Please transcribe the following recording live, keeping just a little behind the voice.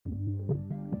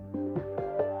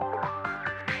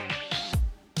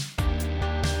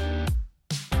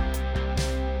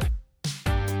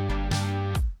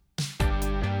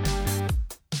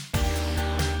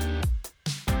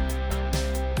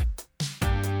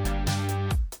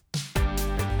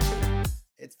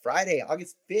Friday,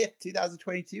 August 5th,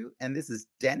 2022, and this is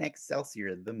Den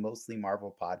Excelsior, the Mostly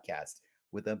Marvel podcast,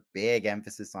 with a big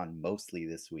emphasis on mostly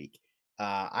this week.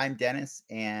 I'm Dennis,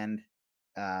 and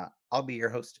I'll be your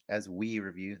host as we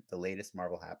review the latest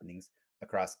Marvel happenings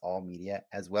across all media,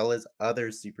 as well as other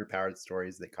superpowered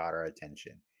stories that caught our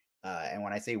attention. And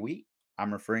when I say we,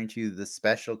 I'm referring to the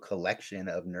special collection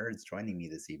of nerds joining me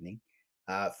this evening.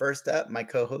 First up, my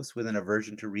co host with an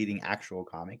aversion to reading actual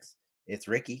comics. It's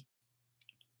Ricky.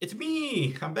 It's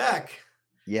me. I'm back.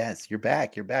 Yes, you're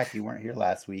back. You're back. You weren't here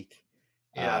last week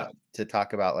Yeah. to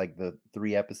talk about like the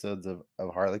 3 episodes of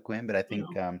Harley Quinn, but I think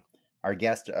our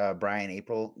guest Brian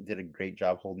April did a great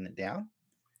job holding it down.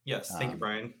 Yes. Thank you,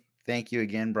 Brian. Thank you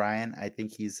again, Brian. I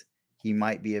think he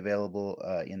might be available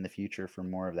in the future for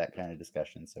more of that kind of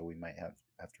discussion, so we might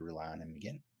have to rely on him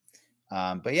again.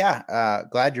 But yeah,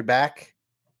 glad you're back.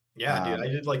 Yeah, dude, I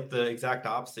did like the exact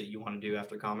opposite you want to do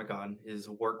after Comic-Con is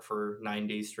work for 9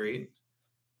 days straight.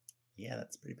 Yeah,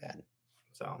 that's pretty bad.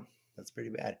 So that's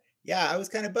pretty bad. Yeah, I was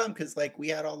kind of bummed because like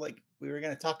we were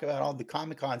going to talk about all the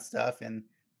Comic-Con stuff, and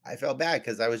I felt bad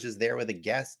because I was just there with a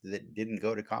guest that didn't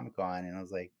go to Comic-Con, and I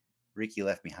was like, Ricky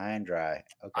left me high and dry.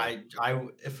 Okay.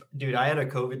 I had a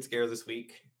COVID scare this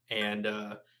week, and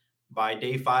by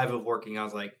day 5 of working, I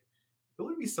was like, it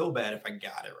would be so bad if I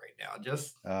got it right now.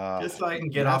 Just so I can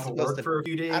get off of work for a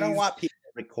few days. I don't want people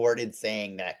recorded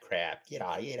saying that crap. Get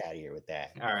out of here with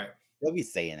that. All right. They'll be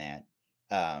saying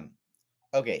that.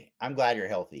 Okay, I'm glad you're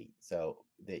healthy, so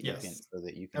that you can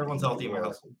Everyone's healthy in my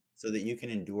household. So that you can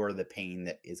endure the pain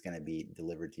that is going to be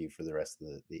delivered to you for the rest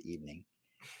of the evening.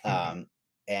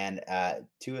 And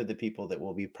two of the people that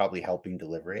will be probably helping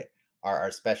deliver it are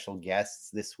our special guests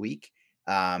this week.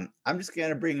 I'm just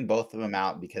gonna bring both of them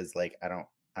out because like I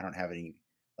don't have any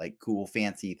like cool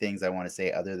fancy things I want to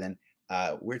say other than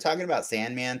we're talking about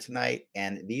Sandman tonight,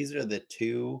 and these are the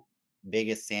two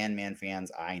biggest Sandman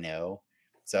fans I know.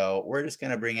 So we're just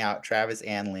gonna bring out Travis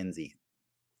and Lindsay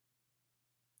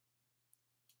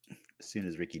as soon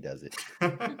as Ricky does it.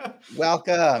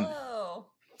 Welcome. Hello.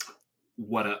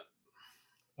 What up?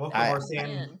 Welcome, our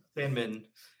Sandman.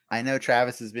 I know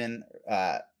Travis has been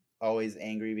always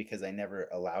angry because I never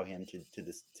allow him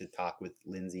to talk with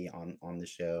Lindsay on the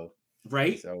show.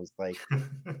 Right. So I was like,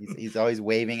 he's always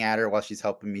waving at her while she's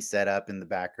helping me set up in the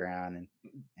background, and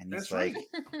he's That's like, right.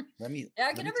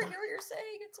 I can never hear what you're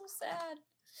saying. It's so sad.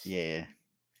 Yeah,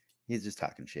 he's just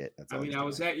talking shit. That's all. I mean, I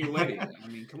was at your wedding. I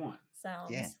mean, come on.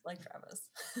 Sounds like Travis.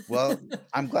 Well,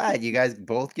 I'm glad you guys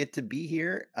both get to be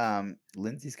here.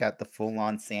 Lindsay's got the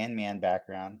full-on Sandman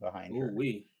background behind her.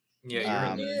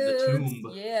 Yeah, you're in the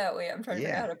tomb. Yeah, wait, I'm trying to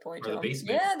figure out how to point to him.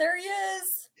 Basement. Yeah, there he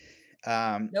is.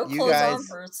 No you clothes guys, on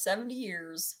for 70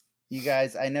 years. You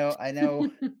guys, I know,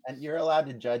 and you're allowed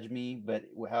to judge me, but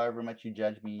however much you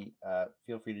judge me,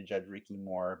 feel free to judge Ricky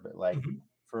more. But like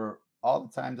for all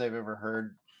the times I've ever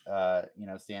heard,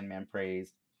 Sandman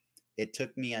praised, it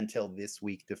took me until this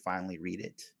week to finally read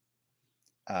it.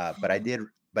 But I did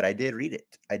read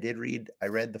it. I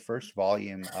read the first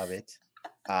volume of it.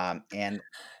 And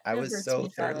I was so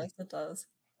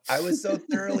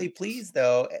thoroughly pleased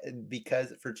though,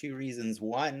 because for two reasons.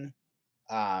 One,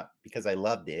 because I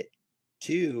loved it.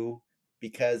 Two,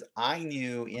 because I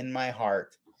knew in my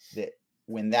heart that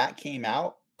when that came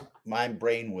out, my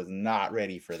brain was not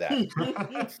ready for that.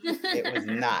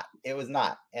 It was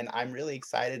not. And I'm really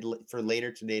excited for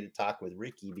later today to talk with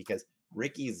Ricky because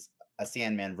Ricky's a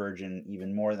Sandman virgin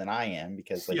even more than I am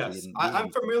because like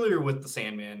I'm familiar with the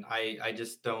Sandman. I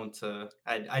just don't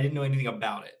I didn't know anything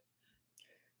about it.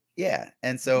 Yeah.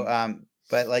 And so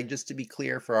but like just to be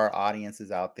clear for our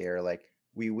audiences out there, like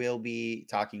we will be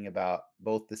talking about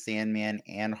both the Sandman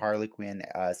and Harley Quinn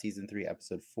season 3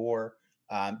 episode 4.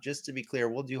 Just to be clear,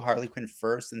 we'll do Harley Quinn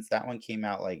first since that one came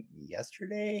out like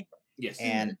yesterday. Yes.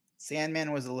 And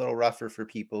Sandman was a little rougher for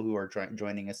people who are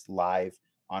joining us live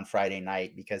on Friday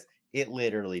night because it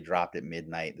literally dropped at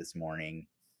midnight this morning.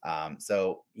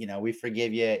 So, we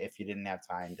forgive you if you didn't have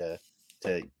time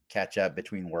to catch up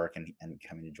between work and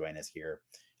coming to join us here.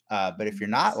 But if you're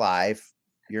not live,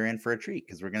 you're in for a treat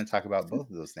because we're going to talk about both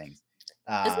of those things.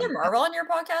 Is there Marvel on your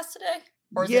podcast today?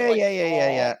 Or is it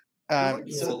yeah.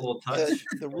 So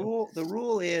the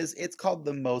rule is it's called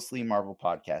the Mostly Marvel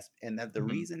podcast, and that the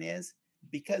reason is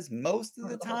because most of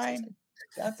the time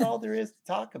that's all there is to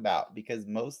talk about because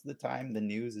most of the time the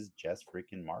news is just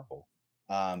freaking Marvel.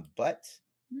 But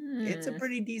it's a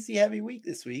pretty DC heavy week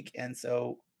this week, and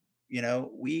so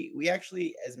we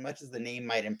actually, as much as the name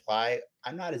might imply,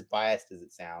 I'm not as biased as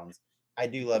it sounds. I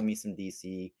do love me some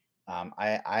DC.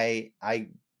 I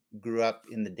grew up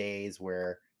in the days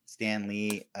where Stan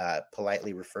Lee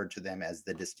politely referred to them as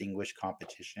the distinguished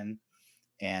competition.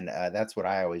 and that's what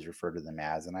I always refer to them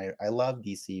as. And I love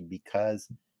DC because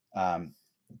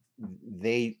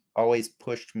they always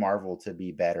pushed Marvel to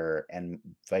be better and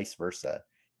vice versa.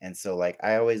 And so like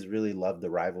I always really loved the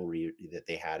rivalry that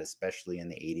they had, especially in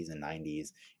the 80s and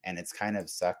 90s. And it's kind of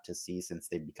sucked to see since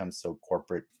they've become so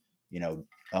corporate,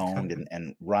 owned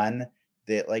and run,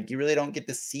 that like you really don't get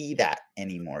to see that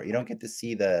anymore. You don't get to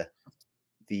see the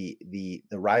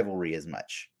rivalry as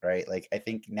much, right? Like I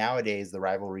think nowadays the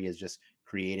rivalry is just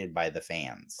created by the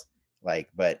fans. Like,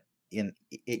 but it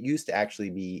used to actually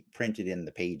be printed in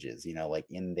the pages, like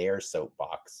in their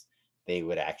soapbox, they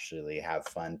would actually have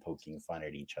fun poking fun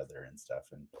at each other and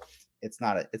stuff. And it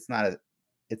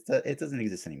doesn't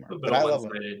exist anymore. But I love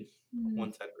it.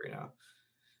 One-sided right now.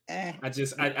 I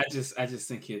just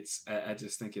think it's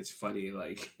funny.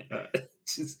 Like,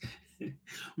 just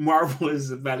Marvel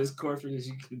is about as corporate as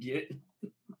you can get.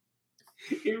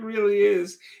 It really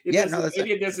is.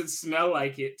 Maybe it doesn't smell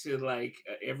like it to like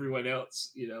everyone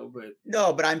else, but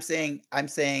no. But I'm saying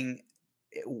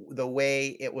the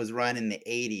way it was run in the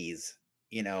 80s,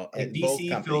 like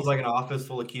DC feels like an office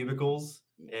full of cubicles,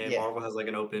 and Marvel has like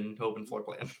an open floor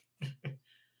plan.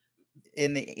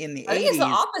 In the 80s, I think it's the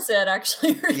opposite,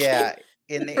 actually. Yeah,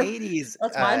 in the 80s,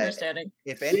 that's my understanding.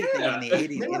 If anything, in the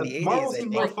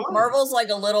 80s, Marvel's like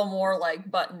a little more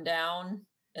like buttoned down.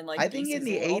 And like I think in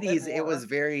the 80s, it was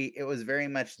very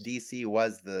much DC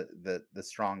was the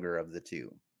stronger of the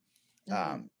two.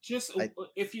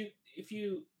 If you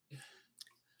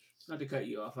not to cut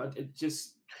you off,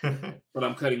 but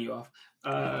I'm cutting you off.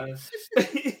 I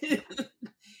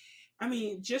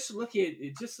mean, just look at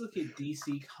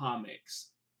DC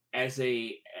Comics as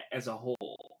a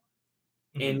whole,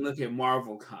 and look at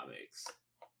Marvel Comics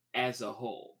as a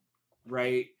whole,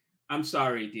 right? I'm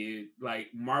sorry, dude. Like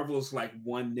Marvel's like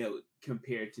one note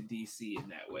compared to DC in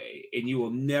that way, and you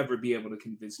will never be able to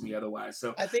convince me otherwise.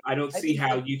 So I don't see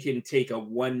how you can take a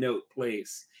one note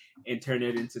place and turn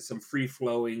it into some free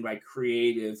flowing, like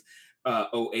creative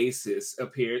oasis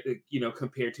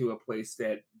compared to a place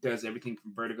that does everything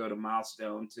from Vertigo to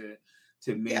Milestone to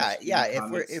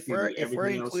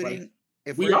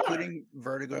if we're including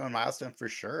Vertigo and Milestone for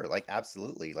sure, like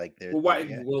absolutely, like they're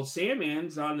well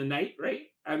Sandman's on the night, right?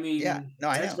 I mean,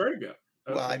 that's Vertigo.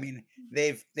 Okay. Well, I mean,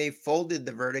 they've folded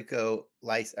the Vertigo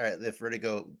the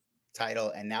Vertigo title,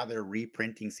 and now they're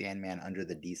reprinting Sandman under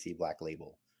the DC Black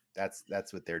label. That's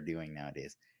what they're doing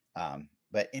nowadays.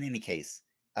 But in any case,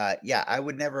 I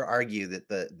would never argue that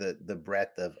the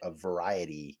breadth of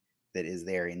variety that is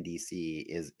there in DC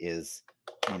is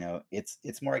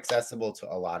it's more accessible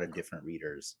to a lot of different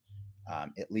readers,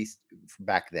 at least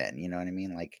back then. You know what I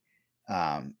mean? Like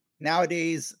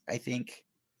nowadays, I think.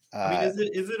 I mean,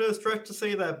 is it a stretch to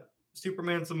say that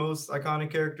Superman's the most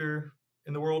iconic character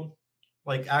in the world?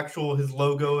 Like his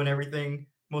logo and everything,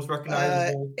 most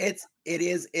recognizable. It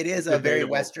is a very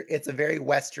Western. It's a very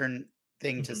Western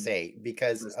thing to say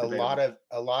because a lot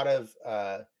of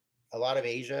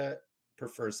Asia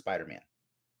prefers Spider-Man.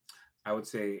 I would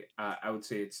say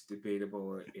it's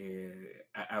debatable.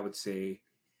 I would say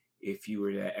if you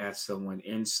were to ask someone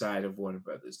inside of Warner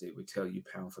Brothers, they would tell you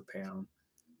pound for pound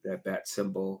that bat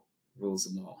symbol rules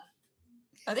them all.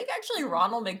 I think actually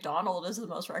Ronald McDonald is the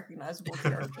most recognizable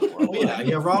character in the world.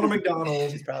 yeah, Ronald McDonald.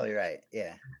 She's probably right.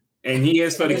 Yeah. And he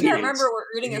is for the kids. I remember we're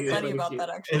reading a study about that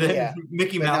actually. Yeah.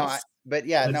 Mickey Mouse.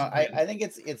 I think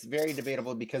it's very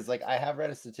debatable because like I have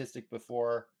read a statistic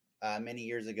before many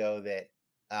years ago that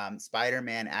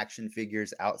Spider-Man action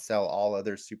figures outsell all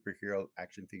other superhero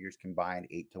action figures combined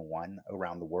 8-1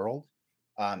 around the world.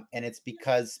 And it's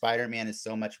because Spider-Man is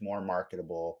so much more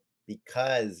marketable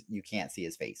because you can't see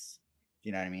his face. Do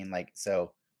you know what I mean? Like,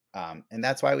 so, and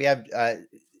that's why we have,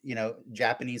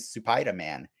 Japanese Supaida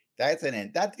Man.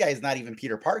 That guy's not even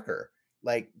Peter Parker.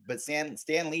 Like, but Stan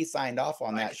Lee signed off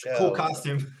on that show. Cool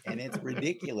costume. And it's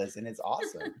ridiculous and it's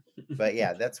awesome. But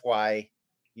yeah, that's why,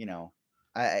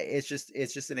 it's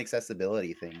just an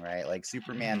accessibility thing, right? Like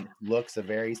Superman looks a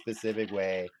very specific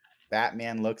way.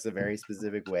 Batman looks a very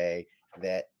specific way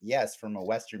that, yes, from a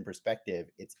Western perspective,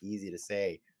 it's easy to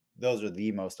say those are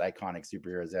the most iconic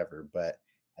superheroes ever. But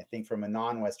I think from a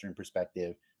non-Western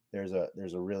perspective, there's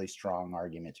a really strong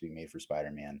argument to be made for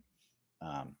Spider-Man.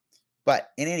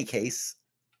 But in any case,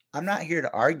 I'm not here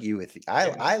to argue with you.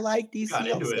 I like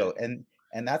DC also, and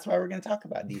that's why we're going to talk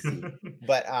about DC.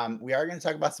 But we are going to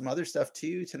talk about some other stuff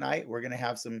too tonight. We're going to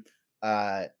have some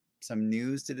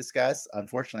news to discuss.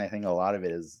 Unfortunately, I think a lot of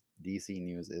it is DC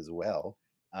news as well,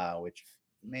 which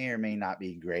may or may not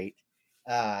be great.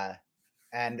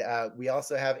 And we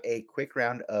also have a quick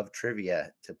round of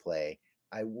trivia to play.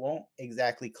 I won't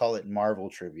exactly call it Marvel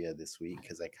trivia this week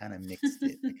because I kind of mixed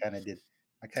it. I kind of did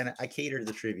I cater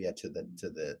the trivia to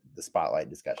the spotlight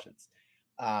discussions.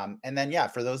 And then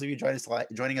for those of you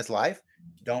joining us live,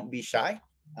 don't be shy.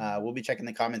 We'll be checking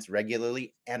the comments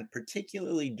regularly, and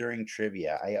particularly during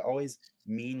trivia. I always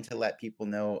mean to let people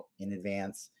know in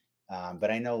advance,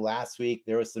 but I know last week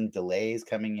there was some delays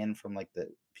coming in from like the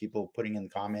people putting in the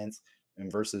comments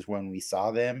and versus when we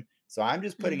saw them. So I'm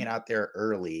just putting it out there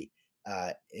early.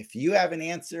 If you have an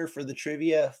answer for the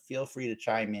trivia, feel free to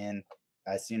chime in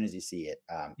as soon as you see it.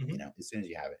 As soon as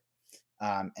you have it.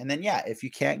 And then, if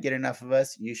you can't get enough of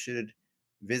us, you should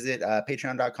visit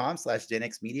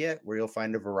patreon.com/DenXmedia, where you'll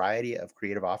find a variety of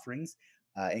creative offerings,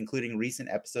 including recent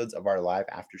episodes of our live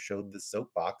after show, The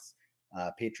Soapbox.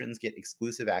 Patrons get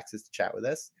exclusive access to chat with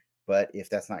us. But if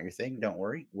that's not your thing, don't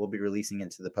worry. We'll be releasing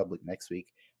it to the public next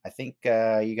week. I think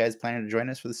you guys planning to join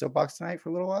us for the Soapbox tonight for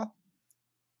a little while?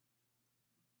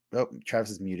 Oh,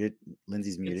 Travis is muted.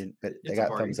 Lindsay's muted, but they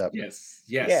got thumbs up. Yes.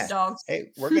 Yeah. Dogs.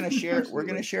 Hey, we're gonna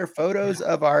share photos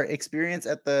of our experience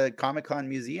at the Comic-Con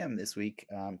Museum this week.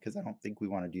 Because I don't think we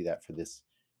want to do that for this.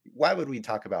 Why would we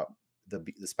talk about the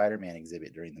Spider-Man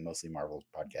exhibit during the Mostly Marvel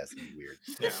podcast? It'd be weird.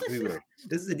 It'd be weird.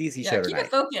 This is a DC show tonight. Keep it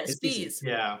focused, It's please. DC.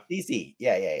 Yeah. DC.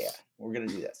 Yeah. We're gonna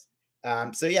do this.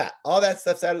 All that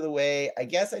stuff's out of the way. I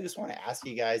guess I just want to ask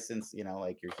you guys, since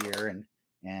you're here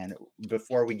and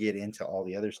before we get into all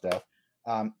the other stuff,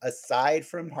 aside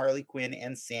from Harley Quinn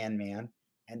and Sandman,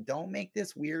 and don't make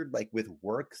this weird like with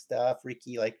work stuff,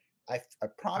 Ricky. Like I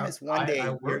promise one day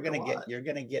you're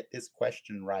gonna get this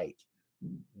question right.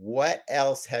 What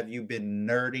else have you been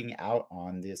nerding out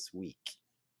on this week?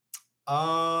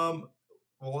 Well,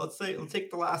 let's take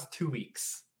the last 2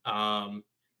 weeks. I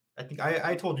think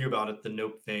I told you about it, the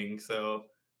Nope thing. So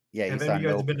have any of you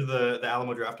guys been to the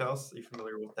Alamo Drafthouse? Are you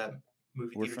familiar with that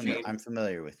movie theater chain? I'm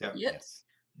familiar with it. Yes.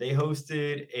 They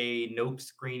hosted a Nope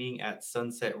screening at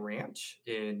Sunset Ranch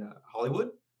in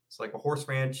Hollywood. It's like a horse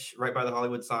ranch right by the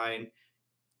Hollywood sign.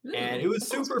 And it was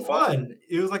super fun.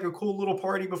 It was like a cool little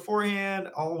party beforehand,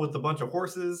 all with a bunch of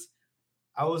horses.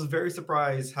 I was very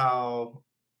surprised how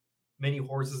many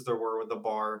horses there were with the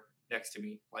bar next to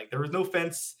me. Like there was no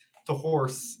fence to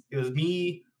horse. It was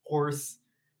me, horse,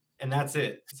 and that's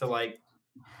it. So like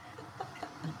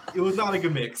it was not a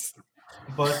good mix.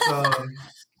 But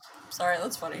sorry,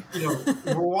 that's funny.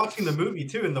 We're watching the movie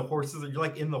too, and the horses, you're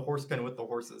like in the horse pen with the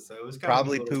horses. So it was kind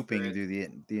probably of pooping through the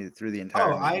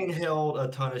entire movie. I inhaled a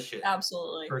ton of shit.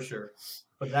 Absolutely. For sure.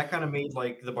 But that kind of made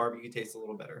like the barbecue taste a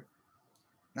little better.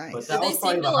 Nice. But did they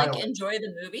seem to enjoy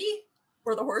the movie?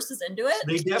 Were the horses into it?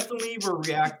 They definitely were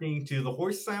reacting to the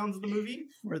horse sounds of the movie.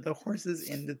 Were the horses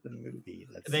into the movie?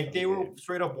 They were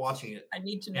straight up watching it. I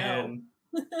need to know. And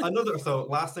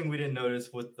last thing we didn't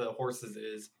notice with the horses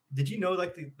is, did you know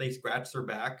like they scratch their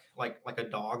back like a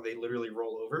dog? They literally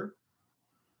roll over.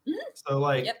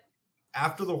 So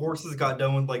after the horses got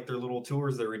done with like their little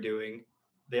tours they were doing,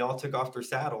 they all took off their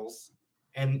saddles,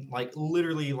 and like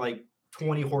literally like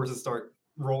 20 horses start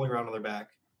rolling around on their back,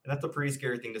 and that's a pretty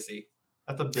scary thing to see.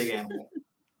 That's a big animal.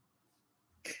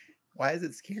 Why is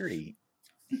it scary?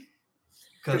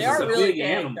 Because they are really big,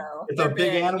 animal. It's a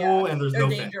big animal, and they're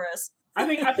dangerous. I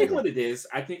think what it is.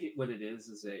 I think what it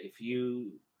is that if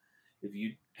you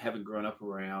haven't grown up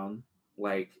around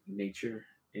like nature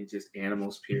and just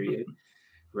animals, period,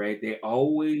 right? They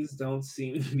always don't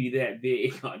seem to be that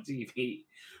big on TV,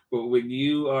 but when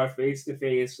you are face to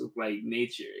face with like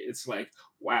nature, it's like,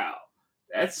 wow,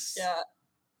 that's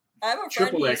I have a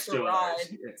friend who used to ride,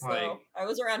 so I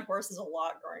was around horses a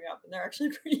lot growing up, and they're actually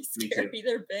pretty scary.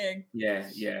 They're big. Yeah,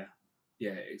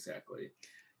 exactly.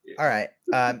 Yeah. All right.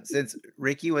 Since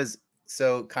Ricky was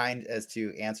so kind as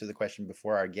to answer the question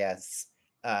before our guests,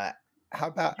 how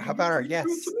about our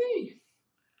guests?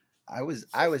 I was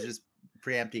just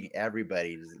preempting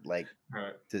everybody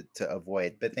to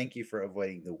avoid, but thank you for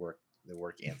avoiding the work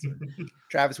answer.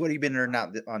 Travis, what have you been learning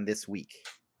out on this week?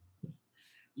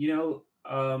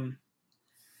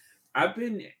 I've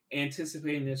been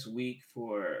anticipating this week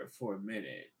for a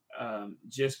minute,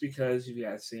 just because you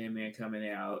got Sandman coming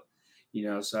out,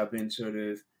 so I've been sort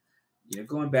of,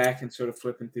 going back and sort of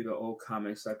flipping through the old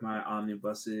comics, like my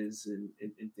omnibuses and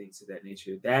things of that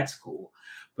nature. That's cool.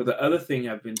 But the other thing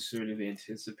I've been sort of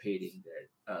anticipating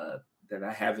that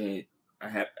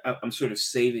I'm sort of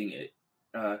saving it,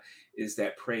 is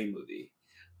that Prey movie.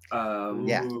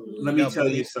 Let me tell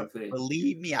you something.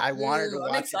 Believe me, I wanted to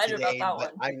watch it today,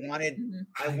 but I wanted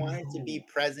to be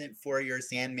present for your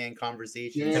Sandman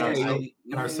conversation. Can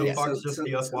our soapbox just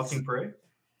be us watching Prey?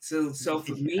 So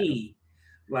for me,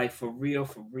 like for real,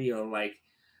 like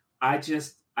I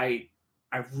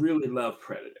really love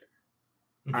Predator.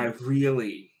 I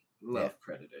really love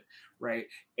Predator, right?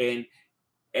 And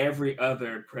every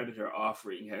other Predator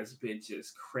offering has been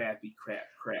just crap.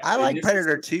 I like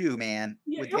Predator 2, man.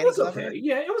 Yeah, with it Danny was Glover. okay.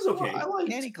 Yeah, it was okay. Well, I like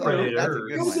Danny Glover. That's a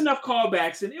good There was one. enough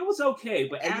callbacks, and it was okay.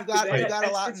 But And after you got a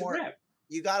that's lot a more. wrap.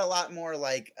 You got a lot more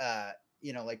like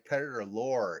like Predator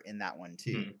lore in that one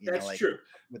too. You That's know, like true.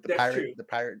 with That's true. the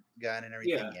pirate gun and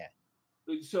everything. Yeah.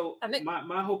 So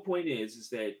my whole point is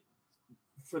that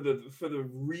for the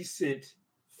recent,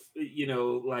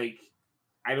 like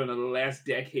I don't know, the last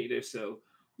decade or so,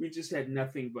 we just had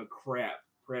nothing but crap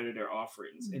Predator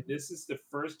offerings, and this is the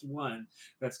first one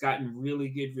that's gotten really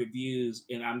good reviews,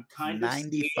 and I'm kind of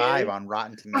 95 scared. on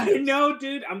Rotten Tomatoes. I know,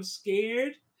 dude. I'm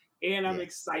scared and I'm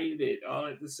excited all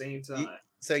at the same time.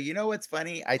 So you know what's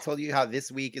funny? I told you how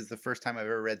this week is the first time I've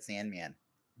ever read Sandman.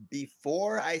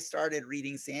 Before I started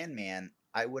reading Sandman,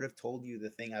 I would have told you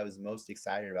the thing I was most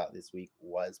excited about this week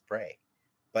was Prey.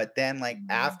 But then, like,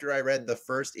 after I read the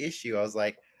first issue, I was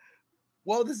like,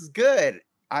 well, this is good.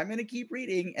 I'm going to keep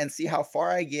reading and see how far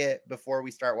I get before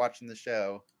we start watching the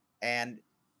show. And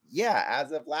yeah,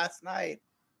 as of last night,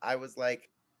 I was like,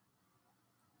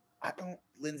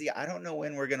 Lindsay, I don't know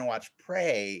when we're going to watch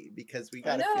Prey because we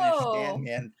got to finish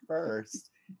Sandman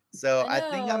first. So I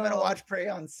think I'm going to watch Prey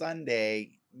on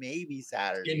Sunday, maybe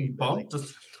Saturday. Getting bumped?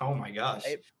 Oh my gosh.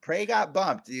 Prey got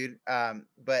bumped, dude.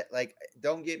 But like,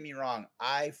 don't get me wrong.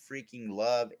 I freaking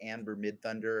love Amber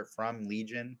Midthunder from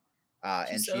Legion.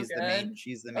 And she's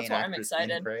the main actress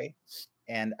in Prey.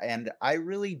 And I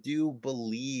really do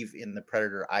believe in the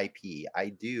Predator IP. I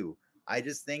do. I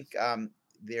just think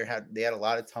they had a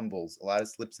lot of tumbles, a lot of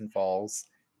slips and falls.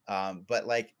 But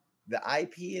like the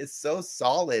IP is so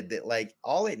solid that like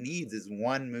all it needs is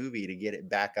one movie to get it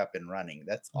back up and running.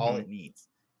 That's all it needs.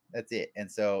 That's it. And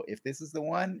so if this is the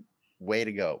one, way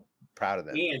to go. Proud of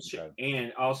them.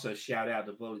 And also shout out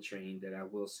to Bullet Train that I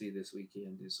will see this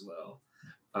weekend as well.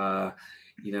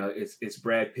 It's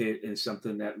Brad Pitt in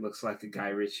something that looks like a Guy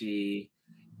Ritchie,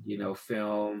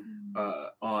 film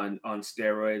on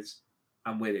steroids.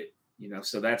 I'm with it.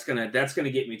 So that's gonna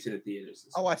get me to the theaters.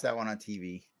 I'll watch that one on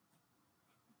TV.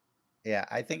 Yeah,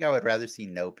 I think I would rather see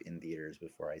Nope in theaters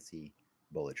before I see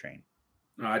Bullet Train.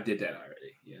 No, I did that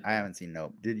already. Yeah, I haven't seen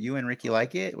Nope. Did you and Ricky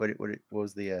like it? What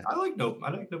was the? I like Nope.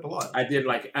 I like Nope a lot. I did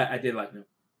like Nope.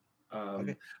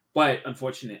 Okay. But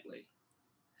unfortunately,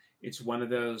 it's one of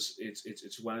those.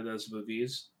 It's one of those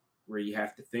movies where you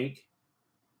have to think,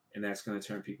 and that's going to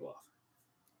turn people off.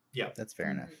 Yeah, that's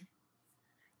fair enough.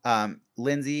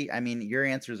 Lindsay, I mean, your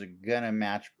answers are gonna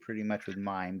match pretty much with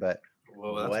mine, but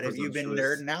what have you been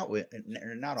nerding out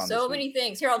on? So many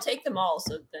things. Here, I'll take them all,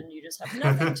 so then you just have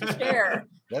nothing to share.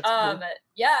 Cool.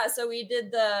 Yeah. So we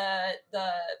did the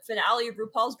finale of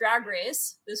RuPaul's Drag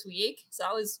Race this week. So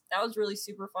that was really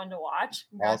super fun to watch.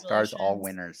 All stars, all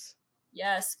winners.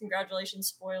 Yes, congratulations!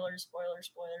 Spoilers!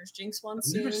 Jinx won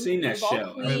soon. I've never seen that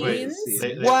show.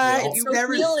 What? You've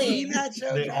never seen that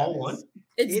show? They all won.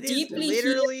 It's deeply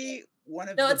literally one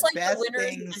of the best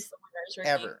things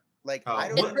ever. Like, I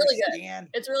don't understand.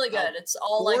 It's really good. It's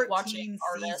all like watching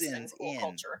artists and cool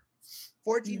culture.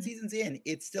 14 seasons in,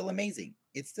 it's still amazing.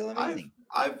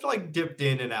 I've like dipped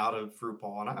in and out of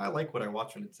RuPaul, and I like what I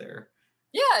watch when it's there.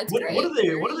 Yeah, it's great. What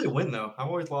do they win though? I'm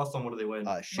always lost on what do they win.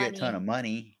 A shit ton of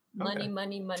money. Money.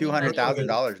 $200,000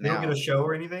 now. They don't get a show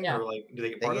or anything, or like do they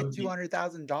get part of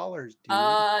 $200,000?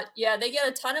 Dude. Yeah, they get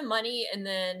a ton of money, and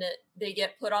then they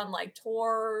get put on like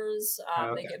tours.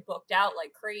 They get booked out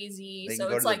like crazy. So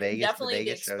it's like definitely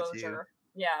the exposure.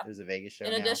 Yeah, there's a Vegas show.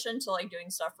 In addition to like doing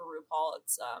stuff for RuPaul,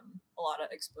 it's a lot of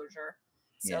exposure.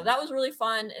 So that was really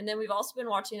fun. And then we've also been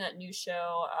watching that new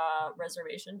show,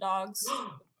 Reservation Dogs.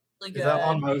 Really good. Is that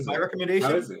on my recommendation?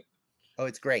 How is it? Oh,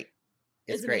 it's great.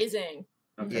 It's great. Amazing.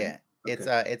 Okay.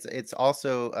 Yeah, it's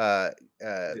also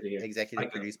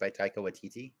executive produced by Taika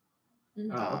Waititi.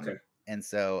 Mm-hmm. And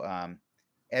so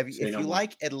if you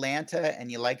like Atlanta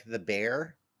and you like The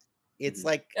Bear, it's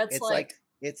like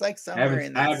somewhere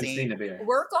in that I haven't same seen The Bear.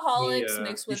 Workaholics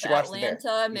mixed with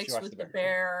Atlanta mixed with The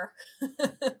Bear.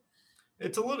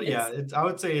 It's a little I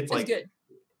would say it's like good.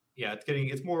 Yeah,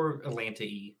 it's more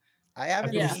Atlanta-y. I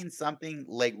haven't seen something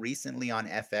like recently on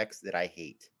FX that I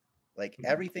hate. Like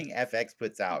everything FX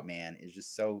puts out, man, is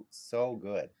just so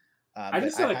good. I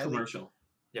just saw a commercial.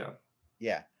 Yeah.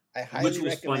 I highly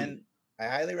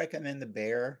recommend The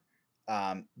Bear.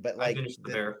 But like The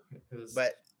Bear.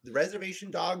 But the Reservation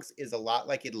Dogs is a lot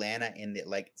like Atlanta in that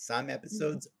like some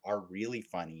episodes are really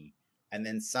funny, and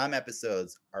then some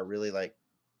episodes are really like,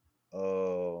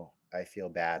 oh, I feel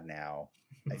bad now.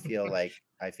 I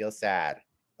feel sad.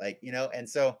 Like, and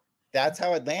so that's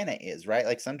how Atlanta is, right?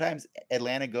 Like sometimes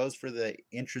Atlanta goes for the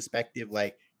introspective,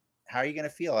 like, how are you going to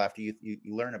feel after you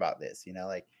learn about this? You know,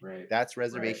 like Right. that's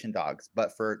reservation dogs,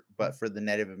 but for the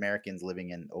Native Americans living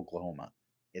in Oklahoma,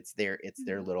 it's their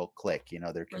little clique, you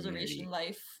know, their community. Reservation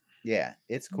life. Yeah,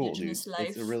 it's cool, Indigenous dude. life.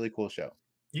 It's a really cool show.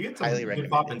 You get Highly some good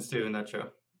recommend poppins too in that show.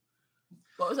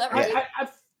 What was that? Yeah. Right?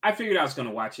 I figured I was going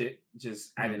to watch it.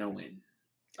 Just I didn't know when.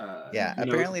 Yeah, you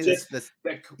know, apparently just this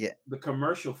the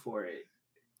commercial for it,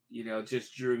 you know,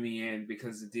 just drew me in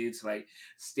because the dude's like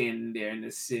standing there in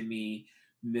the semi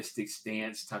mystic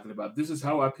stance talking about this is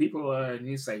how our people are, and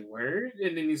he's like, word,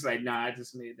 and then he's like, nah, I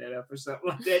just made that up or something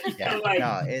like that. You Yeah, know, like,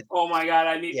 no, oh my god,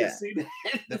 I need yeah. to see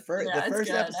that. the first Yeah, the it's first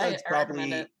good. episode's I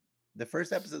recommend probably it. the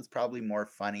first episode's probably more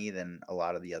funny than a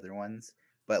lot of the other ones,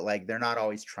 but like they're not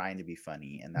always trying to be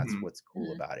funny, and that's Mhm. what's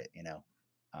cool Mhm. about it, you know.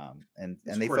 And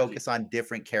It's they quirky. focus on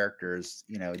different characters,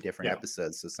 you know, different Yeah.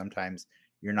 episodes. So sometimes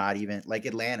you're not even like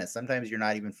Atlantis. Sometimes you're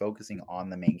not even focusing on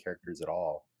the main characters at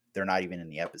all. They're not even in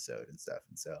the episode and stuff.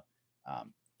 And so,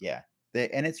 yeah.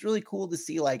 And it's really cool to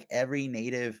see like every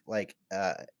Native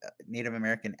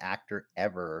American actor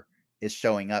ever is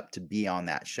showing up to be on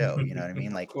that show. You know what I mean?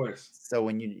 Of Like, course. so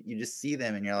when you just see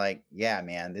them and you're like, yeah,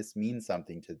 man, this means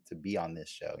something to be on this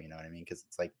show. You know what I mean? Because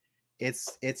it's like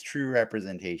it's true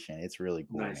representation. It's really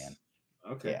cool, Nice. man.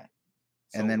 Okay. Yeah.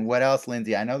 So, And then what else,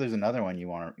 Lindsay? I know there's another one you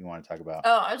want to talk about.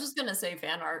 Oh, I was just gonna say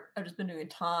fan art. I've just been doing a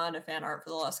ton of fan art for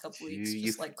the last couple weeks, You-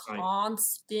 just like like-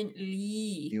 constantly.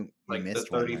 You Like the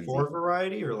missed one, 34 Lindsay.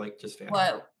 variety or like just fan art?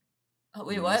 What? Oh,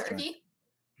 wait, You what, missed one. Ricky?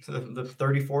 The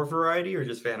 34 variety or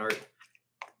just fan art?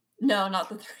 No, not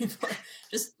the 34.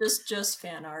 just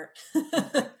fan art.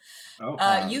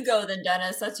 oh, You go then,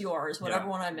 Dennis. That's yours. Whatever Yeah.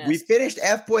 one I missed. We finished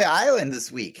F Boy Island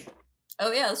this week,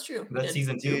 Oh yeah, that's true. We That's did.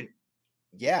 season 2. dude.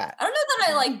 Yeah, I don't know that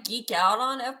I like geek out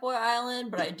on F Boy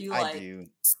Island, but I do I like do.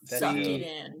 That suck is- it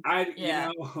in you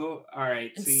Yeah. know, all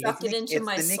right. and See, suck it into It's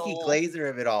my the Nikki soul. Glazer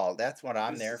of it all. That's what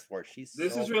I'm This there is- for. She's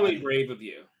this so is really funny. brave of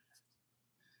you.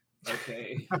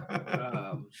 Okay.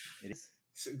 It is.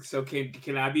 So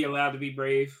can I be allowed to be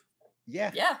brave?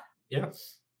 Yeah. Yeah. Yeah.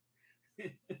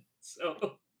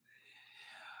 So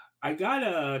I got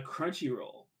a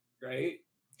Crunchyroll, right?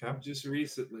 Okay. Just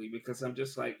recently because I'm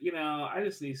just like, you know, I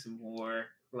just need some more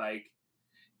like,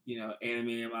 you know, anime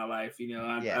in my life. You know,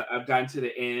 I've gotten to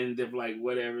the end of like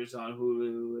whatever's on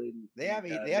Hulu and They have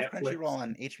Netflix. Crunchyroll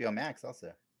on HBO Max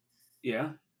also.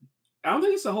 Yeah, I don't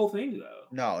think it's the whole thing though.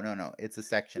 No. It's a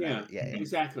section Yeah, of it. Yeah.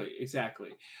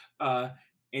 exactly.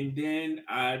 And then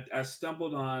I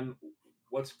stumbled on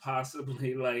what's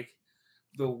possibly like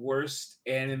the worst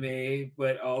anime,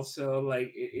 but also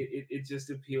like it just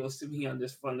appeals to me on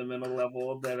this fundamental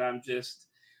level that I'm just,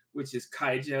 which is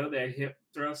Kaijo, that hip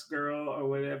thrust girl or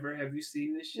whatever. Have you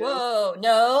seen this show? Whoa,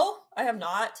 no, I have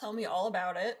not. Tell me all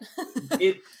about it.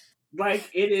 It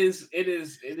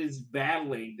is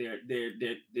battling.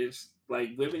 There's like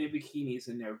women in bikinis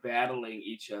and they're battling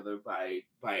each other by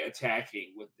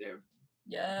attacking with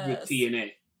Yes.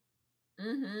 TNA.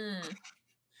 Mm-hmm.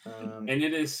 Um, And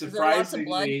it is Is there lots of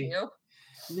blood surprisingly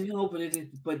too? no,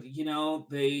 but you know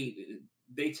they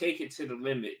take it to the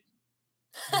limit.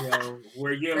 You know,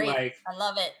 where you're Great. like, I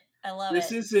love it. I love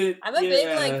this it. isn't. I'm a big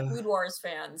like yeah, Food Wars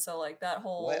fan, so like that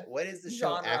whole what is the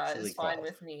show genre actually is fine called?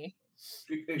 with me.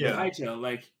 Yeah. Kaijo,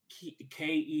 like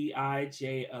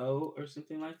Keijo or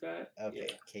something like that. Okay,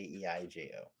 Yeah. Keijo.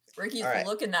 Ricky's All right.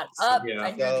 looking that So- up. yeah. I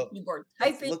hear the So, keyboard It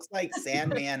typing. looks like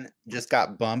Sandman just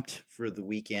got bumped for the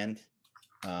weekend.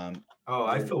 Oh,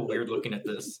 I feel weird looking at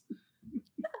this.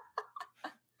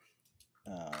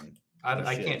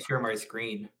 I shit. can't share my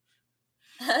screen.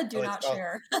 Do it's not called-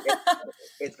 share.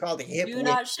 It's called Hip Do Whip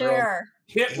not Girl. share.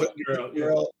 Hit with girl.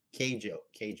 Girl Keijo.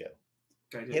 Kaijo,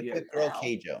 Hip yeah. Whip Girl Wow.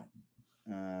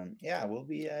 Keijo. Yeah, we'll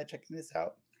be checking this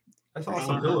out. I saw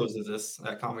some pillows of this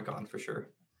at Comic-Con for sure.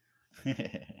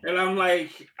 And I'm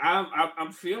like,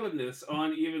 I'm feeling this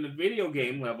on even the video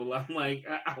game level. I'm like,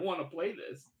 I want to play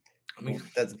this. I mean,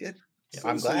 That's good. So-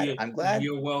 I'm so glad. I'm glad.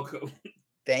 You're welcome.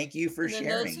 Thank you for And then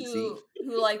sharing. those See,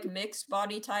 who like mixed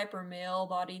body type or male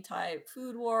body type,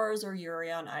 Food Wars or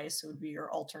Yuri on Ice would be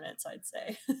your alternates, I'd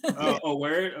say. Oh,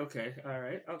 word. Okay. All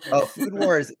right. Okay. oh, Food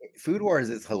Wars. Food Wars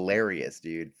is hilarious,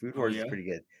 dude. Food Wars yeah? is pretty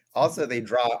good. Also, they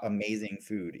draw amazing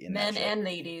food in Men that show. and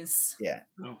ladies, Yeah,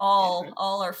 Oh, all okay.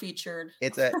 all are featured.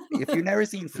 it's a. If you've never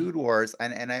seen Food Wars,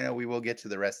 and I know we will get to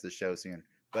the rest of the show soon,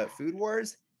 but Food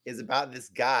Wars is about this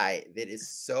guy that is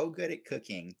so good at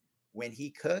cooking. When he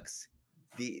cooks,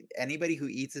 anybody who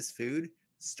eats his food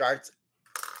starts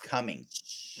coming.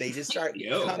 They just start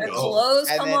Yo. coming. Their Oh. clothes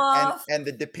come off. And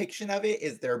the depiction of it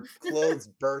is their clothes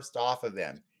burst off of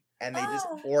them, and they just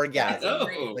Oh, orgasm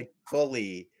Oh. like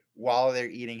fully while they're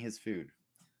eating his food.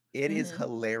 It is Mhm.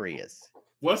 hilarious.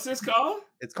 What's this called?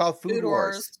 It's called Food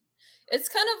Wars. It's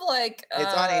kind of like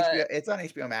It's on HBO. It's on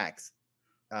HBO Max.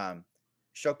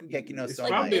 Shokugeki no It's Soma.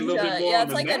 probably a little bit more yeah, on it's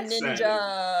the like a Max side.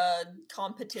 ninja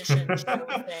competition show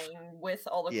thing with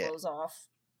all the Yeah. clothes off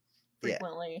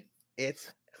frequently.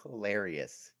 It's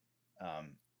hilarious.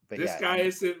 But This yeah, guy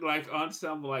isn't like on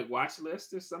some like watch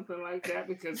list or something like that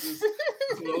because his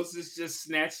clothes is just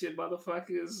snatching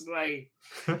motherfuckers like.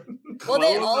 Well,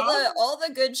 clothes all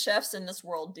the good chefs in this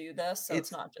world do this, so it's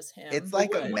It's- not just him. it's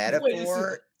like a Wait,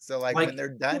 metaphor. So like when they're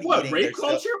done What eating, rape they're still,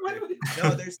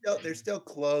 culture? no, they're still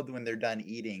clothed when they're done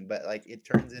eating, but like it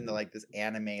turns into like this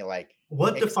anime like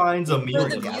What defines a meal? for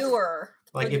the to you? viewer.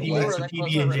 Like for if the you eat viewer, some the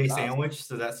clothes PB are and J ripped off. sandwich,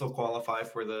 does that still qualify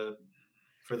for the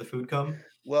food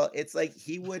well, it's like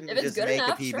he wouldn't If it's just good make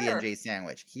enough, a PB sure. and J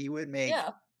sandwich. He would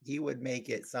make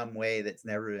it some way that's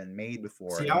never been made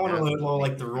before. See, and I want to that's know what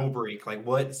like makes the it rule fun. break, like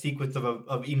what sequence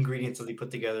of ingredients does he put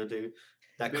together that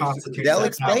Basically, constitutes they'll that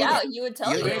explain power? Yeah, it. he would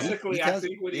tell you. Basically, He I tells-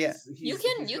 think what yeah. You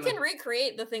can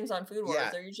recreate the things on Food Wars. Yeah.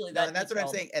 They're usually No, that and that's what I'm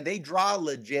detailed. saying. And they draw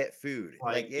legit food.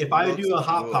 Like it if I looks do a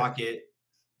hot good. pocket,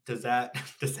 does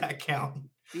that count?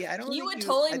 See, I don't. He think would you-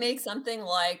 totally I make think- something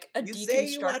like a You say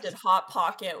you watch- deconstructed hot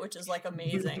pocket, which is like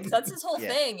amazing. 'Cause that's his whole Yeah.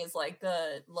 thing is like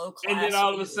the low class. And then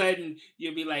all of a food. sudden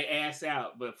you'll be like ass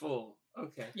out but full.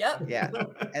 Okay. Yep. Yeah.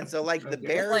 And so like the Okay.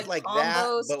 bears like that,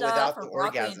 combo but stuff without or the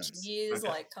broccoli and orgasms. cheese Okay.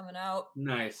 like coming out.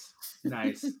 Nice.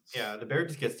 Yeah, the bear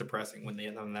just gets depressing when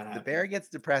that The happens. bear gets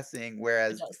depressing, It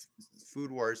whereas does.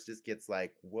 Food Wars just gets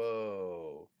like,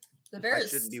 whoa. The bear I is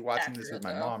shouldn't be watching this with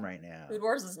accurate, my though. mom right now. Food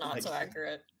Wars is not Like- so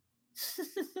accurate.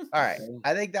 All right.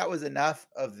 I think that was enough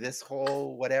of this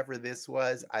whole whatever this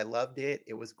was. I loved it.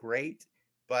 It was great.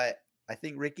 But I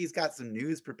think Ricky's got some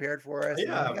news prepared for us. and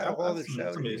then Yeah, we got a whole other some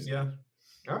show. news. here.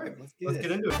 Yeah. All right, Let's do let's this.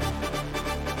 get into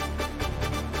it.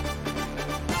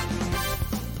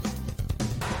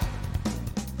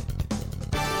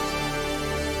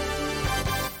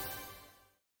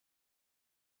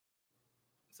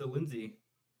 So, Lindsay,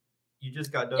 you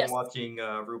just got done Yes. watching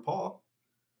RuPaul.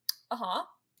 Uh-huh.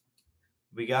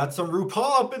 We got some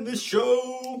RuPaul up in this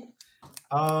show.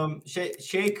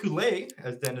 Shea Coulee,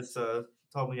 as Dennis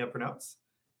told me to pronounce,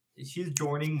 she's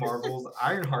joining Marvel's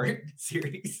Ironheart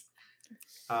series.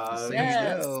 Just so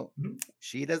Yes. you know, Mhm.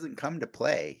 she doesn't come to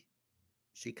play.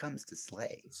 She comes to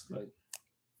slay. It's like,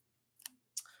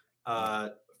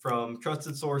 From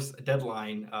trusted source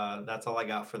Deadline. That's all I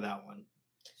got for that one.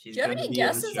 She's Do you have gonna any be in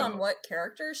the guesses show. on what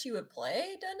character she would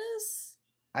play, Dennis?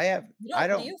 I have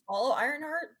Do you follow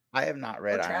Ironheart? I have not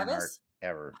read Or Ironheart Travis?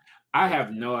 ever. I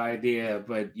have no idea,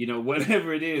 but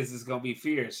whatever it is, it's gonna be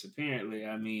fierce. Apparently,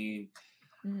 I mean,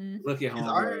 Mhm. look at Is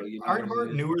Homegirl.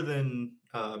 Ironheart newer than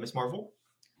Miss Marvel?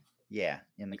 Yeah,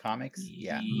 in the comics.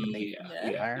 Yeah. Yeah.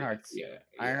 Ironheart's-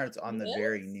 Ironheart's on the Yes.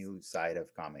 very new side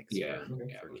of comics Yeah, for,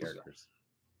 yeah, for it was, characters.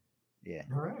 Yeah.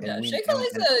 All right. And Yeah, we- Shea and-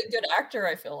 Coulee's and- a good actor,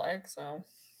 I feel like. So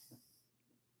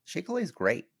Shea Coulee's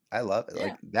great. I love it. Yeah.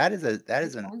 Like that is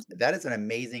talented. an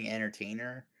amazing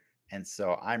entertainer. And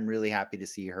so I'm really happy to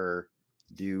see her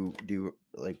do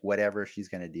like whatever she's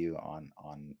gonna do on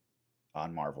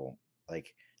Marvel.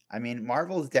 Like, I mean,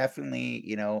 Marvel's definitely,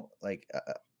 like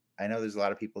I know there's a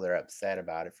lot of people that are upset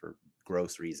about it for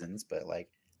gross reasons, but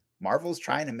like Marvel's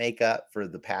trying to make up for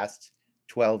the past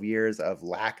 12 years of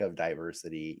lack of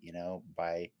diversity,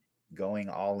 by going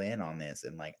all in on this.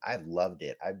 And like I've loved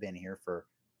it. I've been here for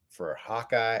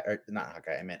Hawkeye, or not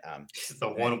Hawkeye, I meant She's the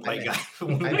one white guy.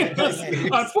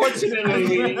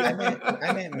 Unfortunately,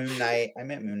 I meant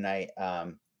Moon Knight.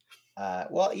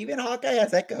 Well, even Hawkeye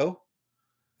has Echo.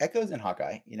 Echo's in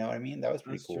Hawkeye. You know what I mean? That was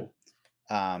pretty That's cool.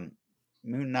 true.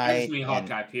 Moon I Knight. just mean and-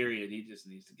 Hawkeye. Period. He just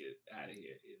needs to get out of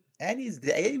here. And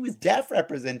he was deaf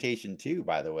representation too,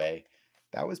 by the way.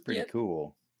 That was pretty Yep.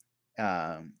 cool.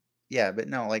 Yeah, but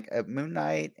no, like Moon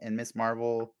Knight and Miss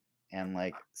Marvel and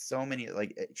like so many,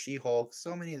 like She-Hulk,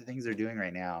 so many of the things they're doing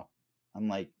right now.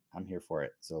 I'm here for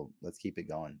it. So let's keep it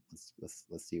going. Let's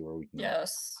see where we can go.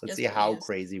 yes. Let's yes, see how please.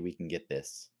 crazy we can get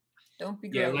this. Don't be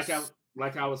Yeah, gross.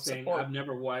 like I was saying, Support. I've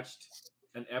never watched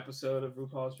an episode of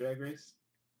RuPaul's Drag Race.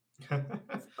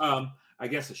 I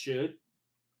guess I should.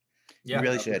 Yeah, you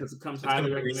really should. Because it comes It's gonna highly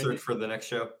be recommended. research for the next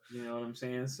show. You know what I'm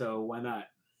saying? So why not?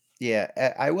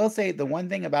 Yeah, I will say the one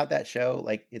thing about that show,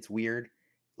 like it's weird,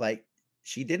 like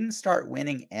she didn't start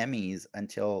winning Emmys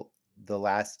until the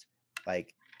last,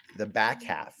 like the back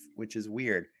half, which is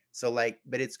weird. So like,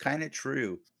 but it's kind of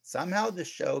true. Somehow the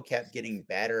show kept getting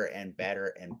better and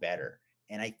better and better.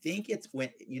 And I think it's when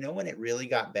it really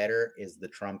got better is the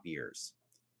Trump years.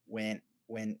 When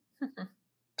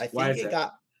I Why think is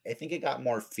that? I think it got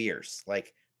more fierce.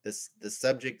 Like the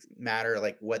subject matter,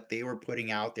 like what they were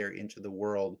putting out there into the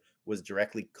world was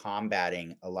directly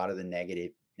combating a lot of the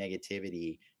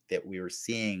negativity that we were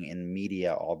seeing in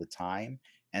media all the time.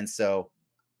 And so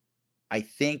I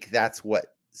think that's what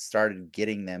started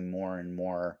getting them more and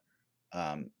more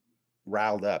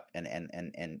riled up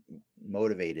and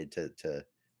motivated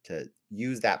to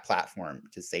use that platform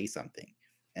to say something.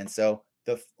 And so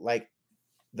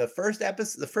the first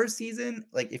episode, the first season,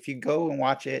 like if you go and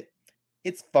watch it,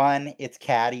 it's fun, it's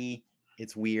catty,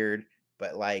 it's weird,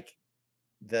 but like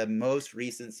the most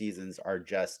recent seasons are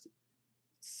just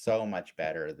so much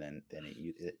better than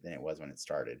it was when it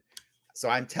started. So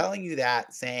I'm telling you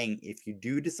that, saying if you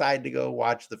do decide to go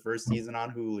watch the first season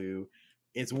on Hulu,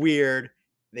 it's weird.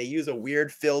 They use a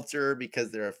weird filter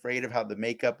because they're afraid of how the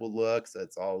makeup will look, so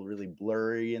it's all really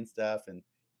blurry and stuff. And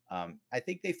I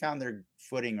think they found their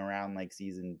footing around like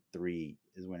season 3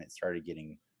 is when it started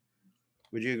getting.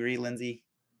 Would you agree, Lindsay?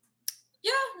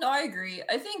 Yeah, no, I agree.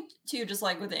 I think too, just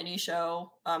like with any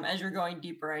show, as you're going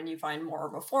deeper and you find more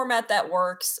of a format that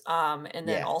works, and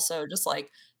then also just like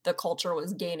the culture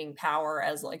was gaining power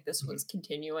as like this was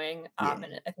continuing,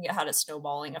 and I think it had a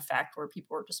snowballing effect where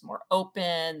people were just more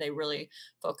open. They really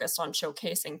focused on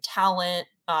showcasing talent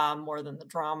more than the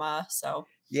drama. So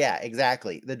yeah,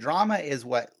 exactly. The drama is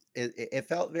what it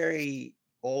felt very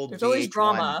old. There's always VH1.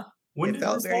 drama. It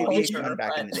felt very VH1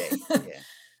 back in the day. Yeah.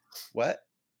 What?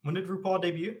 When did RuPaul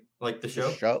debut? Like the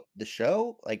show? The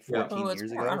show, like 14 it's years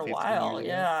been ago, around a 15 while. years ago.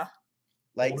 Yeah.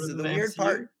 Like, Older so than the the weird MCU?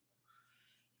 part.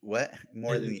 What?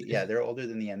 More than they're older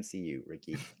than the MCU,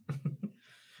 Ricky.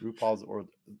 RuPaul.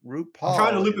 I'm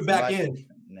trying to loop is it back much- in.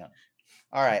 No.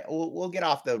 All right, we'll get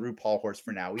off the RuPaul horse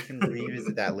for now. We can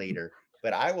revisit that later.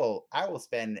 But I will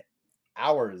spend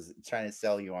hours trying to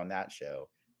sell you on that show.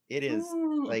 It is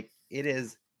it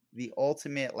is the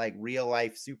ultimate like real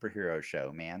life superhero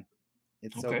show, man.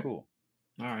 It's so cool.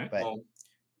 All right. But Well,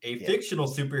 a fictional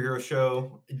superhero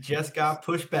show just got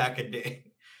pushed back a day.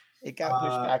 It got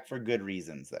pushed back for good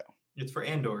reasons, though. It's for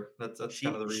Andor. That's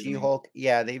kind of the reason. She-Hulk.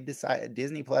 Yeah, they've decided.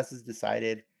 Disney Plus has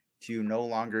decided to no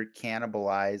longer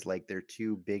cannibalize like their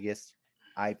two biggest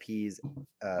IPs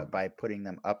by putting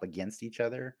them up against each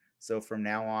other. So from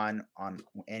now on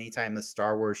anytime a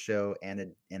Star Wars show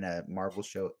and a Marvel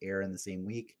show air in the same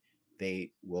week,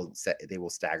 they will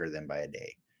stagger them by a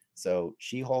day. So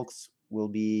She-Hulk's will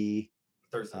be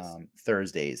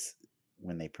Thursdays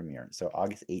when they premiere. So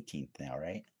August 18th now,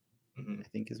 right? I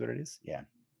think is what it is. Yeah.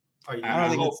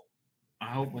 I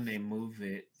hope when they move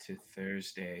it to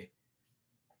Thursday,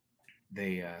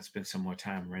 they spend some more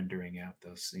time rendering out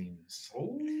those scenes.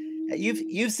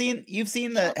 You've seen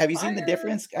the have you seen the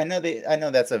difference? I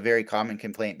know that's a very common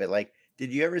complaint, but like,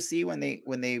 did you ever see when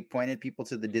they pointed people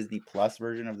to the Disney Plus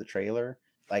version of the trailer?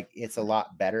 Like, it's a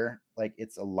lot better. Like,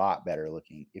 it's a lot better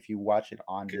looking if you watch it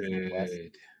on Disney Plus.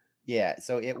 Yeah,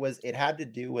 so it had to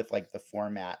do with like the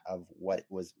format of what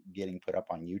was getting put up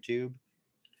on YouTube.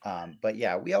 But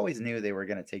yeah, we always knew they were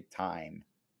going to take time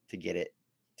to get it.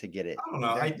 I don't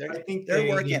know. I think they're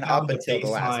working up until the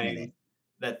last minute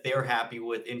that they're happy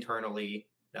with internally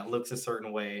that looks a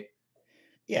certain way.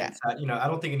 Yeah. I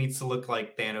don't think it needs to look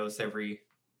like Thanos every.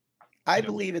 I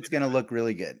believe it's going to look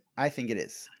really good. I think it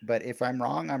is. But if I'm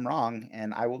wrong, I'm wrong.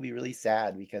 And I will be really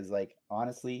sad because, like,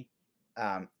 honestly,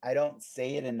 I don't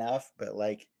say it enough, but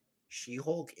like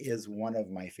She-Hulk is one of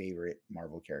my favorite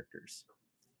Marvel characters.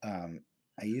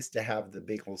 I used to have the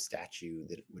big old statue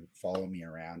that would follow me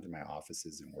around in my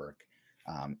offices and work.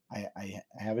 I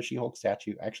have a She-Hulk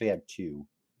statue. I actually have two.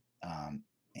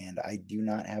 And I do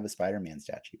not have a Spider-Man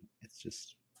statue.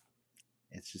 It's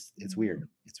weird.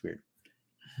 It's weird.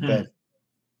 But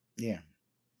yeah.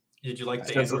 Did you like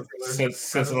the Andor trailer?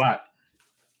 Says a lot.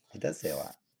 It does say a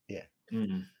lot. Yeah.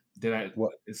 Mm-hmm. Did I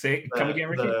say come again,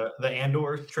 Ricky? The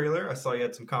Andor trailer? I saw you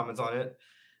had some comments on it.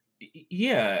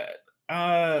 Yeah.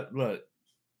 Look.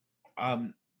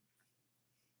 I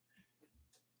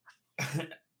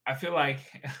feel like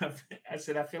I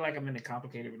feel like I'm in a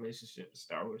complicated relationship with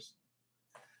Star Wars.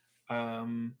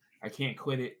 I can't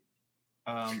quit it.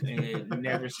 And it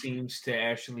never seems to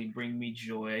actually bring me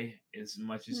joy as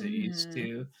much as it used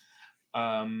to.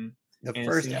 The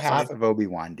first half of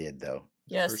Obi-Wan did, though.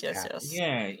 Yes.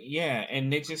 Yeah,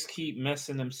 and they just keep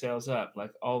messing themselves up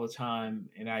like all the time.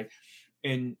 And I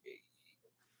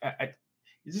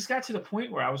it just got to the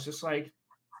point where I was just like,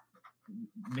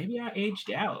 maybe I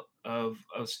aged out of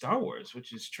Star Wars,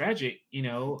 which is tragic,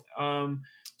 and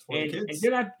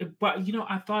then I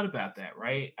thought about that,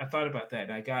 right? I thought about that,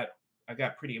 and I got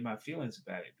pretty in my feelings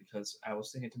about it because I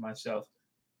was thinking to myself,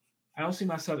 I don't see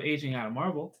myself aging out of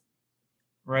Marvel,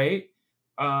 right?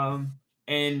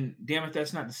 And damn it,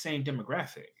 that's not the same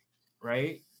demographic,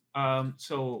 right?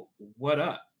 So what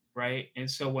up? right? And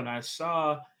so when I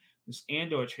saw this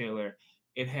Andor trailer,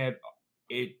 it had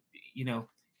it, you know,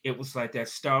 it was like that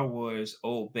Star Wars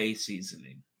Old Bay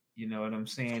seasoning. You know what I'm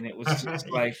saying? It was just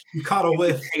like you caught a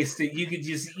whiff. Taste it. You could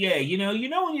just, yeah, you know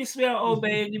when you smell Old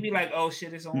Bay and you be like, oh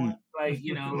shit, it's on. Like,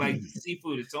 like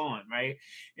seafood, it's on, right?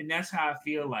 And that's how I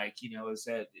feel like, is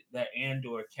that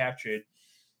Andor captured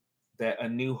that A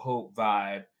New Hope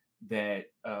vibe that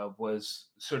was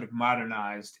sort of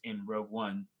modernized in Rogue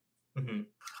One. Mm-hmm.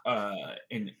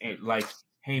 And like,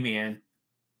 hey man,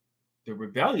 the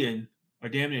rebellion are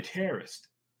damn near terrorists.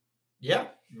 Yeah.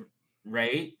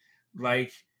 Right?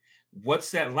 Like,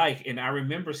 what's that like? And I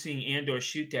remember seeing Andor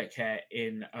shoot that cat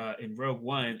in Rogue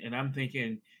One, and I'm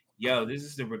thinking, yo, this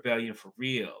is the rebellion for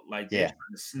real. Like, they're trying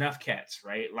to snuff cats,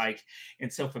 right? Like,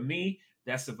 and so for me,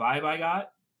 that's the vibe I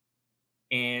got,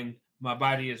 and my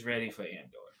body is ready for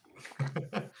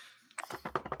Andor.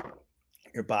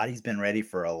 Your body's been ready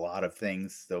for a lot of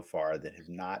things so far that have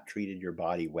not treated your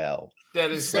body well. That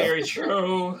is very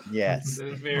true. Yes. That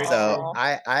is very true.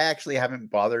 I actually haven't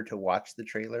bothered to watch the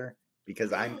trailer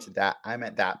because I'm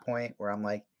at that point where I'm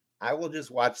like, I will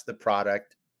just watch the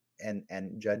product and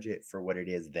judge it for what it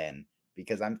is then,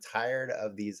 because I'm tired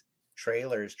of these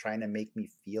trailers trying to make me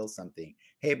feel something.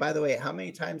 Hey, by the way, how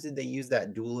many times did they use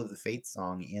that Duel of the Fates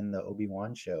song in the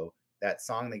Obi-Wan show? That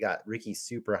song that got Ricky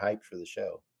super hyped for the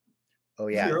show. Oh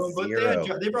yeah, zero.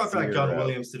 But they brought back John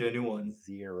Williams to do a new one.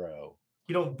 Zero.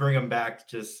 You don't bring them back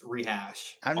to just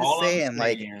rehash. I'm just saying,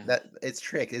 like, that it's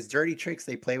trick. It's dirty tricks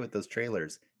they play with those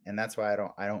trailers, and that's why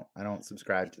I don't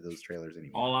subscribe to those trailers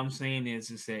anymore. All I'm saying is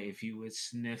to say, if you would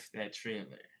sniff that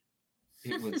trailer,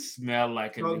 it would smell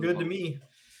like a. Smell good to me.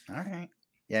 All right.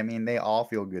 Yeah, I mean, they all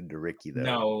feel good to Ricky though.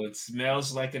 No, it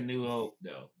smells like a New Hope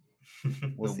though.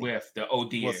 We'll the whiff, the oh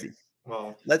dear. We'll see.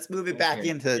 Well, let's move it back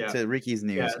into to Ricky's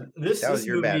news. Yeah, this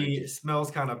movie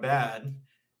smells kind of bad.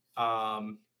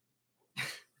 Thor: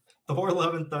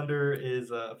 Love and Thunder is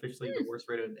officially the worst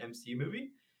rated MCU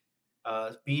movie,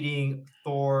 beating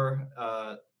Thor: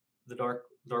 The Dark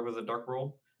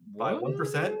World by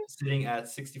 1%, sitting at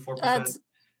 64%.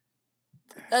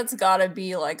 That's gotta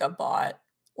be like a bot.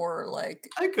 Or like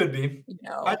it could be.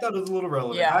 I thought it was a little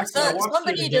relevant. Yeah, so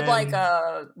somebody did like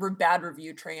a bad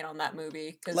review train on that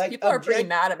movie because like people are pretty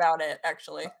mad about it.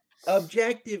 Actually,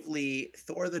 objectively,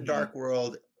 Thor: The Dark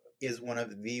World is one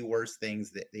of the worst things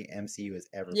that the MCU has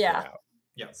ever put out.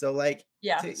 Yeah. So like,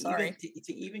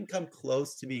 to even come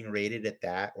close to being rated at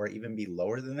that, or even be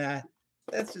lower than that,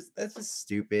 that's just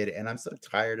stupid. And I'm so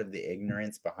tired of the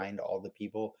ignorance behind all the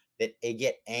people that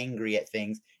get angry at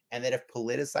things and that have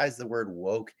politicized the word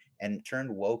woke and turned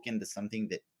woke into something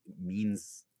that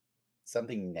means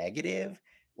something negative.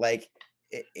 Like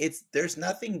there's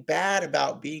nothing bad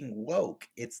about being woke.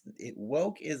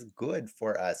 Woke is good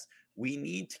for us. We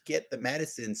need to get the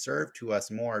medicine served to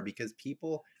us more because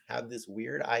people have this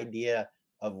weird idea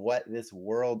of what this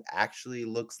world actually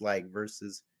looks like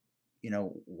versus,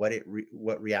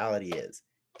 what reality is.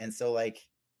 And so like,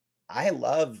 I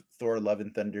love Thor: Love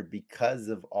and Thunder because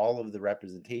of all of the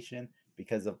representation,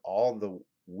 because of all the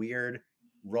weird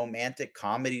romantic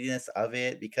comediness of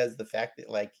it, because the fact that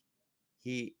like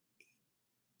he's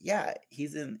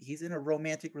in a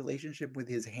romantic relationship with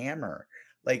his hammer.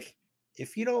 Like,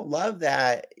 if you don't love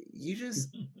that, you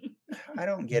just I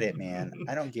don't get it, man.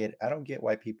 I don't get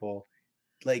why people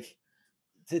like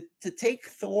to take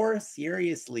Thor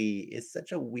seriously is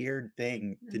such a weird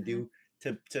thing to do.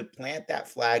 To plant that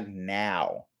flag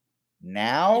now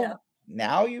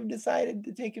you've decided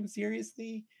to take him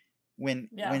seriously when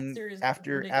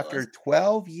after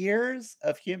 12 years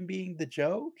of him being the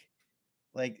joke.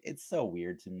 Like, it's so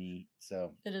weird to me.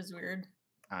 So it is weird.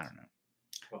 I don't know.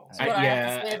 Well, that's what I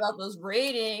have to say about those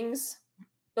ratings.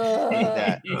 Look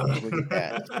at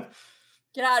that.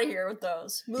 Get out of here with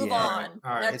those. Move on.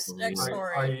 Right. Next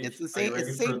story. It's the same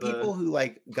people who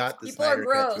like got the people Snyder are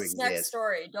gross. Cut to exist. Next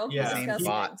story. Don't be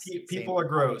discussing. People are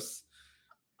gross.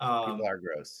 People are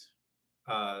gross.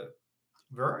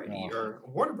 Variety or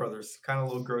Warner Brothers kind of a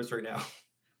little gross right now.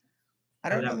 I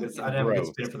don't know. I didn't have a good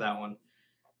spin for that one.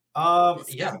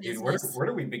 Dude, where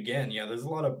do we begin? Yeah, there's a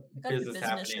lot of business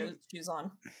happening. Shoes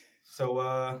on. So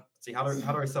let's see, how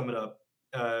do I sum it up?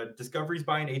 Discovery's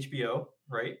buying HBO,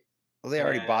 right? Well, they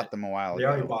already bought them a while ago. They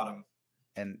already bought them.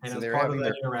 And so as they're part of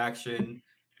that interaction,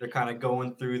 they're kind of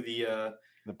going through the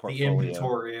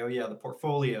inventory, the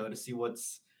portfolio to see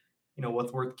what's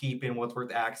worth keeping, what's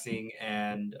worth axing,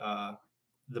 and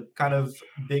the kind of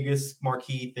biggest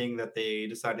marquee thing that they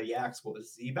decided to axe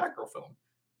was the Batgirl film.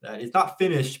 That it's not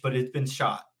finished, but it's been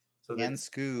shot. So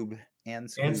Scoob.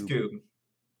 The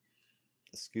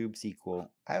Scoob sequel.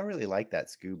 I really like that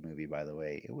Scoob movie, by the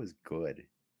way. It was good.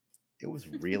 It was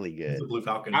really The good. Blue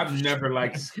Falcon. I've never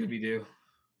liked Scooby Doo.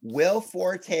 Will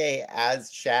Forte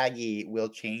as Shaggy will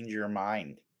change your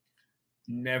mind.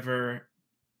 Never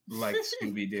liked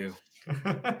Scooby Doo.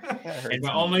 That hurts And the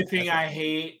me. only thing That's- I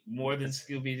hate more than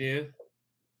Scooby Doo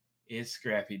is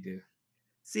Scrappy Doo.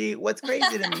 See, what's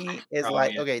crazy to me is Oh,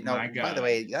 like, yeah. okay, no, My by the God.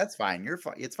 way, that's fine. You're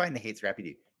fine. It's fine to hate Scrappy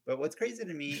Doo. But what's crazy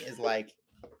to me is like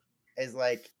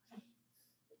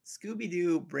Scooby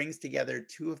Doo brings together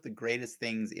two of the greatest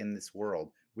things in this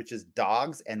world, which is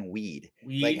dogs and weed.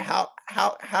 Like Weed? how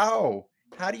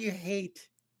do you hate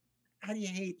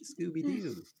Scooby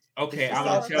Doo? Okay, just I'm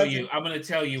all gonna tell fuzzy. you. I'm gonna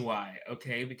tell you why.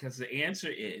 Okay, because the answer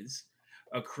is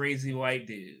a crazy white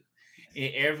dude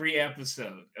in every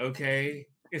episode. Okay,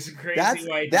 it's a crazy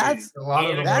white That's dude. A lot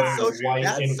of them That's are social- white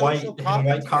that's in social white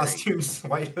commentary. costumes,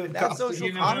 white hood That's costumes. social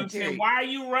You know what I'm commentary. saying? Why are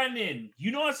you running?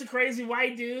 You know it's a crazy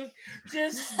white dude.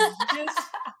 Just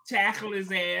tackle his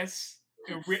ass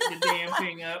and rip the damn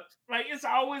thing up. Like it's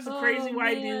always a crazy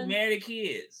white dude mad at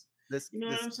kids. You know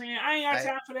what I'm saying? I ain't got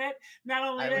time for that. Not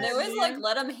only that, They always man, like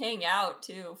let him hang out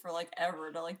too for like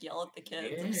ever to like yell at the kids.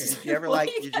 Yeah. It's just Did you ever what like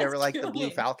are did you ever guys like the Blue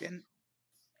doing? Falcon?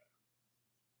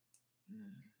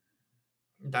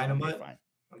 Dynamite. Okay, fine.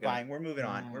 Okay. Fine, we're moving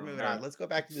on. We're moving Alright. on. Let's go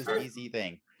back to this Alright. DC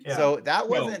thing. Yeah. So that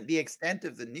No. wasn't the extent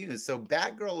of the news. So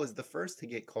Batgirl was the first to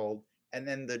get cold, and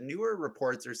then the newer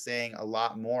reports are saying a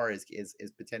lot more is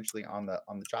potentially on the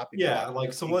chopping Yeah, block,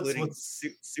 like so. including What's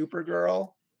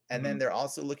Supergirl, and then Mhm. they're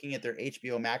also looking at their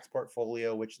HBO Max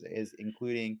portfolio, which is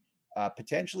including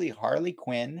potentially Harley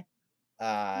Quinn,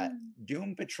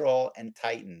 Doom Patrol, and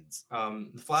Titans.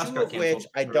 the Flash Two got of which canceled?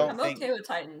 I or- don't I'm think. okay with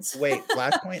Titans. Wait,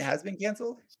 Flashpoint has been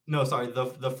canceled? No, sorry.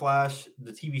 The Flash,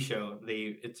 the TV show.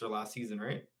 It's their last season,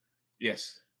 right?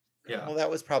 yes. Yeah. Well, that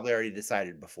was probably already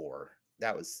decided before.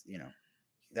 That was,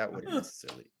 that wouldn't Ugh.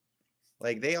 necessarily.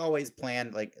 Like they always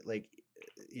planned,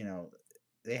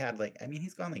 they had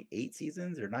he's gone like 8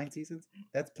 seasons or 9 seasons.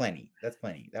 That's plenty. That's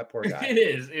plenty. That poor guy. It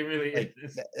is. It really Like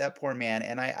is. that poor man.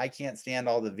 And I can't stand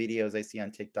all the videos I see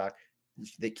on TikTok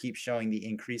that keep showing the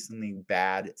increasingly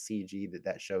bad CG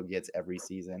that show gets every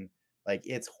season. Like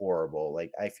it's horrible.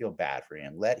 Like I feel bad for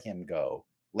him. Let him go.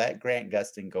 Let Grant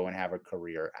Gustin go and have a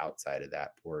career outside of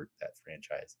that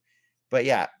franchise. But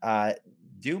yeah,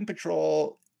 Doom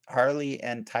Patrol, Harley,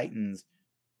 and Titans,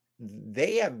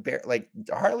 they have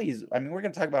Harley's. I mean, we're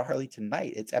going to talk about Harley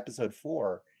tonight. It's episode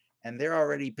 4, and they're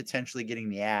already potentially getting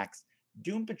the axe.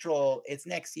 Doom Patrol, its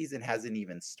next season hasn't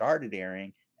even started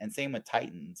airing, and same with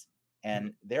Titans,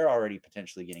 and they're already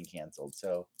potentially getting canceled.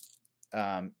 So,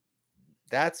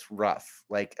 that's rough.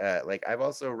 Like I've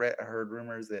also heard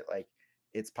rumors that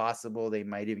it's possible they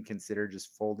might even consider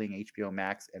just folding HBO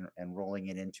Max and rolling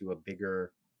it into a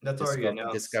bigger That's already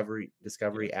announced.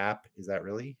 Discovery app. Is that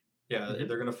really? Yeah,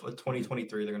 they're gonna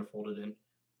 2023. They're gonna fold it in.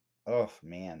 Oh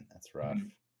man, that's rough.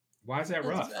 Why is that That's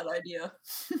rough? a bad idea.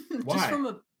 Why? Just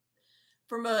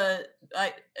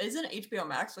isn't HBO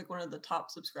Max like one of the top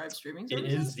subscribed streaming It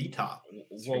services? is the top.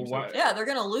 Well, stream why? service. Yeah, they're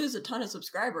gonna lose a ton of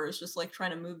subscribers just like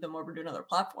trying to move them over to another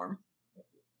platform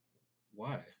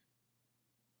Why?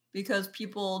 because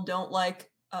people don't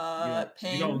like don't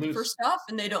paying for lose- stuff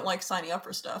and they don't like signing up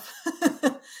for stuff.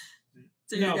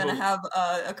 So you're No, gonna but-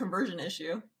 have a conversion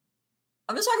issue.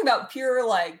 I'm just talking about pure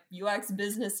like UX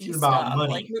businessy It's about stuff.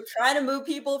 money. Like trying to move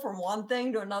people from one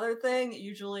thing to another thing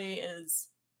usually is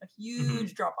a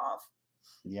huge drop off.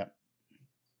 Yep.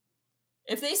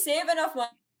 If they save enough money,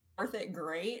 worth it,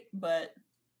 great. But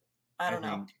I don't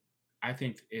know. I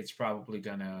think it's probably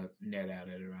gonna net out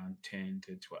at around 10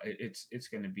 to 12. It's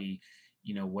gonna be,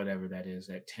 whatever that is,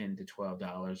 at $10 to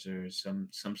 $12 or some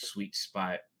sweet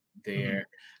spot there.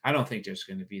 I don't think there's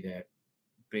gonna be that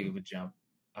big of a jump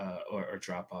or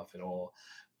drop off at all.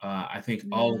 I think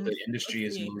all of the industry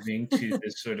is see. moving to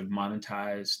this sort of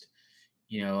monetized.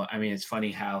 I mean, it's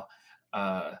funny how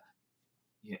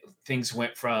things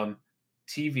went from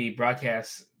TV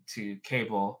broadcast to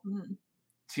cable Mhm.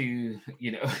 to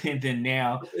and then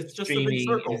now It's just a big streaming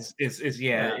circle. is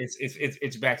Yeah.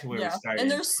 it's back to where we Yeah, started.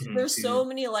 and there's so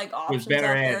many like options out better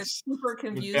there. ads. It's super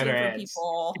confusing better for ads.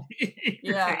 people.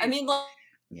 Yeah, I Right? mean, like,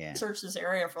 Yeah. searched this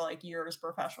area for like years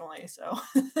professionally, so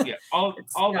Yeah, all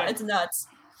that it's nuts.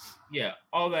 Yeah,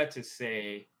 all that to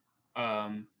say,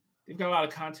 they've got a lot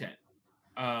of content.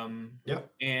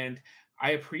 And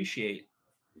I appreciate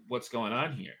what's going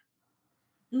on here,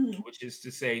 Mhm. which is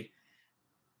to say,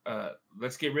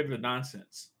 let's get rid of the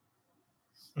nonsense,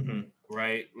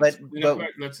 right? But-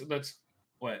 Let's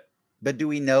what? But do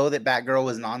we know that Batgirl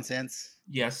was nonsense?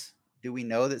 Yes, Do we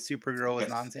know that Supergirl was Yes.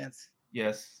 nonsense?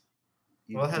 yes.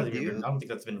 You- Well, that we hasn't even do? been, I don't think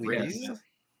that's been We written. do? yet.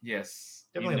 Yes,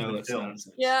 Definitely you know has it's been filmed.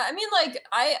 nonsense. Yeah, I mean, like,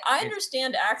 I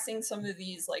understand axing some of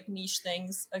these like niche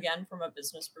things again from a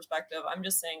business perspective. I'm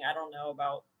just saying I don't know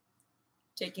about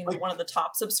taking Like- one of the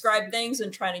top subscribe things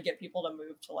and trying to get people to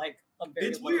move to like a very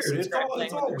It's low weird. It's subscribe all- thing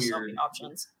it's when all there's so weird. many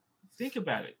options. Think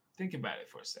about it. Think about it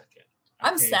for a second.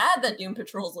 I'm okay? sad that Doom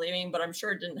Patrol's leaving, but I'm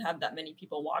sure it didn't have that many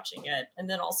people watching it. And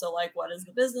then also, like, what is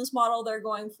the business model they're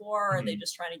going for? Are they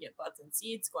just trying to get butts and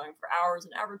seats, going for hours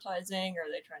in advertising? Or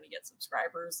are they trying to get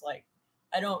subscribers? Like,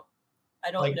 I don't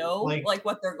Like- know like-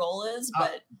 what their goal is,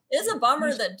 but it's a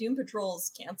bummer that Doom Patrol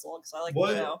is canceled because I like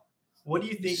the show. What do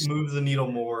you think moves the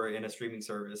needle more in a streaming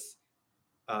service?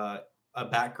 A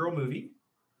Batgirl movie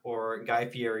or Guy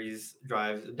Fieri's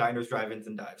Diners, Drive-Ins,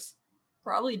 and Dives?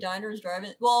 Probably Diners,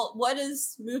 Drive-In. Well, what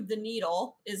is move the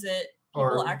needle? Is it people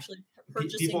Or actually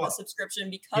purchasing people- the subscription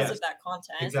because Yes, of that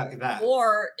content? Exactly that.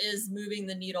 Or is moving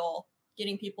the needle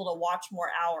getting people to watch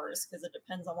more hours? Because it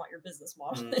depends on what your business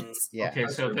model is. Yeah. Okay,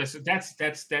 That's so true.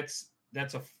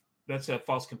 that's a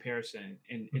false comparison,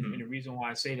 and the reason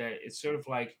why I say that, it's sort of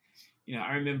like,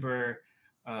 I remember,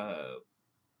 when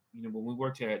we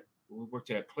worked at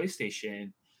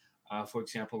PlayStation, for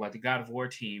example, like the God of War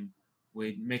team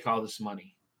would make all this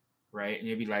money, right? And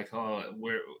they'd be like, "Oh,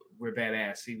 we're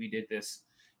badass. See, we did this,"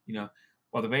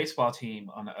 While the baseball team,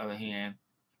 on the other hand,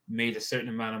 made a certain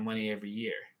amount of money every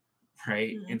year,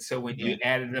 right? Mhm. And so when you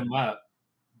added them up,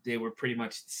 they were pretty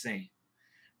much the same,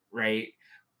 right?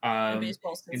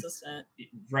 Baseball's consistent.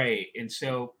 Right. And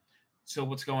so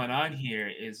what's going on here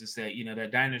is that,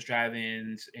 that Diners,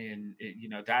 Drive-Ins, and,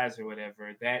 Dives or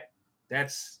whatever,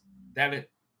 that's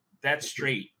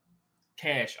straight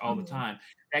cash all the time.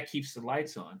 That keeps the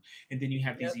lights on. And then you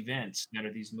have these events that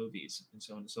are these movies and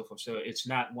so on and so forth. So it's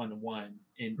not one-to-one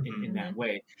in that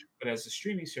way. But as a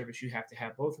streaming service, you have to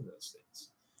have both of those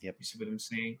things. Yep. You see what I'm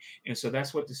saying? And so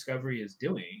that's what Discovery is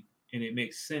doing. And it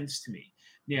makes sense to me.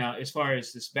 Now, as far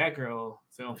as this Batgirl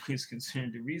film is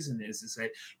concerned, the reason is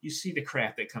that you see the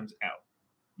crap that comes out.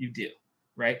 You do,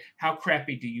 right? How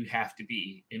crappy do you have to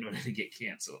be in order to get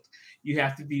canceled? You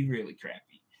have to be really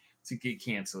crappy to get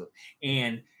canceled.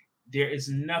 And there is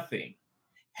nothing,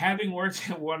 having worked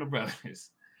at Warner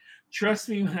Brothers, trust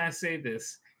me when I say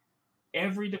this,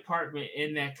 every department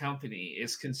in that company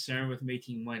is concerned with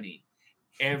making money.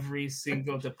 Every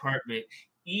single department,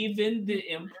 even the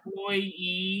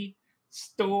employee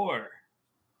store,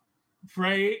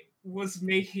 right, was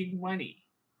making money.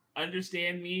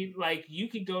 Understand me? Like, you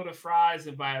could go to Fry's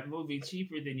and buy a movie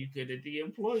cheaper than you could at the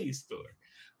employee store.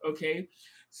 Okay?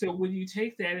 So when you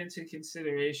take that into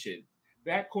consideration,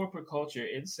 that corporate culture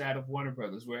inside of Warner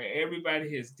Brothers, where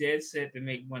everybody is dead set to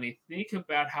make money, think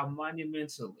about how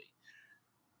monumentally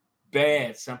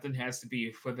bad something has to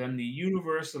be for them to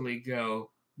universally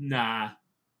go, nah.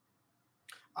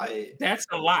 That's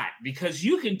a lot, because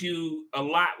you can do a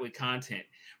lot with content,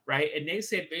 right? And they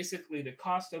said basically the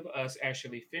cost of us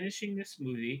actually finishing this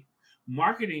movie,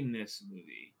 marketing this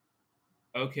movie,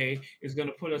 okay, is going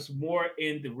to put us more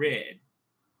in the red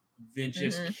than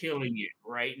just killing it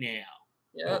right now.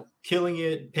 Yeah, well, killing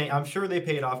it. I'm sure they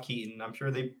paid off Keaton. I'm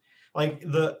sure they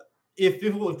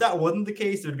if that wasn't the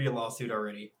case, there'd be a lawsuit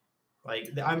already. Like,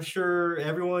 I'm sure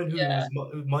everyone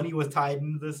whose money was tied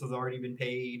into this has already been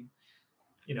paid.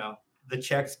 The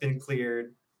check's been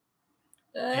cleared.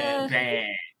 And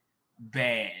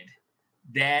bad.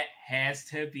 That has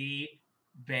to be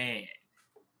bad.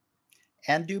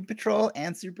 And Doom Patrol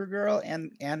and Supergirl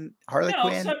and Harley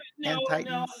Quinn and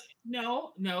Titans.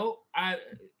 No.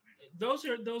 Those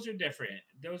are different.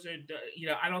 Those are,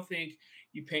 I don't think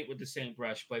you paint with the same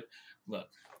brush. But look,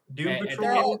 Doom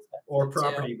Patrol or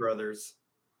Property Brothers.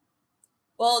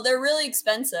 Well, they're really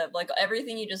expensive. Like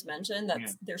everything you just mentioned,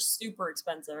 they're super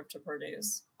expensive to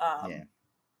produce.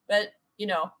 But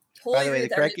totally. By the way, the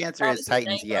correct answer is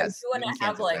Titans. Yes. You want to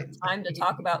have time to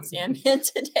talk about Sandman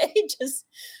today?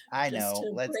 I know.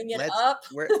 Let's bring it up.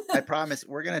 I promise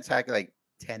we're gonna talk like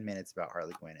 10 minutes about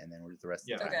Harley Quinn, and then we're the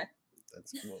rest of the time. Okay.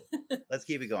 That's cool. Let's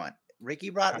keep it going. Ricky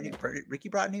brought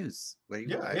news. We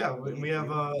have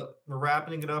we're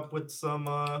wrapping it up with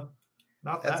some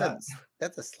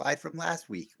that's a slide from last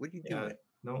week. What are you doing?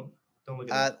 Don't look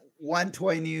at one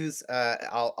toy news.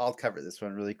 I'll cover this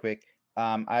one really quick.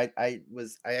 I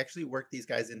actually worked these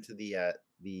guys into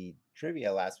the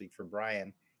trivia last week for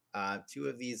Brian. Two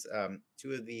of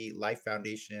the Life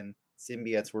Foundation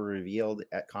symbiotes were revealed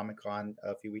at Comic-Con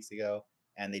a few weeks ago,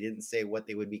 and they didn't say what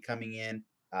they would be coming in,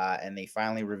 and they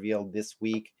finally revealed this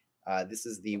week. This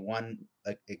is the one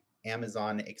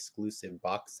Amazon exclusive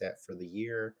box set for the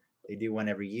year. They do one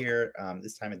every year.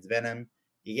 This time it's Venom.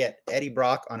 You get Eddie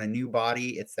Brock on a new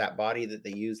body. It's that body that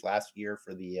they used last year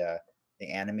for the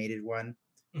animated one.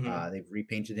 They've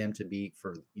repainted him to be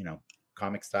for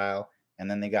comic style, and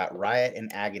then they got Riot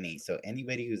and Agony. So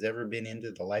anybody who's ever been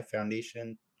into the Life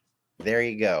Foundation, there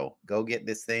you go. Go get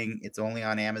this thing. It's only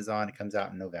on Amazon. It comes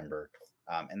out in November.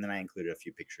 And then I included a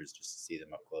few pictures just to see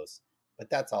them up close. But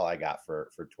that's all I got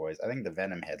for toys. I think the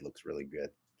Venom head looks really good.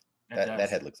 That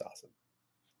head looks awesome.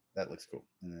 That looks cool.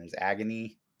 And there's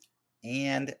Agony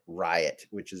and Riot,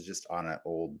 which is just on an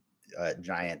old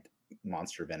giant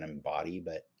monster Venom body.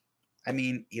 But I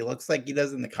mean, he looks like he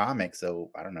does in the comic,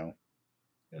 so I don't know.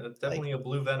 Yeah, it's definitely a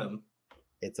blue Venom.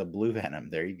 It's a blue Venom.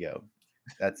 There you go.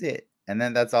 That's it. And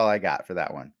then that's all I got for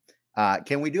that one.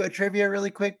 Can we do a trivia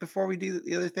really quick before we do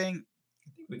the other thing? I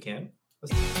think we can.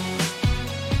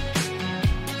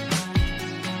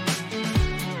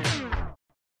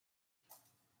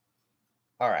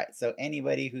 All right. So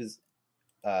anybody who's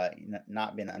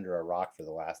not been under a rock for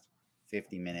the last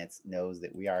 50 minutes knows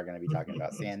that we are going to be talking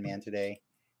about Sandman today.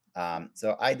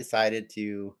 So I decided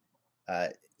to,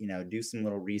 do some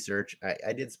little research.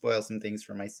 I did spoil some things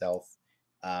for myself,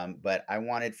 but I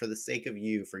wanted, for the sake of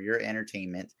you, for your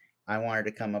entertainment, I wanted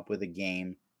to come up with a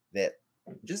game that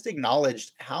just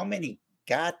acknowledged how many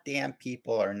goddamn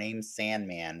people are named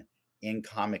Sandman in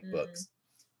comic books.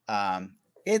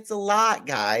 It's a lot,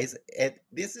 guys.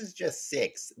 This is just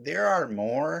 6. There are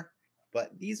more,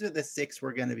 but these are the 6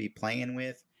 we're going to be playing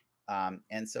with.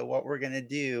 And so what we're going to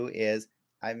do is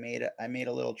I made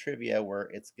a little trivia where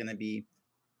it's going to be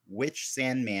which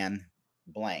Sandman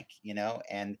blank,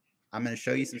 and I'm going to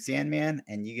show you some Sandman,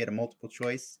 and you get a multiple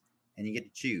choice, and you get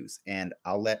to choose. And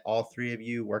I'll let all 3 of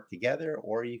you work together,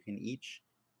 or you can each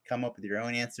come up with your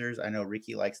own answers. I know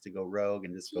Ricky likes to go rogue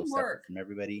and just go separate from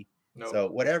everybody. Nope. So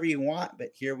whatever you want,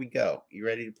 but here we go. You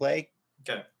ready to play?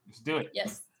 Okay, let's do it.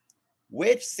 Yes.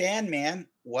 Which Sandman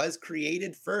was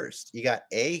created first? You got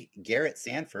A, Garrett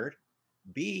Sanford,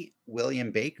 B,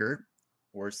 William Baker,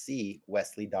 or C,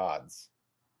 Wesley Dodds?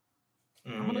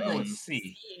 I'm going to go with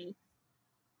C.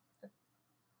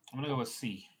 I'm going to go with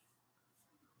C.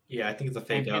 Yeah, I think it's a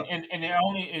fake out. And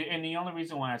the only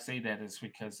reason why I say that is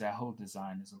because that whole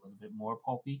design is a little bit more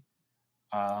pulpy.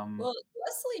 Well,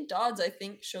 Wesley Dodds, I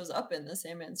think, shows up in the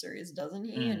Sandman series, doesn't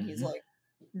he? And he's like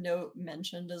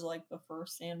mentioned as like the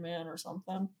first Sandman or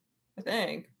something. I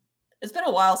think it's been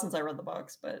a while since I read the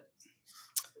books, but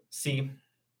C.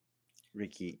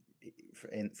 Ricky,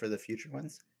 for the future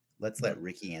ones, let's let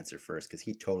Ricky answer first because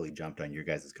he totally jumped on your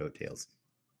guys' coattails.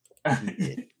 He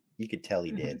did. You could tell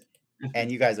he did.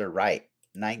 And you guys are right.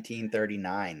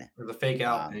 1939. It was a fake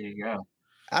out. There you go.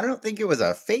 I don't think it was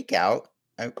a fake out.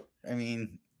 I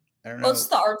mean, I don't know. Well, it's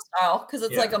the art style because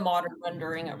it's like a modern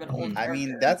rendering of an old character. I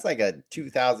mean, that's like a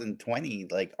 2020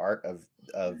 like art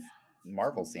of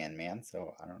Marvel Sandman.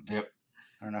 So I don't know. Yep.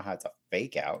 I don't know how it's a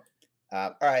fake out.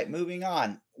 All right, moving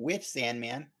on. Which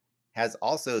Sandman has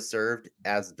also served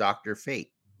as Dr.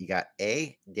 Fate? You got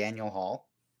A, Daniel Hall,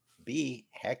 B,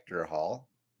 Hector Hall,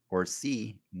 or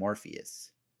C,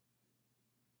 Morpheus?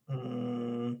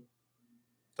 It's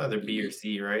either B or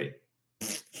C, right?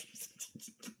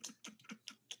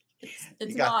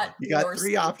 You got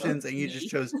 3 options and you just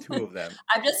chose 2 of them.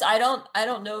 I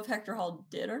don't know if Hector Hall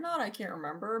did or not. I can't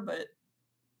remember, but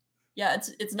yeah,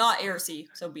 it's not A or C,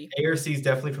 so B. A or C is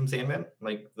definitely from Sandman,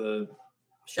 like the.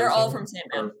 They're all from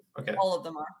Sandman. Okay. All of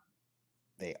them are.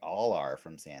 They all are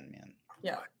from Sandman.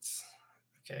 Yeah.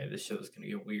 Okay, this show's gonna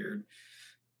get weird.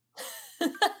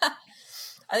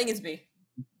 I think it's B.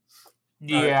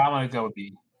 Yeah, I'm gonna go with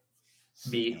B.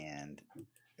 B. And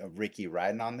Ricky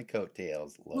riding on the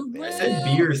coattails. Look there. I said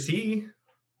B or C.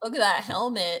 Look at that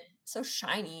helmet. So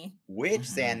shiny. Which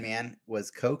Sandman was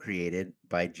co-created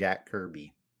by Jack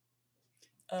Kirby?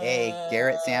 A,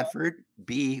 Garrett Sanford,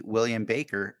 B, William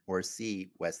Baker, or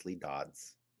C, Wesley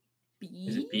Dodds? B?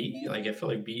 Is it B? Like, I feel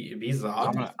like B's the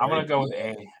obvious. I'm gonna go with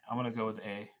A. I'm gonna go with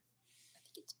A.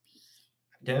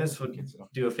 Dennis would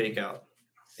do a fake out.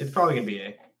 It's probably gonna be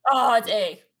A. Oh, it's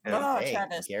A. Yeah. Oh,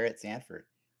 Travis. Garrett Sanford.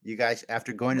 You guys,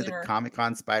 after going to the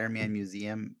Comic-Con Spider-Man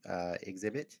Museum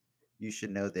exhibit, you should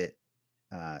know that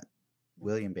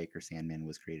William Baker Sandman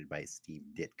was created by Steve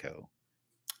Ditko.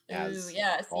 Ooh,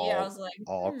 yeah. See, I was like,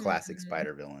 all classic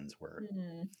Spider villains were.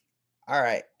 All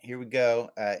right, here we go.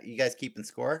 You guys keeping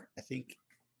score? I think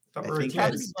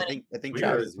Travis is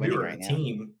winning right now.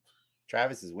 Team.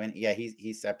 Travis is winning. Yeah,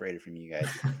 he's separated from you guys.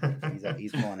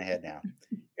 he's pulling ahead now.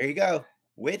 Here you go.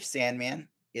 Which Sandman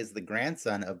is the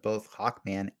grandson of both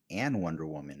Hawkman and Wonder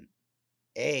Woman?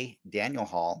 A, Daniel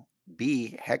Hall,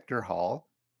 B, Hector Hall,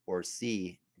 or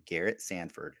C, Garrett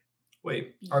Sanford?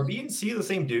 Wait, are B and C the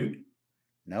same dude?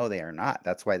 No, they are not.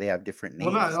 That's why they have different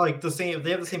names. Well, not like the same.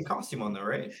 They have the same costume on, though,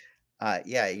 right?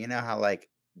 Yeah, you know how like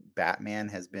Batman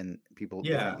has been different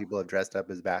Yeah. people have dressed up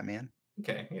as Batman.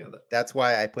 Okay. Yeah. That's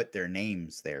why I put their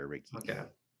names there, Ricky. Okay.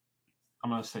 I'm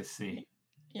gonna say C.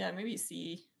 Yeah, maybe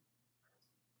C.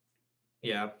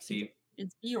 Yeah. C.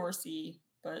 It's B or C,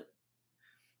 but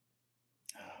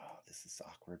Oh, this is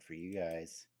awkward for you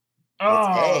guys. Oh,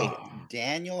 It's A.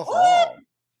 Daniel Hall.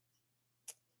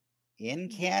 In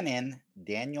canon,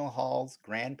 Daniel Hall's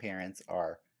grandparents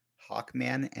are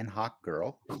Hawkman and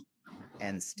Hawkgirl,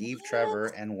 and Steve Trevor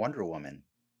and Wonder Woman.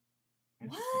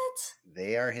 what?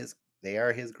 They are his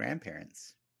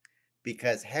grandparents.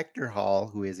 Because Hector Hall,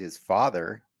 who is his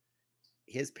father,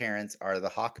 his parents are the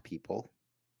Hawk people,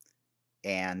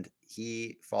 and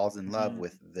he falls in love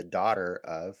with the daughter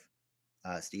of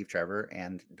Steve Trevor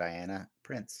and Diana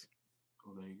Prince.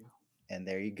 Oh, there you go. And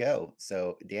there you go.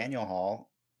 So Daniel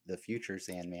Hall, the future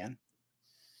Sandman,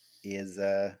 is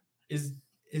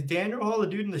Daniel Hall the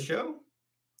dude in the show?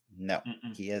 no,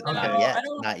 Mm-mm. he is Oh, not no, yet. I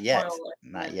don't Not yet. spoil it.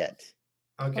 Not yet.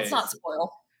 Okay. Let's not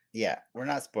spoil. Yeah, we're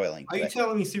not spoiling. Are you but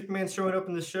telling me Superman's showing up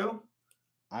in this show?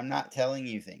 I'm not telling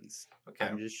you things. Okay.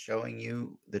 I'm just showing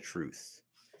you the truth.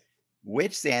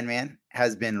 Which Sandman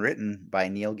has been written by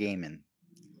Neil Gaiman?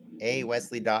 A.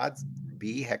 Wesley Dodds,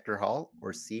 B. Hector Hall,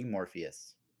 or C.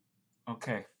 Morpheus?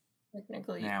 Okay.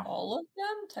 Technically, Now. all of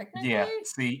them. Technically, Yeah.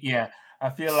 See, yeah. I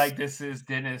feel like this is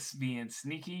Dennis being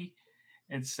sneaky,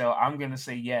 and so I'm gonna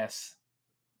say yes.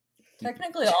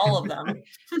 technically all of them.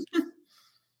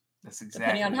 That's exactly.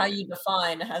 Depending on how you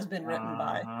define has been written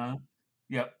by. Uh-huh.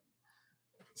 Yep.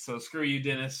 So screw you,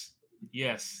 Dennis.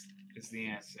 Yes is the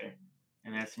answer,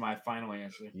 and that's my final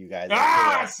answer. You guys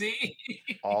are correct. See.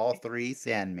 All three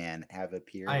Sandman have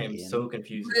appeared I am so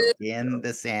confused. in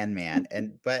the Sandman.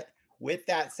 But with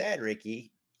that said,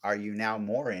 Ricky, are you now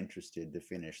more interested to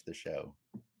finish the show?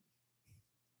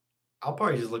 I'll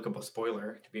probably just look up a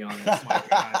spoiler, to be honest. My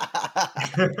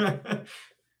God.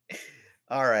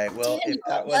 All right. Well, Damn, if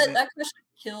that wasn't that question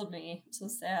killed me. I'm so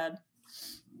sad.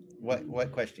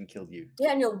 what question killed you?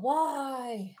 Daniel,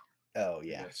 why? Oh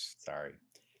yeah. Yes. Sorry.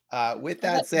 With Let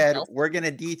that me said, tell. we're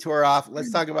gonna detour off.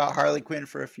 Let's talk about Harley Quinn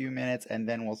for a few minutes, and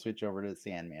then we'll switch over to the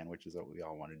Sandman, which is what we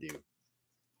all want to do.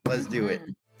 Let's do it.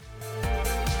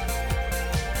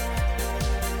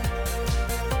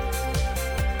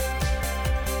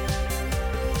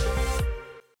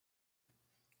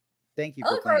 Thank you I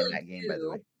for like playing Harley that game, by the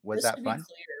too, way. Was just that to be fun?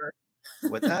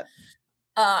 clear. What's that?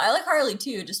 I like Harley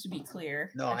too, just to be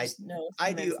clear. No, just know I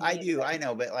Superman's do. name. I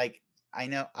know, but like I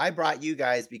know I brought you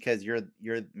guys because you're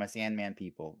my Sandman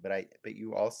people, but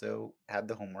you also had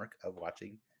the homework of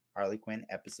watching Harley Quinn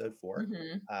episode 4,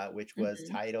 which was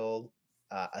titled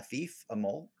 "A Thief, a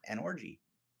Mole, an Orgy."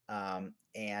 And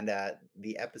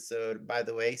the episode, by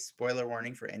the way, spoiler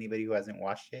warning for anybody who hasn't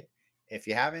watched it. If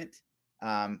you haven't,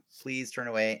 please turn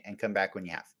away and come back when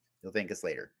you have. You'll thank us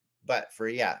later. But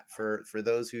for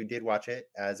those who did watch it,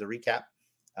 as a recap,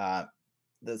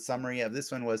 the summary of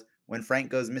this one was: when Frank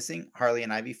goes missing, Harley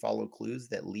and Ivy follow clues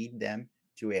that lead them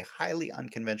to a highly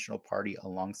unconventional party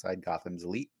alongside Gotham's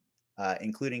elite,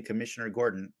 including Commissioner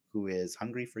Gordon, who is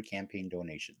hungry for campaign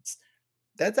donations.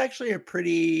 That's actually a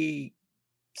pretty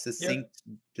succinct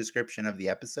description of the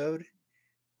episode.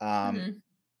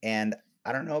 And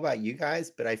I don't know about you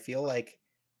guys, but I feel like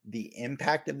the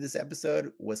impact of this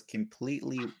episode was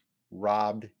completely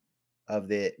robbed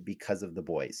of it because of the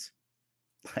boys.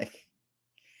 Like,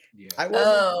 Yeah.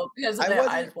 Because of the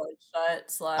eyes wide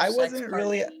shut / I wasn't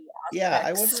really, I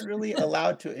aspects. wasn't really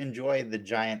allowed to enjoy the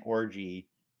giant orgy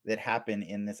that happened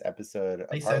in this episode.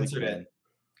 They of Harley censored Quinn. it.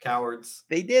 Cowards.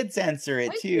 They did censor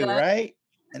it I see too, that. right?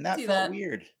 And that see felt that.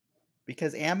 weird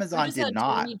because We Amazon just did had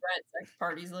not. Tony Brent sex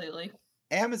parties lately.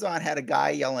 Amazon had a guy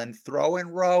yelling, throwing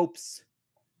ropes.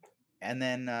 And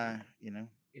then,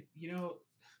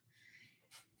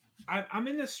 I'm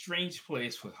in a strange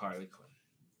place with Harley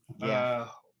Quinn. Yeah.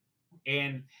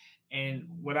 And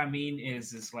what I mean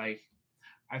is like,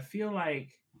 I feel like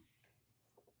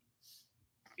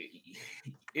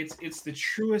it's the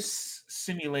truest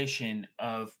simulation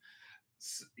of,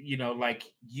 like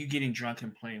you getting drunk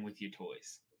and playing with your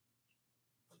toys.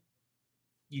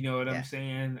 You know what I'm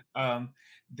saying?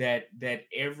 That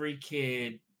every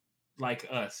kid, like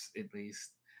us at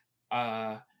least,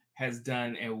 has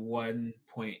done at one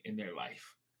point in their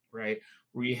life, right?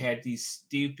 Where you had these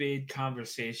stupid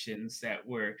conversations that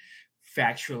were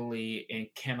factually and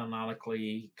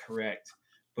canonically correct,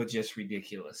 but just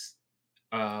ridiculous.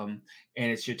 And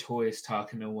it's your toys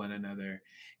talking to one another.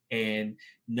 And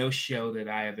no show that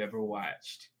I have ever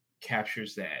watched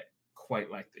captures that quite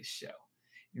like this show.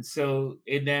 And so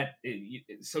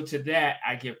to that,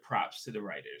 I give props to the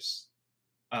writers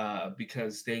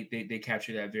because they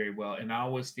capture that very well. And I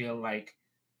always feel like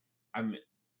I'm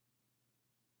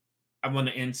on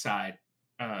the inside,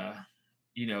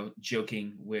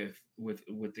 joking with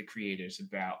the creators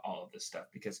about all of this stuff,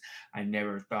 because I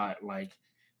never thought like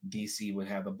DC would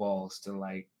have the balls to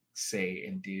like say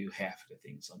and do half of the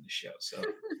things on the show. So,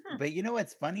 but you know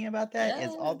what's funny about that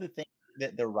is all the things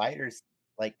that the writers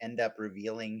like end up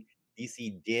revealing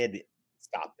DC did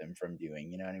stop them from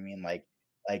doing. You know what I mean? Like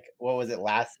what was it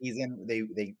last season?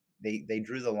 They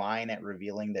drew the line at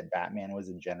revealing that Batman was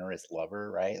a generous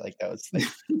lover, right? Like that was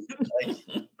like,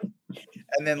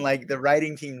 and then like the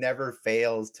writing team never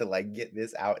fails to like get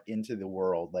this out into the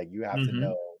world. Like you have to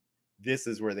know this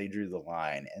is where they drew the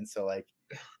line. And so like,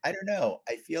 I don't know.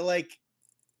 I feel like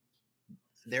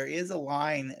there is a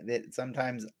line that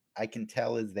sometimes I can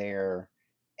tell is there,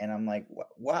 and I'm like,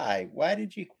 why? Why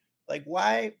did you like?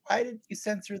 Why did you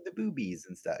censor the boobies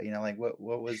and stuff? You know, like what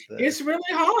was the? It's really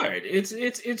hard. It's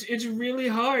really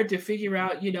hard to figure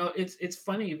out. You know, it's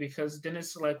funny because then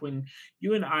it's like when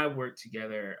you and I worked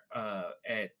together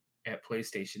at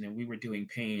PlayStation and we were doing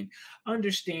Pain.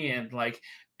 Understand, like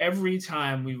every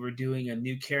time we were doing a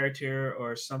new character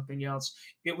or something else,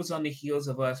 it was on the heels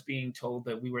of us being told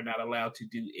that we were not allowed to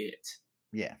do it.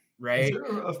 Yeah. Right.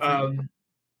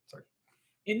 Sorry.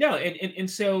 And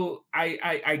so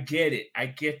I get it. I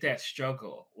get that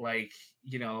struggle, like,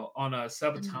 you know, on a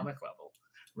subatomic level,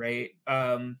 right?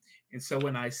 And so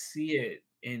when I see it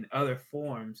in other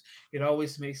forms, it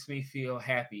always makes me feel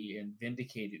happy and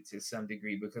vindicated to some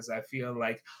degree, because I feel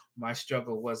like my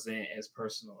struggle wasn't as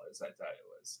personal as I thought it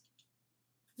was.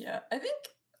 Yeah, I think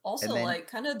also like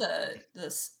kind of the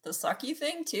sucky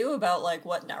thing too about like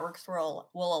what networks will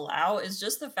allow is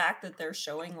just the fact that they're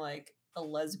showing like a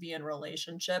lesbian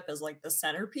relationship as like the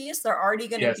centerpiece. They're already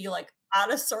going to be like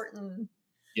at a certain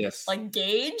like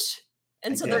gauge,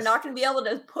 and so they're not going to be able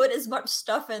to put as much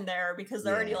stuff in there because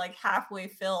they're already like halfway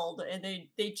filled, and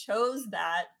they chose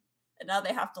that, and now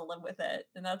they have to live with it,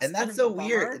 and that's so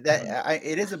weird. That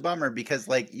it is a bummer, because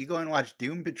like you go and watch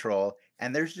Doom Patrol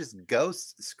and there's just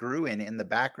ghosts screwing in the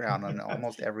background on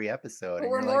almost every episode. But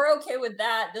we're more okay with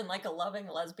that than like a loving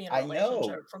lesbian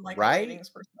relationship from like a ratings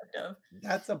perspective.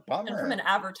 That's a bummer. And from an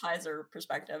advertiser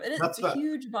perspective, it's a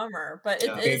huge bummer, but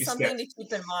it is something to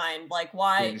keep in mind. Like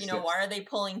why are they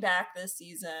pulling back this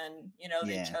season? You know,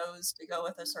 they chose to go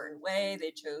with a certain way. They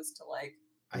chose to like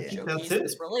showcase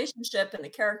this relationship and the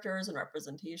characters and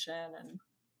representation, and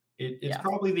it's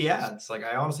probably the ads. Like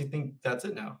I honestly think that's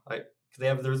it now. Like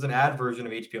there's an ad version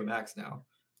of HBO Max now.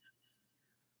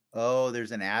 Oh,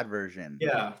 there's an ad version.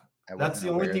 Yeah, that's the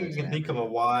only thing you can think of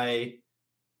why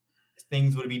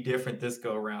things would be different this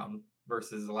go around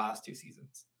versus the last two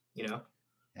seasons. You know,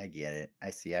 I get it.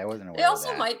 I see. I wasn't aware. They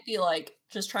also might be like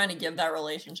just trying to give that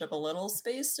relationship a little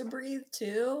space to breathe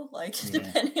too, like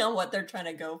depending on what they're trying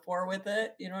to go for with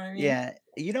it. You know what I mean? Yeah.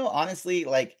 You know, honestly,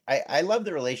 like I love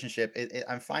the relationship.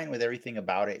 I'm fine with everything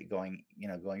about it going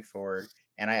forward.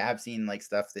 And I have seen like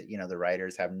stuff that, you know, the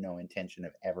writers have no intention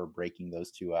of ever breaking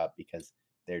those two up, because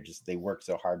they work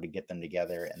so hard to get them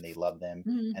together and they love them,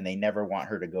 and they never want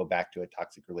her to go back to a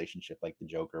toxic relationship like the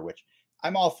Joker, which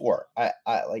I'm all for. I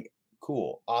like,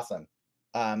 cool, awesome.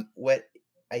 What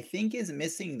I think is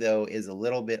missing though is a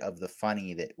little bit of the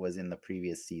funny that was in the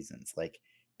previous seasons. Like,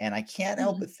 and I can't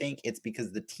help but think it's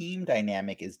because the team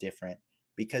dynamic is different,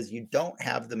 because you don't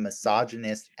have the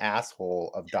misogynist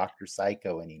asshole of Dr.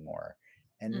 Psycho anymore.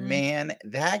 And man,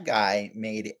 that guy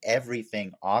made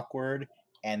everything awkward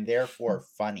and therefore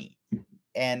funny.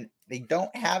 And they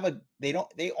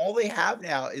all they have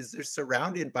now is they're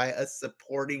surrounded by a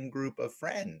supporting group of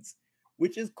friends,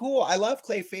 which is cool. I love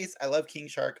Clayface, I love King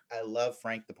Shark, I love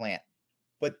Frank the Plant.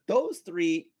 But those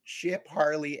three ship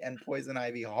Harley and Poison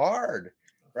Ivy hard,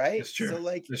 right? That's true. So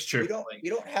like you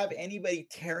don't have anybody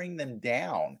tearing them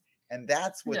down. And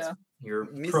that's what's your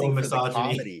missing for the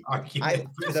comedy.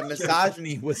 The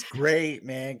misogyny was great,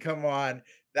 man. Come on.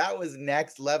 That was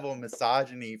next level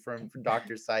misogyny from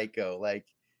Dr. Psycho. Like,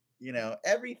 you know,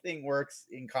 everything works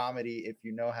in comedy if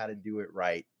you know how to do it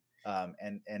right.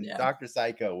 And Dr.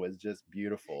 Psycho was just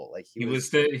beautiful. Like he was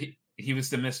the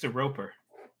Mr. Roper.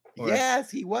 Yes,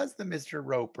 he was the Mr.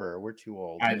 Roper. We're too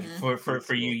old.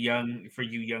 For you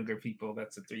younger people,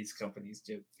 that's a Three's Company's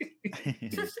joke.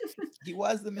 He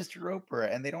was the Mr. Roper,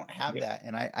 and they don't have that.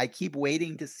 And I keep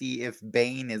waiting to see if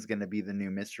Bane is going to be the new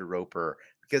Mr. Roper,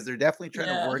 because they're definitely trying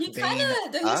to work Bane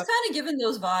up. He's kind of giving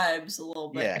those vibes a little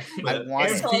bit. Yeah, I want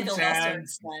to like a lesser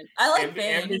extent. I like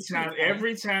Bane.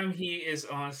 Every time he is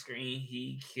on screen,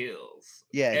 he kills.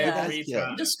 Yeah, every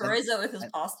time. He destroys it with his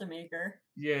pasta maker.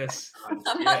 Yes,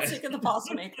 I'm not sick of the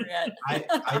pasta maker yet.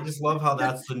 I just love how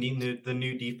that's the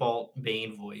new default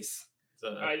Bane voice.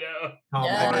 I know. Tom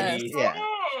Yes. Hardy. Yeah.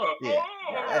 Yeah.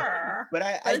 Yeah. But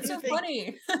I But it's do so think,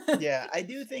 funny. yeah, I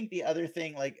do think the other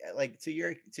thing, like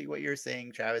to what you're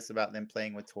saying, Travis, about them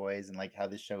playing with toys and like how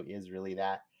this show is really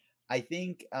that. I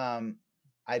think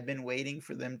I've been waiting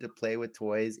for them to play with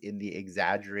toys in the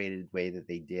exaggerated way that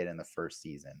they did in the first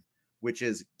season, which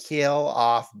is kill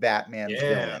off Batman's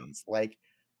Yeah. villains. Like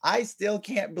I still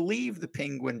can't believe the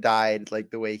Penguin died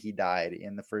like the way he died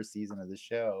in the first season of the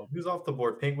show. Who's off the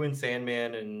board? Penguin,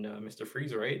 Sandman, and Mr.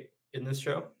 Freeze, right? In this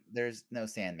show? There's no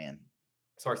Sandman.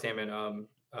 Sorry, Sandman.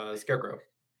 Scarecrow.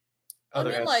 I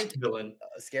Other mean, S like, villain.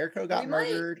 Scarecrow got we might.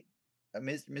 murdered.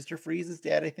 Mr. Freeze is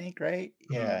dead, I think, right?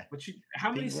 Yeah. But how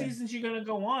many Penguin. seasons you gonna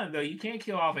go on though? You can't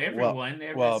kill off Well, everyone.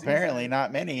 well, apparently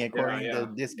not many, according yeah. to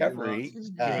Discovery.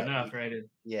 True enough, right?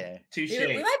 Yeah. Touche.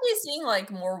 We might be seeing like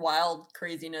more wild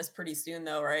craziness pretty soon,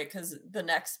 though, right? Because the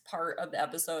next part of the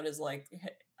episode is like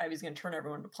Ivy's going to turn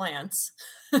everyone to plants.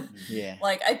 Yeah.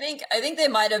 Like I think they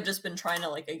might have just been trying to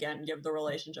like again give the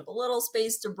relationship a little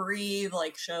space to breathe,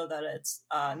 like show that it's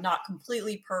not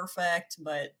completely perfect,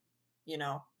 but you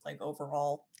know, like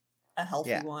overall a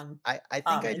healthy one. I think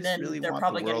I and just then really they're want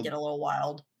probably the going to world. get a little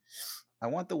wild. I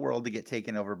want the world to get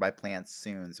taken over by plants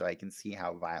soon, so I can see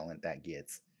how violent that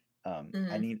gets.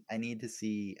 I need to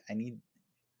see.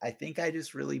 I think I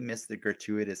just really miss the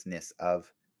gratuitousness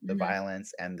of the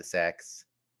violence and the sex.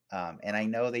 And I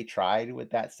know they tried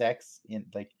with that sex in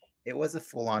like it was a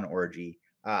full-on orgy.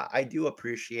 I do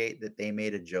appreciate that they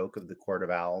made a joke of the Court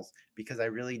of Owls because I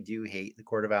really do hate the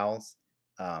Court of Owls.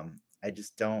 I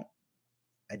just don't.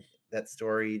 That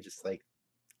story just like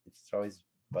it's always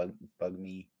bug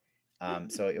me.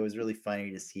 So it was really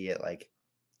funny to see it like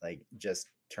just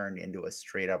turned into a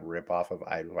straight up rip off of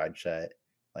Eyes Wide Shut.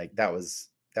 Like that was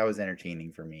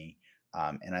entertaining for me.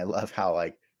 And I love how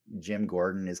like Jim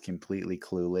Gordon is completely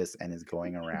clueless and is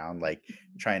going around like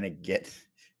trying to get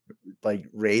like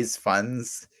raise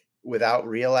funds without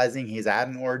realizing he's at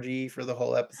an orgy for the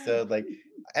whole episode. Like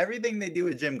everything they do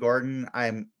with Jim Gordon,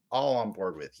 I'm all on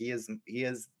board with. He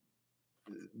is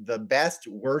the best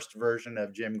worst version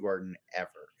of Jim Gordon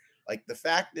ever. Like the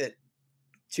fact that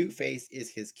Two-Face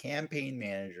is his campaign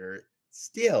manager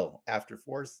still after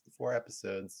four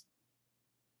episodes.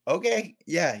 Okay,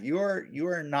 yeah, you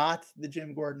are not the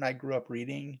Jim Gordon I grew up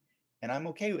reading, and I'm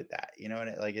okay with that. You know, and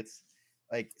it's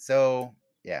like so.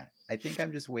 Yeah, I think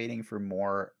I'm just waiting for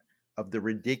more of the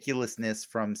ridiculousness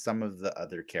from some of the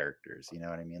other characters. You know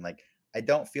what I mean? Like I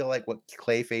don't feel like what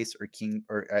Clayface or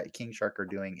King Shark are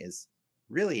doing is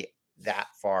really that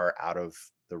far out of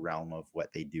the realm of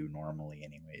what they do normally,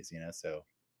 anyways. You know, so.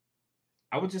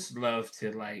 I would just love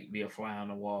to like be a fly on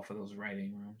the wall for those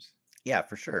writing rooms. Yeah,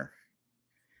 for sure.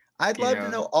 I'd love to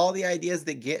know all the ideas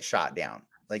that get shot down.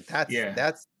 Like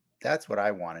that's what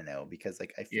I want to know because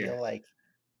like I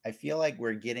feel like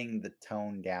we're getting the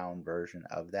toned down version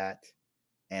of that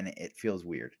and it feels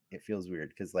weird. It feels weird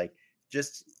because like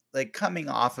just like coming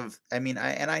off of I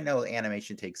know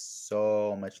animation takes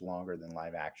so much longer than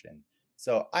live action.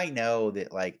 So I know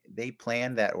that like they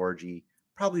planned that orgy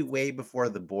probably way before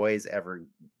the boys ever,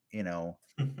 you know,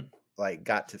 like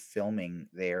got to filming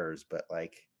theirs. But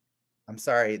like, I'm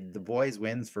sorry, the boys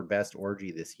wins for best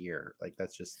orgy this year. Like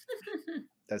that's just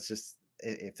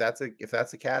if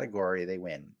that's a category, they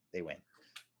win. They win.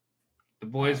 The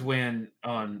boys win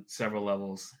on several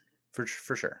levels. For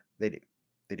sure, they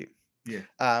do.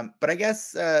 Yeah. But I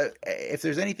guess if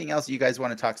there's anything else you guys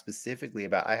want to talk specifically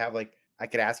about, I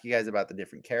could ask you guys about the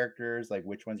different characters, like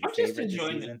which one's your favorite this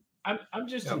season. I'm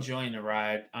just enjoying the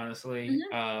ride, honestly.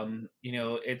 You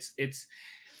know, it's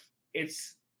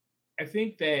I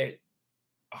think that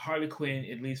Harley Quinn,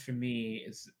 at least for me,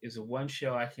 is a one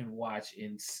show I can watch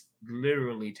and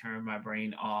literally turn my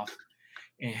brain off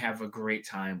and have a great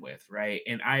time with, right?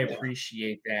 And I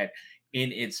appreciate that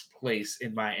in its place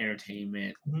in my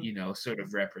entertainment, you know, sort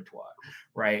of repertoire,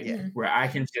 right? Yeah. Where I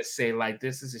can just say, like,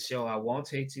 this is a show I won't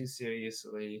take too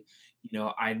seriously. You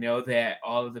know, I know that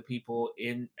all of the people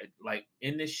in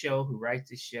this show who write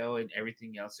the show and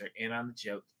everything else are in on the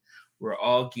joke. We're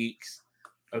all geeks,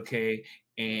 okay?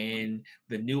 And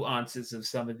the nuances of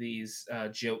some of these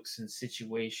jokes and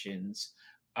situations,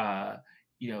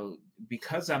 you know,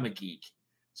 because I'm a geek,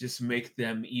 just make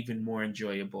them even more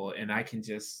enjoyable. And I can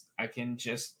just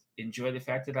enjoy the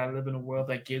fact that I live in a world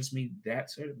that gives me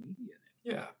that sort of media.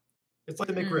 Yeah. It's like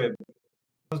the McRib. It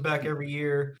comes back every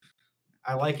year.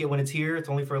 I like it when it's here. It's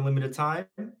only for a limited time.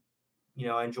 You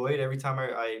know, I enjoy it every time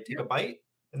I take a bite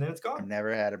and then it's gone. I've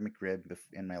never had a McRib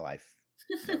in my life.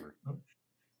 Never.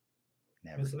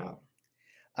 Never. Missing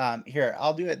out. Here,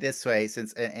 I'll do it this way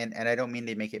since and I don't mean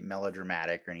to make it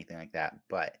melodramatic or anything like that,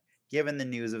 but given the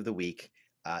news of the week,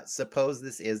 suppose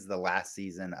this is the last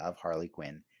season of Harley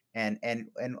Quinn, and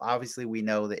obviously we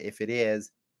know that if it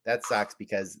is, that sucks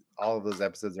because all of those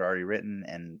episodes are already written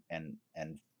and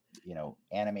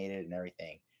animated and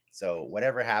everything. So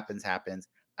whatever happens.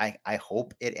 I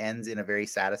hope it ends in a very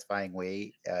satisfying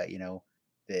way.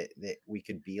 That we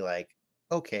could be like,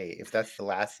 okay, if that's the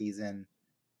last season,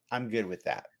 I'm good with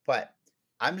that. But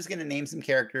I'm just gonna name some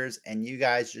characters, and you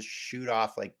guys just shoot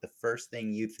off like the first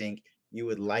thing you think you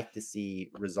would like to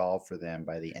see resolved for them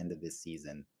by the end of this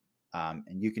season.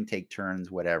 And you can take turns,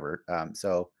 whatever.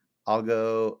 So I'll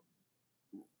go.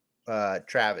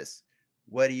 Travis,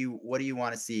 what do you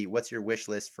want to see? What's your wish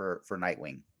list for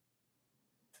Nightwing?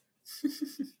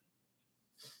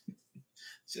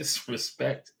 Just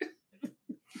respect.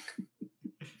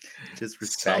 Just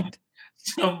respect.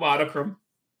 Some monochrome.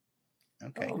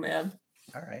 Okay. Oh man.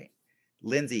 All right.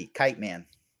 Lindsay, Kite Man.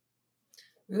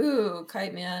 Ooh,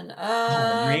 Kite Man.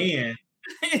 Oh man.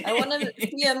 I want to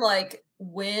see him like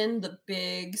win the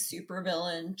big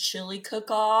supervillain chili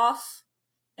cook-off,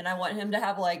 and I want him to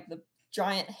have like the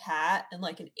giant hat and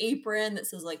like an apron that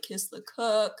says like "Kiss the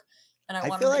Cook." And I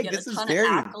want him to get a ton of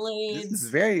accolades. This is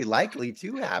very likely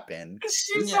to happen.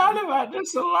 She's talking about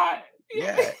this a lot.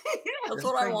 Yeah. That's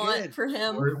what I want for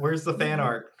him. Where's the fan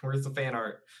art? Where's the fan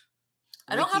art?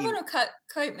 I don't have one of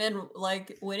Kite Man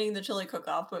like winning the chili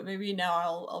cook-off, but maybe now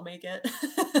I'll make it.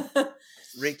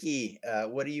 Ricky,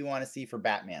 what do you want to see for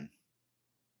Batman?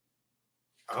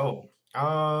 Oh,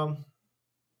 I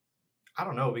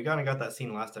don't know. We kind of got that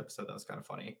scene last episode. That was kind of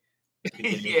funny.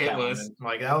 Yeah, it was.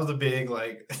 Like that was a big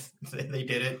like they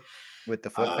did it with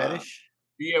the foot fetish.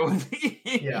 Yeah,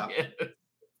 yeah.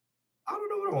 I don't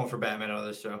know what I want for Batman out of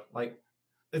this show. Like,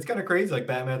 it's kind of crazy. Like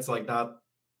Batman's like not.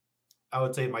 I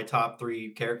would say my top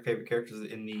 3 favorite characters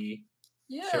in the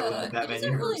show in the Batman he doesn't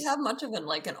universe. really have much of an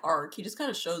arc. He just kind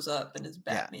of shows up and is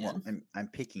Batman. Yeah, well, I'm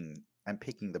picking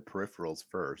the peripherals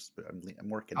first, but I'm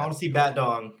working. I want to see Bat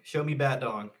Dong. Show me Bat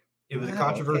Dong. It was a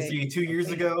controversy 2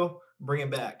 years ago. Bring it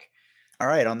back. All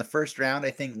right, on the first round,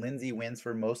 I think Lindsay wins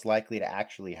for most likely to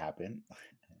actually happen.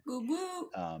 Woo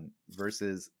woo.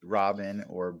 Versus Robin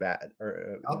or Bat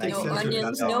or I'll take no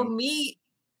onions, no meat.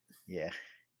 Yeah.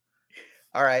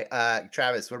 All right,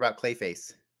 Travis, what about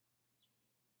Clayface?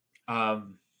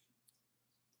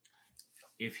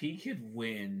 If he could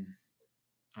win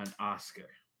an Oscar,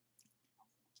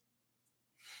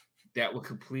 that would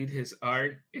complete his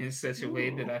arc in such a way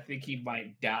that I think he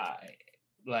might die.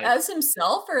 Like as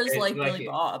himself, or as like Billy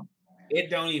Bob? It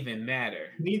don't even matter.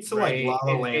 He needs to like La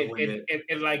La Land with it.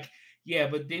 And like, yeah,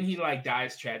 but then he like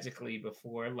dies tragically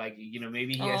before, like,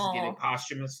 maybe he has to get it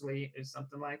posthumously or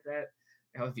something like that.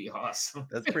 That would be awesome.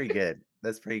 That's pretty good.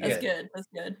 That's pretty good. That's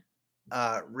good.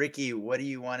 Ricky, what do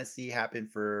you want to see happen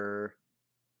for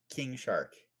King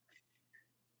Shark?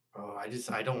 Oh,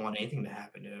 I don't want anything to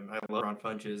happen to him. I love Ron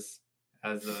Funches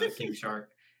as King Shark.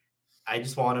 I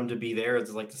just want him to be there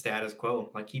as like the status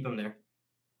quo. Like keep him there.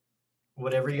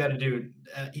 Whatever you got to do.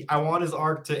 I want his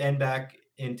arc to end back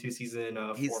into season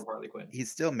 4 of Harley Quinn.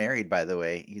 He's still married, by the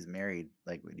way. He's married.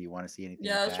 Like, do you want to see anything?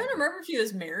 Yeah, I was trying to remember if he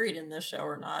was married in this show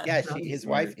or not. Yeah, his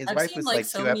wife was like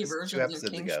so many versions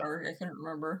of King Shark. I couldn't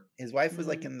remember. His wife was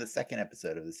like in the 2nd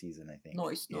episode of the season, I think.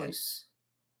 Nice.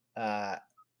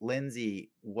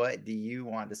 Lindsay, what do you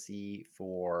want to see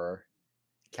for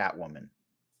Catwoman?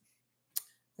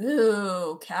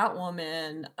 Ooh,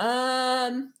 Catwoman.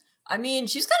 I mean,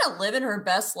 she's kind of living her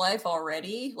best life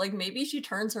already. Like maybe she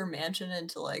turns her mansion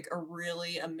into like a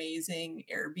really amazing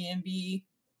Airbnb.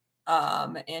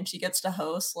 And she gets to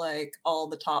host like all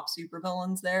the top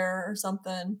supervillains there or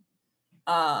something.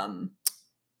 Yeah.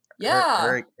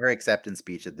 Her acceptance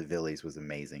speech at the Villies was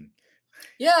amazing.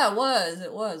 Yeah,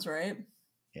 it was, right?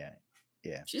 Yeah.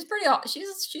 She's pretty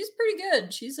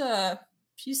good. She's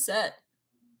set.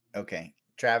 Okay.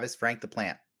 Travis, Frank the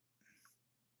Plant.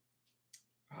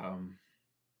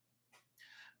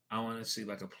 I want to see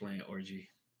like a plant orgy.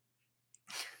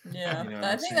 Yeah,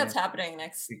 I think that's happening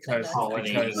next because and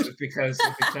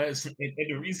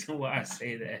the reason why I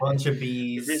say that bunch of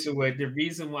bees. The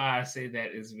reason why I say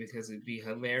that is because it'd be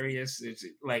hilarious. It's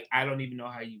like I don't even know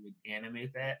how you would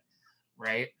animate that,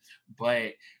 right?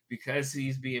 But because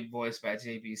he's being voiced by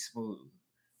JB Smoove,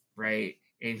 right?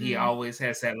 And he always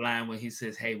has that line when he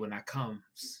says, "Hey, when I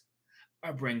comes,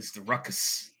 I brings the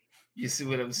ruckus." You see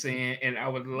what I'm saying? And I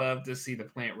would love to see the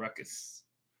plant ruckus.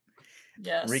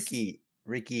 Yes. Ricky,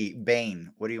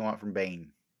 Bane. What do you want from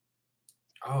Bane?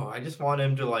 Oh, I just want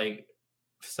him to like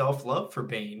self-love for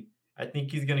Bane. I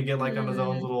think he's gonna get like on his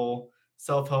own little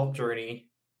self-help journey.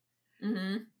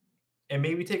 Mm-hmm. And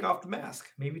maybe take off the mask.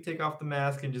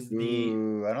 And just be.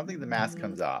 Ooh, I don't think the mask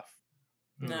comes off.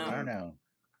 No. I don't know.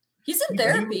 He's in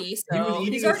therapy, so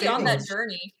he's already on that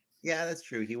journey. Yeah, that's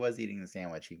true. He was eating the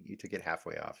sandwich. He took it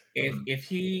halfway off. If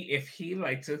he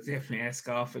like took that mask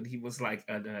off and he was like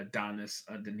an Adonis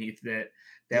underneath that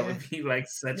would be like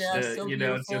such a so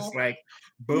just like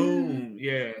boom,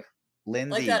 yeah.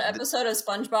 Lindsay, like that episode of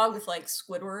SpongeBob with like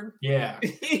Squidward. Yeah,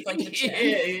 like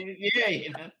the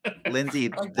yeah. Lindsay,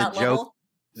 like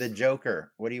the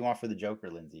Joker. What do you want for the Joker,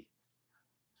 Lindsay?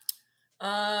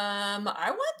 I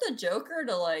want the Joker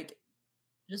to like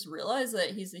just realize that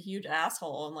he's a huge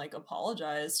asshole and like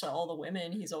apologize to all the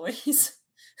women he's always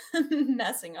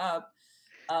messing up.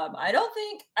 I don't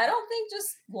think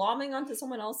just glomming onto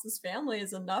someone else's family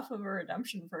is enough of a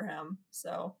redemption for him.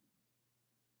 So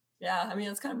yeah, I mean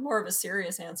it's kind of more of a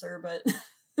serious answer, but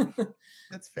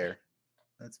That's fair.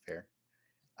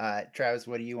 Travis,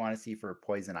 what do you want to see for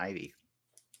Poison Ivy?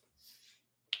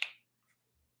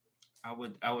 I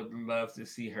would love to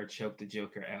see her choke the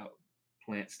Joker out,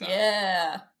 plant style.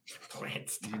 Yeah. Plant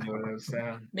style. You know what I'm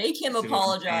saying? Make him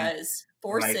apologize.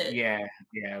 Force it. Yeah,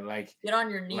 like get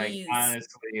on your knees. Like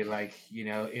honestly, like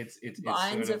it's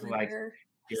Vines sort of like everywhere.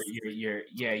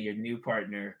 your new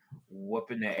partner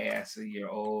whooping the ass of your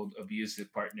old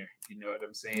abusive partner. You know what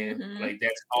I'm saying? Mhm. Like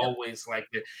that's always like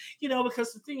the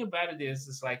because the thing about it is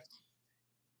it's like,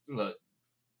 look,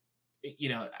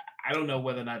 I don't know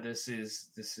whether or not this says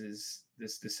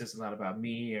a lot about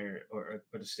me or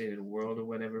the state of the world or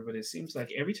whatever, but it seems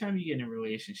like every time you get in a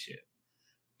relationship,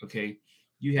 okay,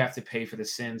 you have to pay for the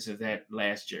sins of that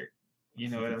last jerk. You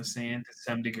know what I'm saying? To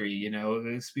some degree,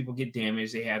 those people get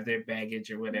damaged, they have their baggage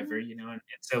or whatever, and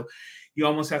so you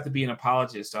almost have to be an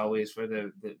apologist always for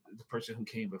the person who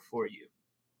came before you.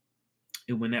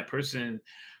 And when that person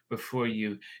before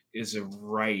you is a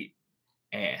right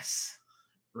ass,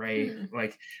 right?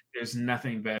 Like there's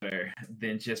nothing better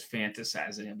than just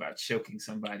fantasizing about choking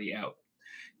somebody out.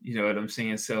 You know what I'm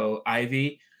saying? So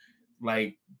Ivy,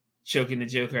 like choking the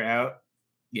Joker out,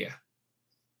 yeah,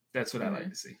 that's what I like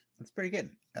to see. That's pretty good.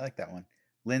 I like that one.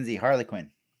 Lindsay, Harley Quinn.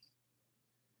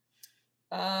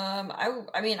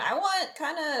 I mean, I want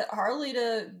kind of Harley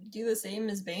to do the same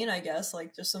as Bane, I guess,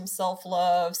 like just some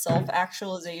self-love,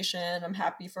 self-actualization. I'm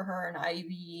happy for her and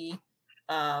Ivy.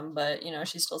 But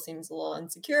she still seems a little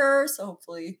insecure, so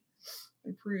hopefully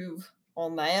improve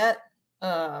on that.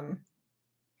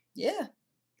 Yeah.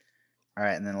 All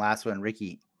right, and then last one,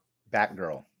 Ricky,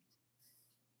 Batgirl.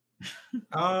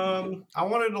 I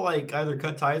wanted to like either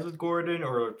cut ties with Gordon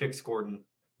or fix Gordon.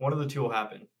 One of the two will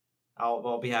happen.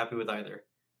 I'll be happy with either.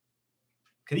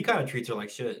 Cause he kind of treats her like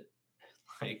shit,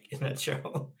 like in that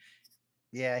show.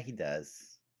 Yeah, he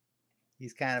does.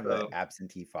 He's kind of an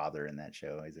absentee father in that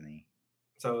show, isn't he?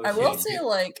 So I will say,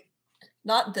 like,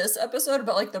 not this episode,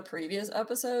 but like the previous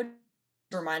episode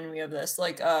reminded me of this.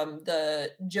 Like,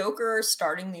 the Joker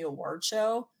starting the award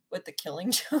show with the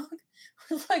Killing Joke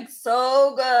was like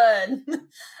so good.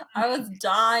 I was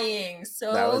dying.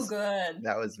 Good.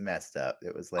 That was messed up.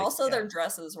 It was like also their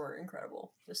dresses were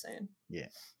incredible. Just saying. Yeah.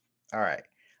 All right.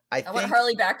 I want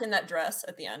Harley back in that dress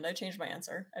at the end. I changed my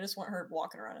answer. I just want her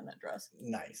walking around in that dress.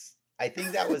 Nice. I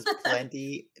think that was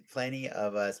plenty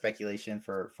of speculation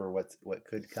for what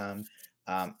could come.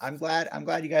 I'm glad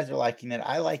you guys are liking it.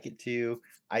 I like it too.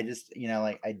 I just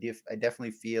I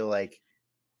definitely feel like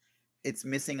it's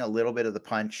missing a little bit of the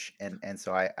punch, and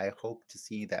so I hope to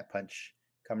see that punch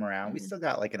come around. We still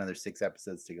got like another 6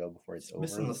 episodes to go before it's over.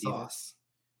 Missing the sauce.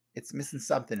 It's missing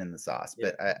something in the sauce,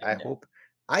 but I hope.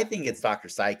 I think it's Dr.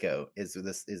 Psycho is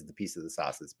the piece of the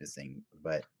sauce that's missing,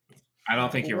 but I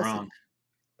don't think you're wrong.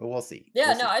 But we'll see.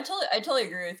 Yeah, I totally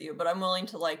agree with you, but I'm willing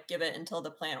to like give it until the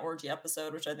plant orgy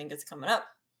episode, which I think is coming up.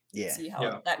 Yeah. See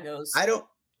how that goes. I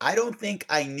don't think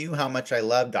I knew how much I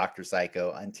loved Dr.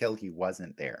 Psycho until he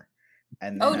wasn't there.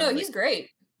 And he's great.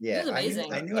 Yeah, he's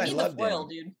amazing. I knew I loved him.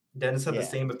 Dude. Dennis had the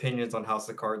same opinions on House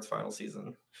of Cards final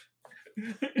season.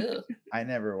 I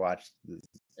never watched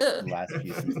the last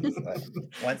few seasons.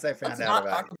 Once I found out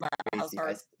about Gracie,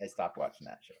 I stopped watching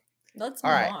that show. Let's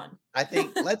move on. I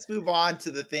think let's move on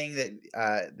to the thing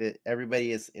that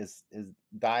everybody is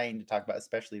dying to talk about,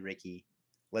 especially Ricky.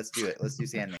 Let's do it. Let's do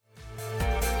Sandman.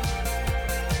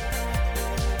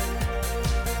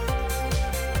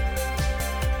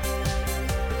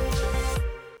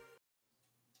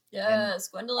 Yes,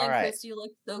 Gwendolyn Christie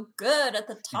looked so good at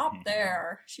the top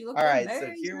there. She looked amazing. All right,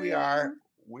 so here we are.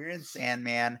 We're in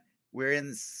Sandman. We're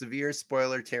in severe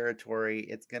spoiler territory.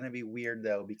 It's going to be weird,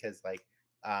 though, because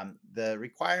the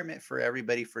requirement for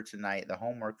everybody for tonight, the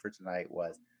homework for tonight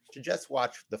was to just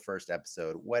watch the first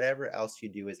episode. Whatever else you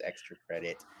do is extra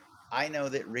credit. I know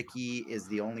that Ricky is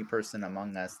the only person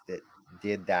among us that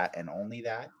did that and only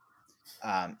that.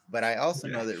 But I also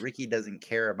know that Ricky doesn't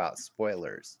care about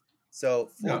spoilers. So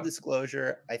full No.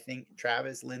 disclosure, I think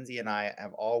Travis, Lindsay, and I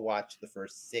have all watched the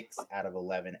first 6 out of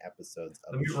 11 episodes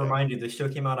of Let the me show. remind you, the show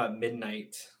came out at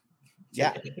midnight.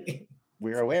 Yeah,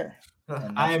 we're aware.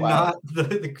 And I that's am why not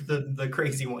the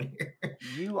crazy one here.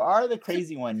 you are the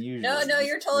crazy one usually. No,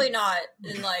 you're totally not.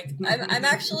 And like, I'm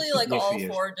actually like Yes, all he is.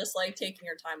 for just like taking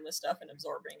your time with stuff and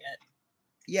absorbing it.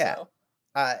 Yeah. So,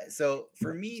 So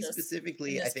for me just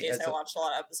specifically, in I this think case, I so, watched a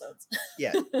lot of episodes.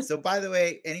 yeah. So by the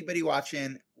way, anybody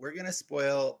watching, we're gonna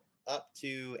spoil up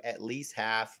to at least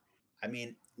half. I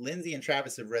mean, Lindsay and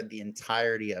Travis have read the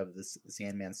entirety of the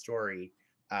Sandman story.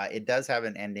 It does have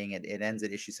an ending. It ends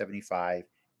at issue 75,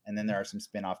 and then there are some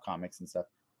spin-off comics and stuff.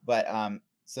 But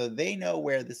so they know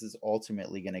where this is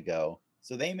ultimately going to go.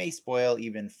 So they may spoil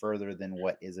even further than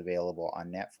what is available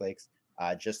on Netflix,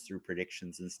 just through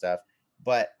predictions and stuff.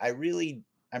 But I'm really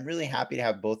happy to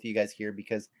have both of you guys here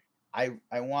because I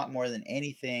want more than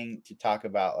anything to talk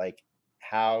about like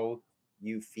how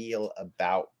you feel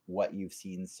about what you've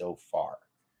seen so far.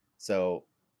 So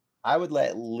I would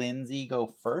let Lindsay go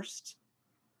first.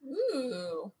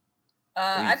 Ooh.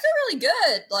 I feel really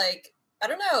good. Like, I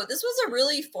don't know. This was a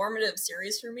really formative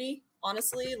series for me,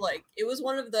 honestly. Like, it was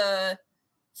one of the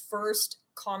first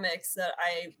comics that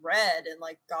I read and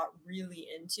like got really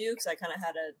into because I kind of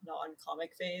had a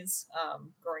non-comic phase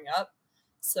growing up.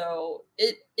 So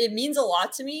it means a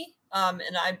lot to me. And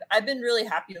I've been really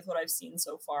happy with what I've seen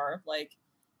so far. Like,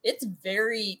 it's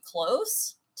very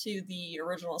close to the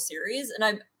original series,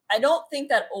 and I don't think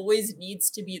that always needs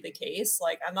to be the case.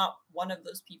 Like, I'm not one of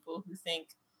those people who think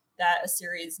that a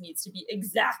series needs to be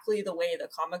exactly the way the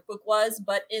comic book was,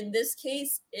 but in this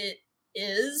case, it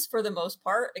is for the most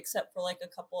part, except for like a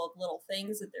couple of little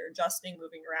things that they're adjusting,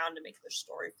 moving around to make their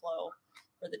story flow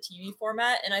for the TV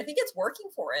format, and I think it's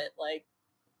working for it. Like,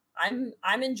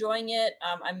 I'm enjoying it.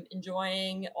 I'm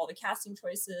enjoying all the casting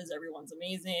choices. Everyone's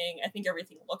amazing. I think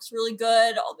everything looks really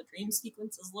good. All the dream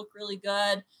sequences look really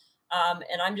good.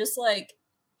 And I'm just like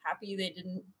happy they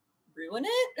didn't ruin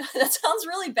it. That sounds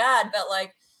really bad, but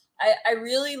like I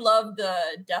really love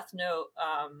the Death Note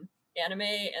anime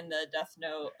and the Death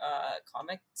Note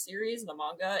comic series, the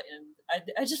manga, and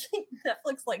I just think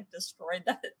Netflix like destroyed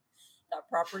that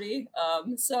property.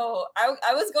 So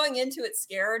I was going into it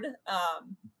scared.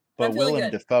 But Willem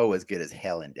Dafoe was good as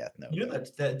hell in Death Note. You know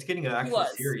that's getting an actual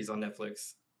series on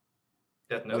Netflix.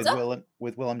 Death Note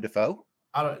with Willem Dafoe.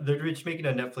 They're just making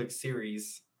a Netflix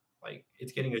series. Like,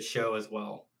 it's getting a show as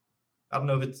well. I don't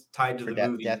know if it's tied to the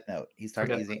movie. Death Note. He's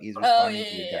talking. He's responding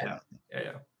to your Death Note.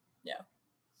 Yeah.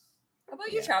 How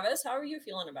about you, Travis? How are you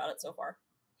feeling about it so far?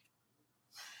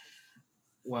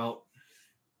 Well,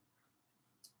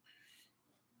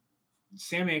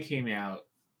 Sandman came out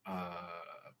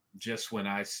just when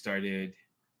I started.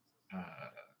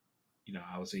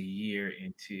 I was a year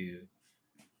into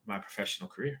my professional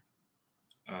career,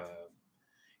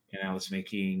 and I was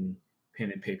making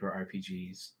pen and paper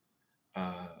RPGs,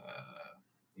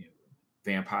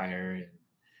 vampire and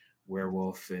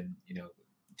werewolf, and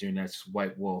during that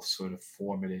White Wolf sort of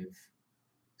formative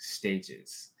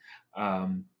stages.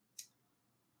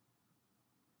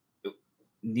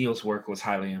 Neil's work was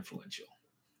highly influential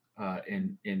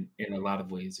in a lot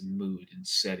of ways, in mood and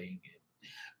setting.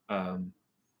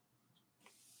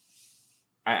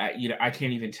 I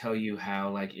can't even tell you how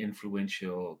like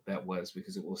influential that was,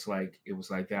 because it was like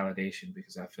validation,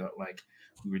 because I felt like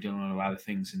we were doing a lot of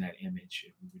things in that image.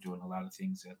 We were doing a lot of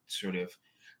things that sort of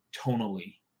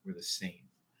tonally were the same.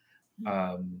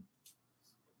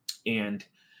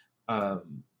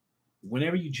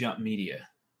 Whenever you jump media,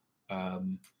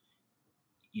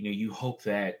 you hope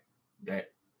that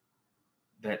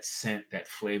scent, that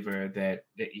flavor, that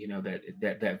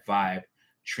vibe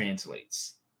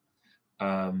translates.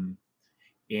 And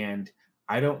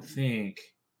I don't think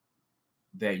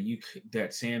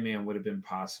that Sandman would have been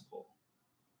possible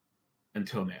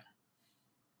until now.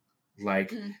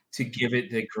 Like, to give it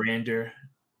the grandeur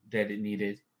that it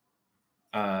needed,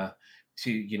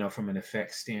 to from an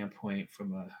effects standpoint,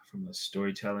 from a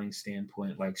storytelling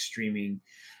standpoint, like streaming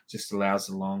just allows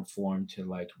the long form to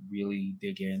like really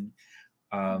dig in.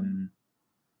 And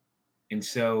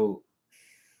so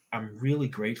I'm really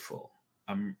grateful.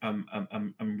 I'm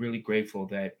really grateful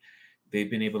that they've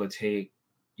been able to take,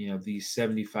 these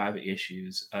 75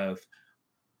 issues of,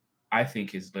 I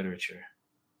think, is literature.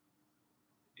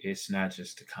 It's not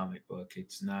just a comic book.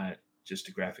 It's not just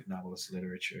a graphic novel. It's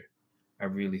literature. I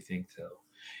really think so.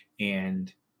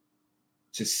 And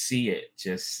to see it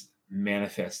just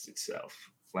manifest itself,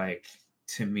 like,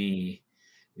 to me,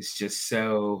 it's just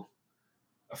so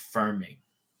affirming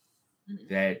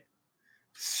that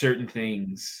certain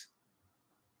things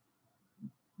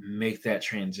make that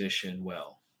transition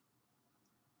well.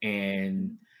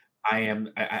 And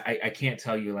I can't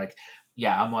tell you, like,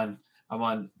 yeah, I'm on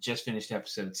just finished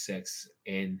episode 6,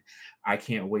 and I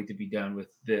can't wait to be done with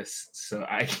this so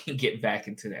I can get back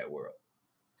into that world.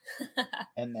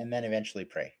 And then eventually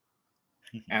pray.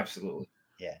 Absolutely.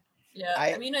 Yeah. Yeah,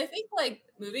 I mean, I think like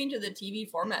moving to the TV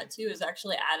format too has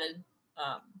actually added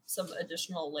some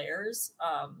additional layers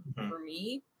for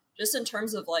me, just in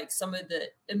terms of like some of the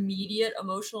immediate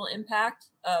emotional impact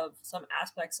of some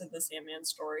aspects of the Sandman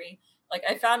story. Like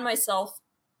I found myself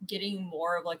getting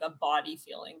more of like a body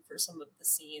feeling for some of the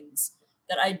scenes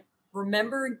that I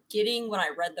remember getting when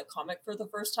I read the comic for the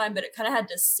first time, but it kind of had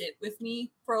to sit with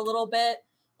me for a little bit.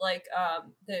 Like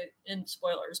in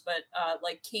spoilers, but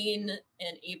like Cain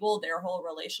and Abel, their whole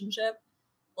relationship,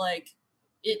 like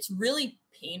it's really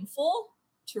painful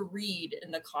to read in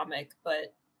the comic,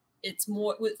 but it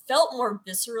felt more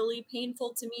viscerally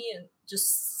painful to me, and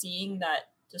just seeing that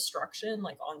destruction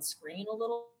like on screen a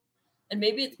little. And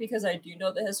maybe it's because I do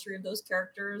know the history of those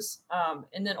characters,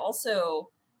 and then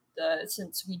also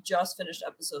since we just finished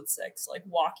episode 6, like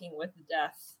walking with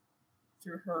death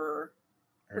through her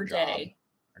day.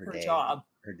 Her job,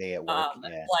 her day at work.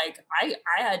 Like I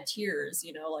had tears,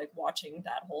 like watching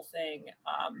that whole thing.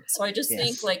 So I just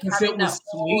think like having that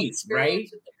sweet, right?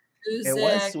 It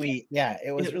was sweet. Yeah,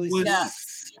 it was really sweet.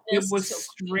 It was so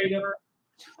straight up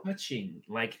touching.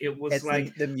 Like it was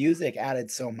like the music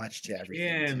added so much to everything.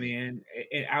 Yeah, man.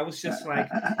 And I was just like,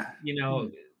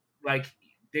 like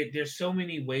there's so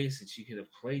many ways that you could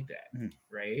have played that,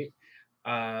 right?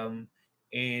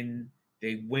 And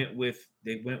they went with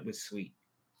sweet.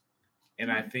 And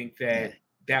I think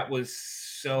that was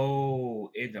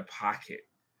so in the pocket,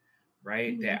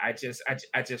 right? That I just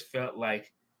felt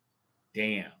like,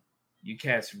 damn, you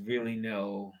cats really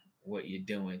know what you're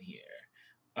doing here.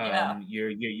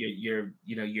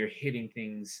 You're hitting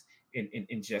things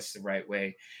in just the right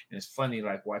way. And it's funny,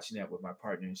 like watching that with my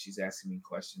partner, and she's asking me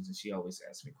questions, and she always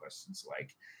asks me questions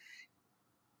like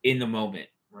in the moment,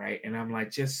 right? And I'm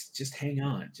like, just hang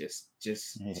on, just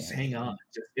hang on.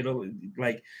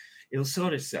 It'll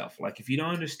sort itself. Like if you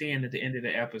don't understand at the end of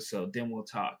the episode, then we'll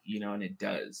talk, and it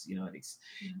does,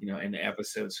 and the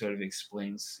episode sort of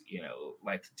explains,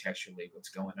 like contextually what's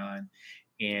going on.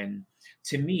 And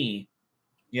to me,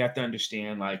 you have to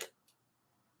understand, like,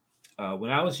 when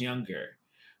I was younger,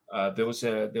 there was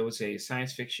a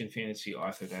science fiction fantasy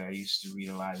author that I used to read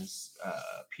a lot,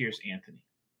 Piers Anthony.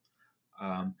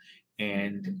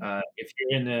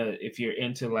 If you're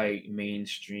into like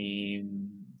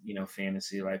mainstream,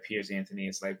 fantasy, like Piers Anthony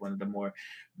is like one of the more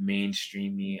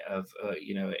mainstreamy of,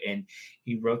 and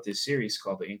he wrote this series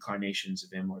called The Incarnations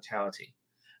of Immortality.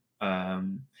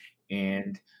 And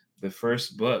the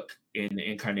first book in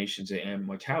The Incarnations of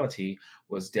Immortality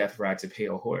was Death Rides a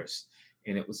Pale Horse.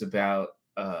 And it was about,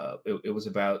 the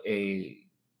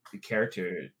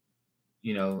character,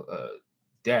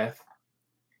 Death,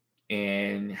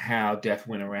 and how Death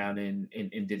went around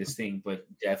and did his thing, but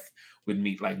Death would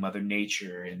meet like Mother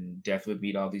Nature, and Death would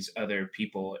meet all these other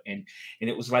people. And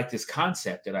it was like this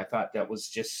concept that I thought that was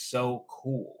just so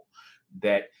cool,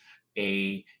 that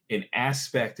an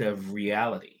aspect of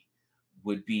reality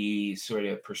would be sort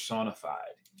of personified,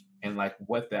 and like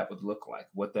what that would look like,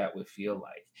 what that would feel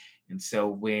like. And so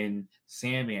when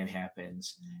Sandman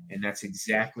happens, and that's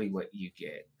exactly what you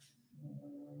get.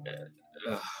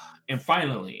 And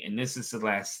finally, and this is the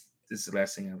last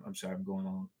thing. I'm sorry, I'm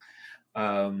going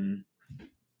on.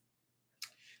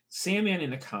 Sandman in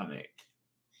the comic,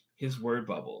 his word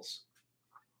bubbles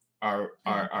are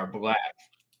black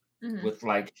with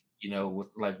like with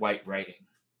like white writing,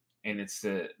 and it's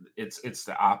the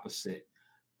opposite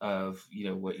of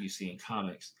what you see in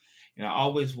comics. And I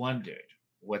always wondered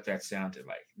what that sounded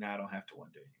like. Now I don't have to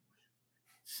wonder anymore.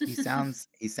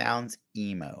 He sounds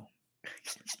emo.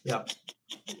 Yep.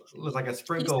 Looks like a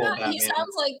sprinkle of Batman.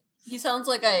 He sounds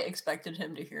like I expected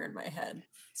him to hear in my head.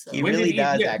 So. He really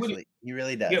does, actually. He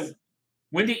really does. Yeah.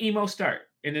 When did emo start?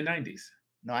 In the 90s?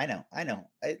 No, I know.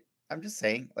 I'm just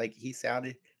saying, like, he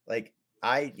sounded like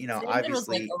Sandman obviously was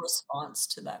like a response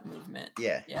to that movement.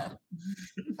 Yeah. Yeah.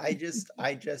 I just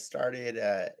started,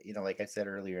 like I said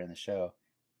earlier in the show,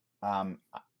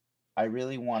 I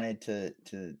really wanted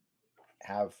to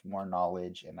have more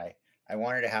knowledge, and I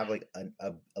wanted to have like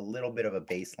a little bit of a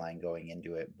baseline going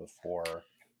into it before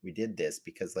we did this,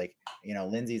 because like,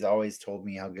 Lindsay's always told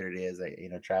me how good it is.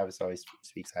 Travis always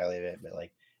speaks highly of it, but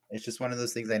like, it's just one of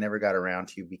those things I never got around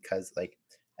to, because like,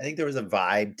 I think there was a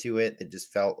vibe to it that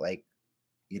just felt like,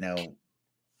 I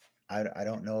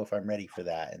don't know if I'm ready for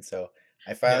that. And so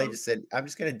I finally Yeah. just said, I'm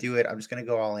just gonna do it. I'm just gonna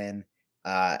go all in,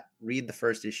 read the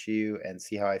first issue and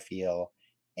see how I feel.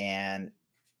 And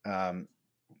um,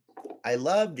 I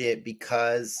loved it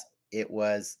because it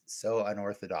was so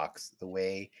unorthodox. The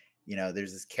way,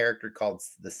 there's this character called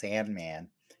the Sandman,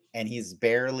 and he's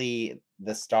barely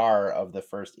the star of the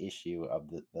first issue of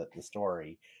the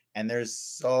story. And there's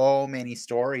so many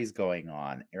stories going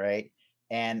on, right?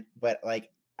 But like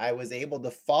I was able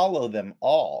to follow them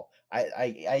all.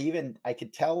 I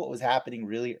could tell what was happening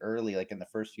really early, like in the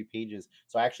first few pages.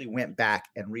 So I actually went back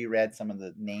and reread some of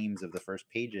the names of the first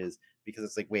pages, because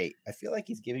it's like, wait, I feel like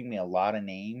he's giving me a lot of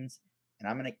names, and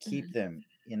I'm gonna keep them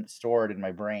stored in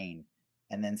my brain,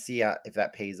 and then see if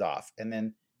that pays off. And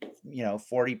then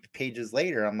 40 pages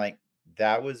later, I'm like,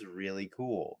 that was really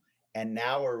cool. And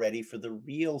now we're ready for the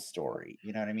real story.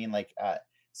 You know what I mean? Like,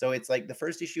 so it's like the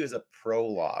first issue is a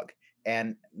prologue,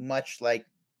 and much like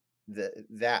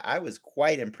that I was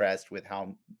quite impressed with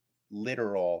how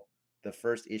literal the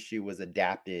first issue was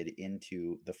adapted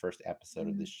into the first episode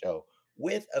of this show,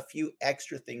 with a few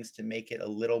extra things to make it a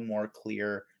little more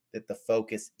clear that the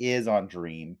focus is on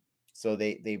Dream. So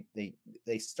they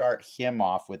start him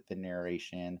off with the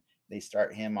narration. They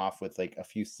start him off with like a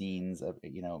few scenes of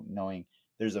knowing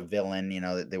there's a villain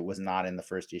that was not in the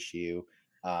first issue,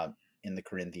 in the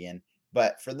Corinthian.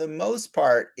 But for the most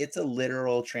part, it's a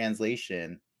literal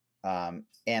translation.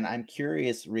 And I'm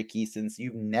curious, Ricky, since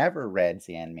you've never read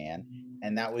Sandman,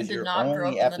 and that I was did your not grow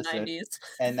up only in the episode, 90s.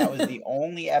 and that was the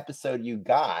only episode you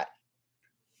got,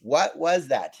 what was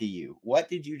that to you? What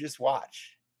did you just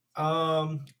watch?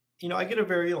 I get a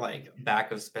very like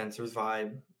Back of Spencer's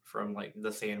vibe from like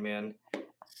the Sandman.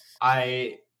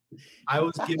 I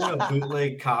was given a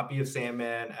bootleg copy of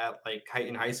Sandman at like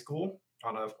in high school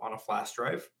on a flash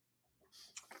drive,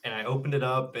 and I opened it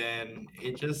up, and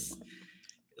it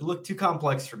looked too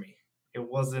complex for me. It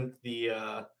wasn't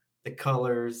the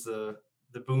colors, the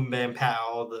boom bam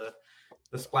pow,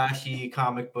 the splashy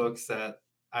comic books that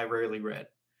I rarely read.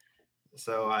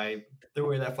 So I threw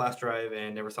away that flash drive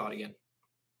and never saw it again.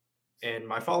 And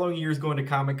my following years going to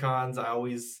Comic Cons, I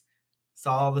always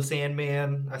saw the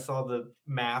Sandman. I saw the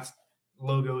mask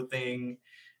logo thing.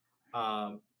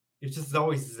 It's just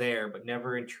always there, but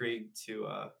never intrigued to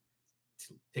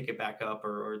pick it back up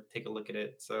or take a look at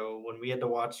it. So when I had to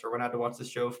watch the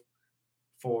show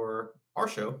for our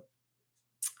show,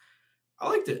 I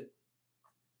liked it.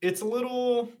 It's a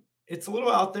little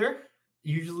out there.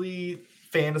 Usually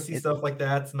fantasy stuff like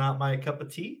that's not my cup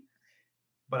of tea,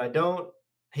 but I don't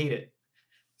hate it.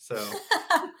 So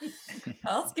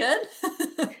That's good.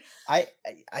 I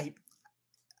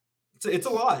it's a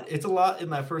lot. It's a lot in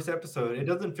that first episode. It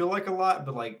doesn't feel like a lot,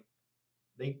 but like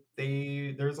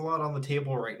there's a lot on the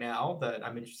table right now that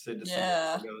I'm interested to see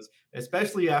where it goes,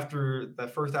 especially after the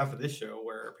first half of this show,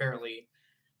 where apparently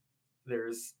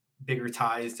there's bigger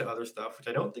ties to other stuff, which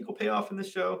I don't think will pay off in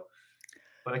this show,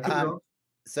 but I could be wrong.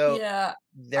 So that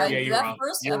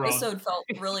first episode felt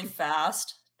really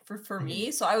fast for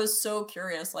me, so I was so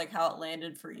curious like how it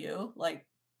landed for you. Like,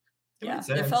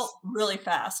 it felt really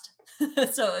fast.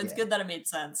 So it's good that it made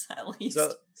sense at least.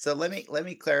 So let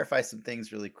me clarify some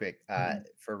things really quick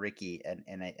for Ricky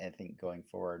and I think going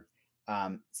forward.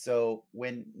 So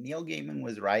when Neil Gaiman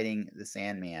was writing The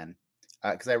Sandman,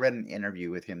 because I read an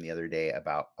interview with him the other day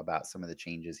about some of the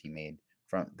changes he made,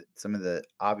 from some of the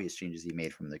obvious changes he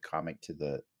made from the comic to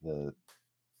the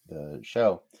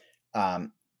show.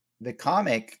 The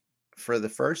comic, for the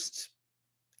first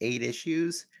 8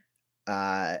 issues,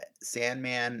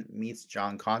 Sandman meets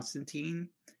John Constantine.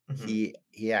 He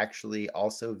actually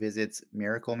also visits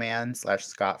Miracle Man /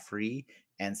 Scott Free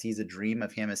and sees a dream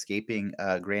of him escaping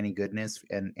Granny Goodness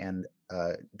and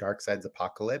Darkseid's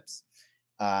apocalypse.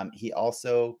 He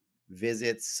also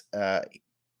visits.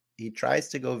 He tries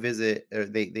to go visit.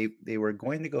 They were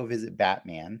going to go visit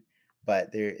Batman,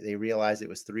 but they realized it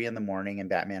was 3 a.m. and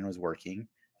Batman was working.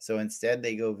 So instead,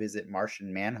 they go visit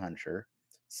Martian Manhunter,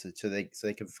 so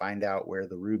they can find out where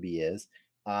the ruby is.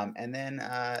 And then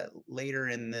later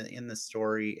in the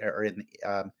story,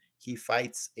 he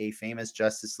fights a famous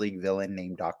Justice League villain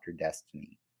named Dr.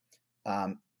 Destiny.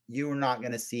 You are not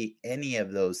going to see any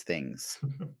of those things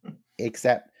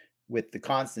except with the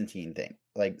Constantine thing.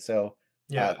 Like, so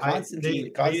yeah,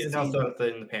 Constantine. They announced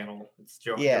that in the panel. It's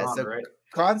Joanna, right?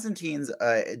 Constantine's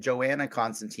Joanna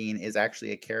Constantine is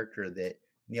actually a character that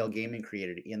Neil Gaiman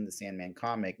created in the Sandman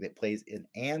comic that plays an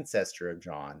ancestor of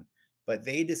John. But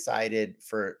they decided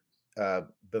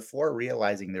before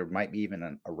realizing there might be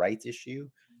even a rights issue,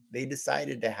 they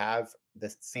decided to have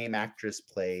the same actress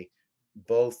play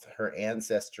both her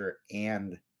ancestor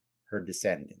and her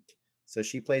descendant. So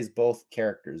she plays both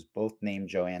characters, both named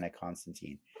Joanna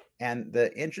Constantine. And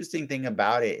the interesting thing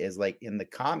about it is, like, in the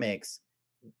comics,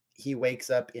 he wakes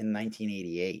up in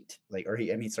 1988,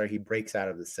 he breaks out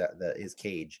of his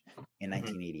cage in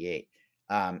 1988.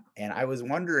 And I was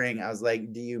wondering, I was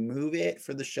like, do you move it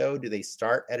for the show? Do they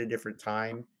start at a different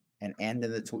time and end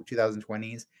in the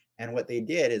 2020s? And what they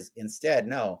did is, instead,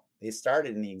 no, they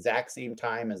started in the exact same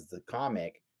time as the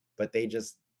comic, but they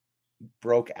just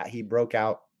he broke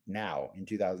out now in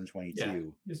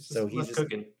 2022. Yeah, so he's just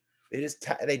cooking. They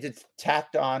just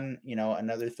tacked on,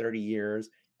 another 30 years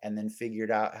and then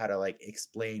figured out how to, like,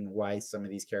 explain why some of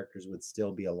these characters would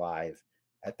still be alive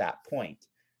at that point.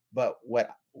 But what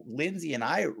Lindsay and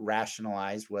I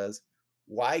rationalized was,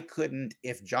 why couldn't,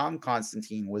 if John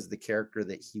Constantine was the character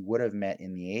that he would have met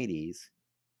in the 80s,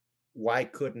 why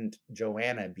couldn't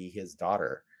Joanna be his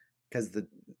daughter? Because the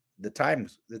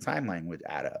timeline would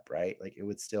add up, right? Like, it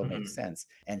would still make sense.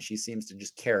 And she seems to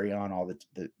just carry on all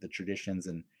the traditions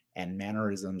and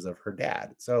mannerisms of her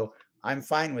dad. So I'm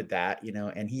fine with that,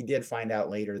 and he did find out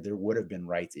later there would have been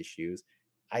rights issues.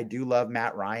 I do love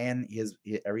Matt Ryan.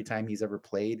 Every time he's ever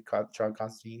played John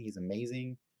Constantine, he's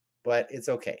amazing, but it's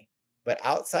okay. But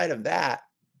outside of that,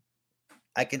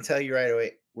 I can tell you right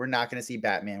away, we're not going to see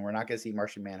Batman. We're not going to see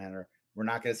Martian Manhunter. We're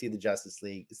not going to see the Justice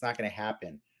League. It's not going to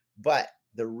happen. But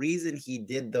the reason he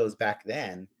did those back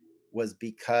then was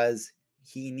because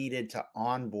he needed to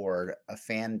onboard a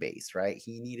fan base, right?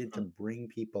 He needed to bring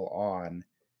people on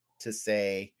to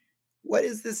say, what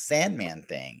is this Sandman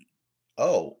thing?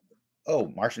 Oh,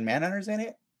 Martian Manhunter's in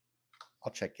it?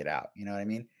 I'll check it out. You know what I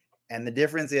mean? And the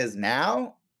difference is,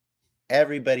 now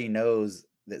everybody knows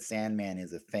that Sandman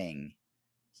is a thing.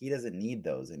 He doesn't need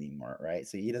those anymore, right?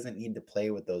 So he doesn't need to play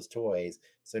with those toys.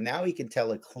 So now he can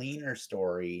tell a cleaner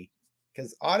story,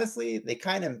 because honestly, they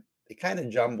kind of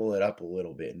jumble it up a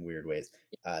little bit in weird ways.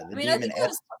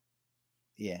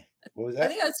 Yeah. What was that? I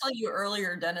think I was telling you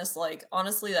earlier, Dennis, like,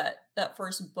 honestly, that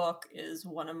first book is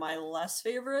one of my less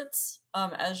favorites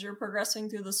as you're progressing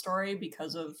through the story,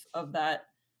 because of that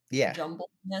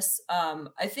jumbledness.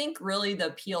 I think really the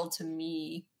appeal to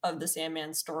me of the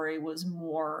Sandman story was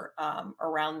more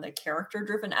around the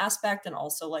character-driven aspect, and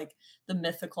also, like, the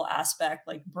mythical aspect,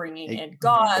 like bringing in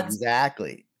gods.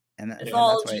 Exactly. And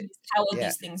mythology, how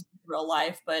these things in real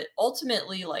life. But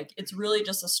ultimately, like, it's really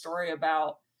just a story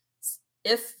about,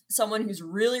 if someone who's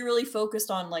really, really focused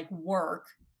on, like, work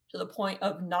to the point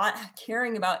of not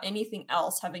caring about anything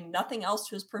else, having nothing else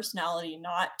to his personality,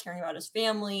 not caring about his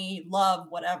family, love,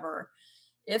 whatever.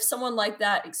 If someone like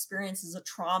that experiences a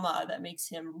trauma that makes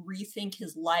him rethink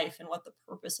his life and what the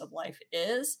purpose of life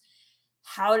is,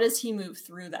 how does he move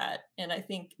through that? And I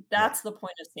think that's the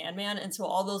point of Sandman. And so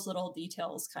all those little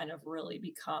details kind of really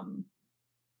become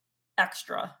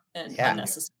extra and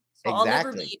unnecessary. So I'll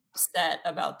never be upset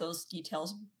about those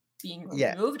details being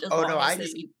removed, as long as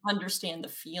we understand the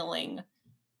feeling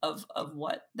of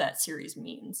what that series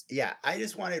means. Yeah, I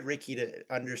just wanted Ricky to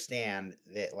understand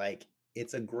that, like,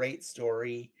 it's a great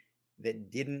story that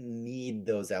didn't need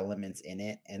those elements in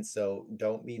it, and so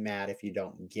don't be mad if you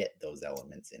don't get those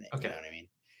elements in it. Okay. You know what I mean?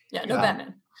 Yeah, no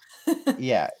Batman.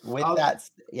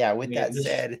 With that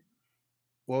said,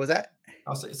 what was that?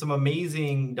 I'll say some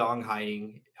amazing dong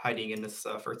hiding in this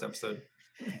first episode.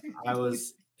 I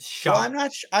was shocked. Well,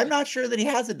 I'm not sure that he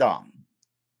has a dong.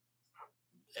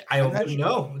 I don't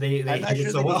know. They hid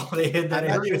it so well. They hid that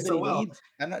area so well.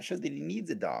 I'm not sure that he needs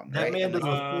a dong. That man does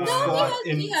a full squat.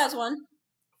 He has one.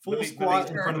 Full squat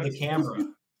in front of the camera.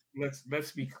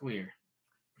 Let's be clear.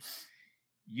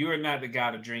 You are not the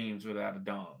god of dreams without a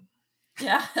dong.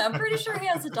 Yeah, I'm pretty sure he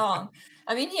has a dong.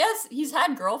 I mean, he's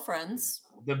had girlfriends.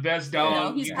 The best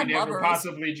dog you could ever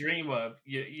possibly dream of.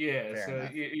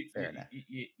 Fair enough.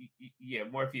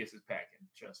 Morpheus is packing.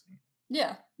 Trust me.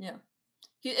 Yeah.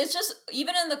 It's just,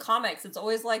 even in the comics, it's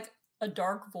always like a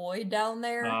dark void down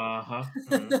there.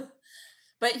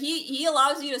 But he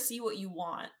allows you to see what you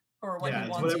want, or what he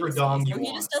wants you to see. So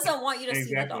he just doesn't want you to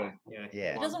see the dong.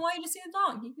 Yeah. He doesn't want you to see the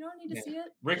dong. You don't need to see it.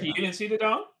 Ricky, you didn't see the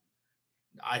dong?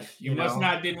 You must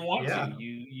not didn't want to.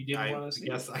 You didn't want to see.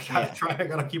 Yes, I gotta try. I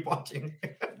gotta keep watching.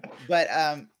 But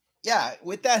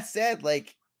with that said,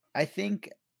 like, I think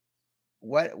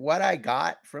what I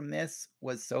got from this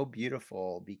was so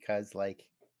beautiful, because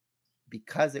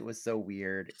it was so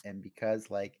weird, and because,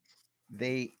 like,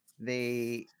 they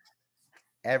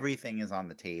everything is on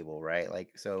the table, right?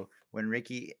 Like, so when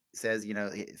Ricky says,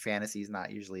 fantasy is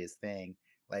not usually his thing,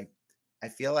 like, I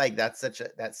feel like that's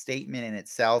that statement in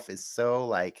itself is so,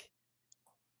 like,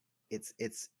 it's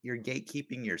you're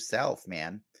gatekeeping yourself,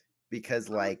 man, because,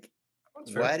 like,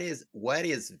 what is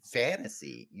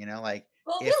fantasy? Like,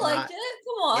 well, we liked it.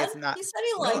 Come on. It's not. He said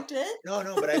he No, liked it.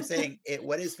 no. But I'm saying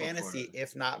what is Go for fantasy it.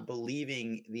 if not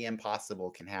believing the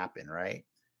impossible can happen, right?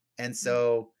 Mm. And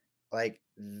so, like,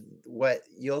 what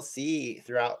you'll see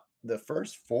throughout the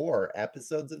first 4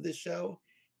 episodes of this show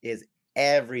is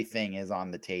everything is on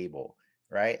the table,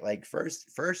 right? Like, first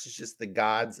is just the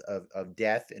gods of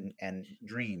death and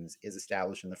dreams is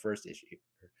established in the first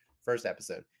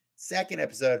episode. Second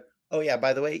episode, oh yeah,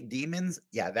 by the way, demons,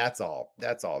 yeah, that's all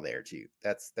there too.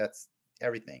 That's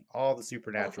everything, all the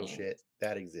supernatural Okay. shit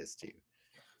that exists too.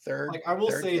 Third, Like I will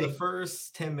third say, the thing,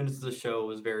 first 10 minutes of the show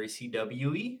was very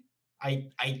CW-y.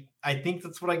 I think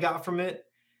that's what I got from it.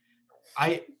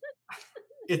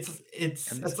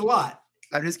 It's a lot.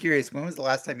 I'm just curious, when was the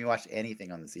last time you watched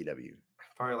anything on the CW?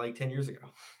 Probably like 10 years ago.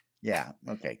 Yeah,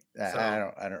 okay. So-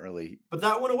 I don't really. But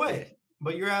that went away.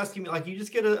 But you're asking me, like, you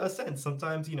just get a sense.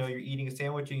 Sometimes, you're eating a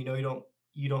sandwich and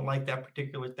you don't like that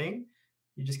particular thing.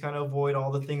 You just kind of avoid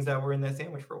all the things that were in that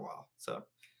sandwich for a while. So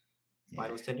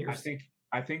mine was 10 years.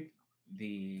 I think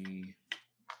the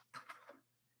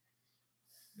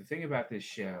thing about this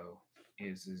show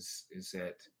is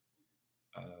that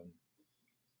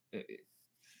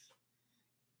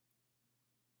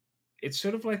it's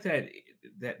sort of like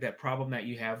that problem that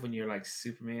you have when you're like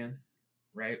Superman,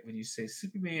 right? When you say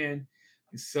Superman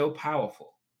is so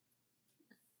powerful,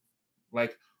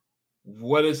 like,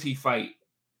 what does he fight,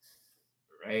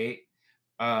 right?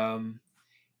 And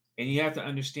you have to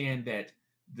understand that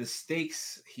the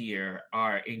stakes here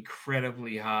are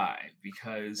incredibly high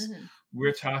because Mhm.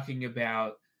 we're talking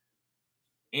about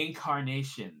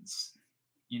incarnations,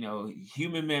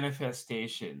 human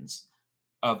manifestations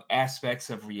of aspects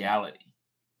of reality,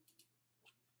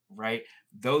 right?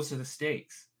 Those are the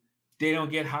stakes. They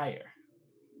don't get higher.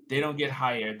 They don't get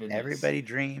higher than this. Everybody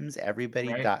dreams, everybody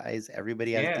Right? dies,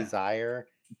 everybody has Yeah. desire,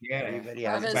 Yeah. everybody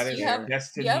has Travis, But do it's you have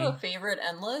destiny. a favorite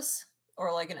endless,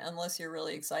 or like an endless you're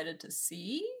really excited to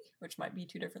see, which might be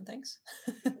two different things?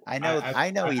 I know I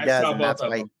he I does, saw and both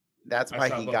of them. that's I why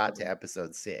saw he both got of to them.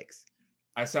 episode 6.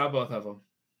 I saw both of them.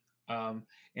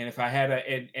 And if I had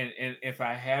and if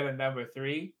I had a number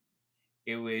 3,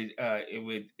 it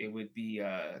would be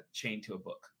Chained to a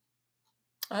Book.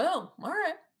 Oh, all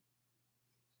right.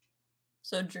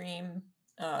 So dream,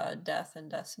 death, and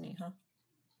destiny, huh?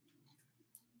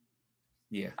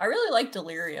 Yeah. I really like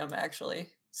Delirium, actually.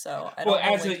 So I Well, don't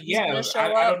know as when a he's gonna show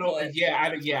I up, don't know.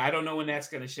 but I don't know when that's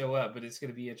going to show up, but it's going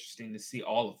to be interesting to see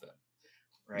all of them,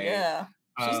 right? yeah,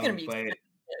 she's gonna be But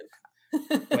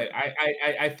expensive.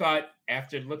 I thought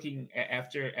after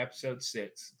after episode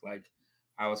 6, like,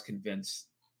 I was convinced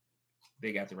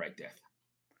they got the right death.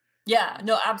 Yeah,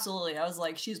 no, absolutely. I was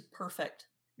like, she's perfect.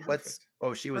 She was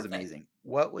Perfect. amazing.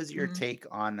 What was your Mhm. take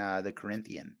on the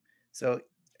Corinthian? So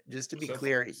just to be So-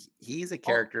 clear, he's a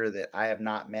character that I have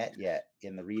not met yet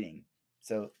in the reading.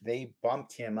 So they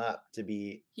bumped him up to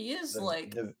be He is the,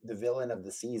 like, the villain of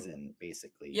the season,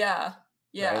 basically. yeah.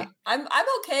 Right? I'm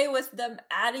okay with them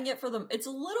adding it for them. It's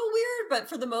a little weird, but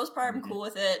for the most part, I'm Mhm. cool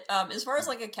with it. As far as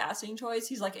like a casting choice,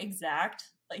 he's like exact.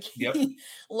 Like Yep. he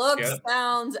looks, Yep.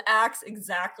 sounds, acts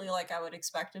exactly like I would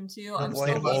expect him to. I'm boy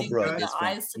still waiting for Holbrook the is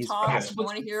eyes to he's talk. perfect. I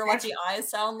want to hear what the eyes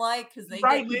sound like because they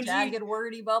Right, get Lindsay? jagged,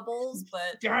 wordy bubbles.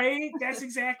 But Right? That's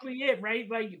exactly it, right?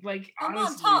 Like come on,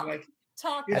 honestly, talk, like,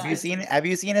 talk. Have Have guys.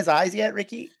 you seen his eyes yet,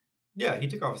 Ricky? Yeah, he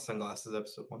took off his sunglasses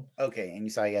episode 1. Okay, and you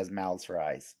saw he has mouths for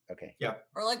eyes. Okay. Yeah.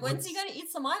 Or like, when's he Let's- gonna eat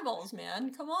some eyeballs,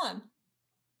 man? Come on.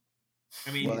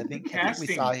 I mean, Well, I think we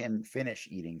casting. saw him finish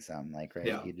eating some, like, right?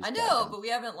 Yeah. He just I got know, done. but we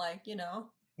haven't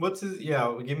What's his?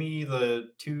 Yeah, give me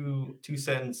the two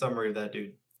sentence summary of that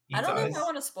dude. I Eats don't know if eyes? I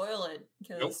want to spoil it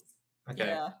because Okay.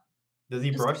 yeah, Does he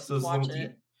Just brush those watch little it.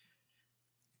 teeth?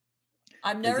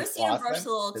 I've Does never he seen him floss brush them?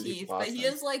 the little Does he teeth, floss but he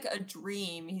them? is like a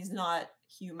dream. He's not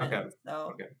human, Okay. so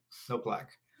Okay. No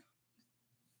plaque.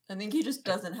 I think he just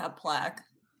doesn't have plaque.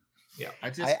 I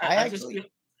just, I I just actually- feel-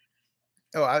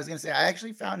 Oh, I was gonna say I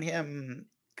actually found him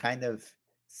kind of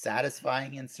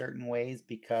satisfying in certain ways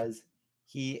because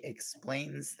he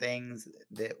explains things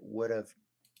that would have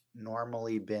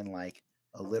normally been like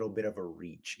a little bit of a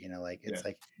reach, like it's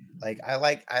like I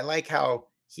like how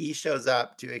he shows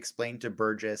up to explain to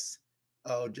Burgess,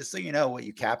 oh, just so you know what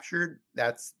you captured,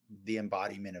 that's the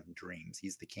embodiment of dreams.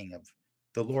 He's the king of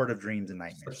the Lord of dreams and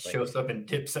nightmares. Just Like, shows up and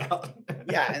dips out.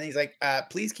 yeah, and he's like,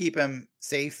 please keep him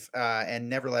safe and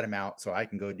never let him out so I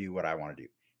can go do what I want to do.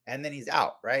 And then he's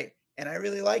out, right? And I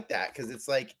really like that because it's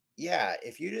like, yeah,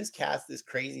 if you just cast this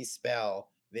crazy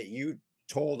spell that you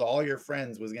told all your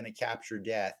friends was going to capture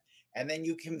death, and then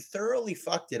you can thoroughly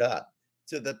fucked it up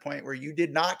to the point where you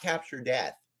did not capture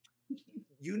death,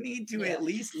 you need to Yeah. at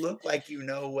least look like you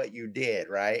know what you did,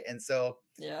 right? And so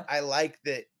Yeah. I like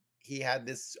that he had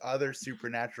this other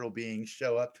supernatural being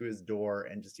show up to his door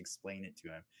and just explain it to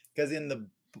him. Because in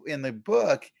the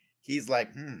book, he's like,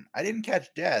 I didn't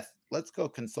catch death. Let's go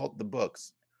consult the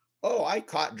books. Oh, I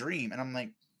caught Dream. And I'm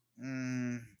like,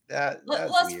 that's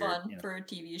less weird, fun you know. for a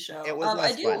TV show. It was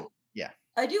less fun. Yeah.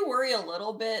 I do worry a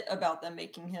little bit about them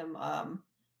making him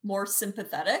more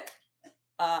sympathetic.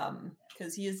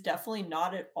 Because he is definitely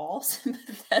not at all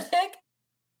sympathetic.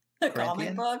 The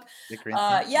comic book.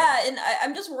 Yeah, and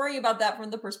I'm just worrying about that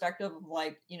from the perspective of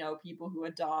like, you know, people who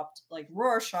adopt like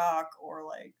Rorschach or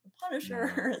like the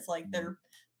Punisher as like their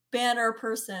banner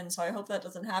person. So I hope that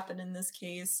doesn't happen in this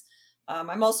case.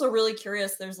 I'm also really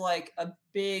curious. There's like a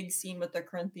big scene with the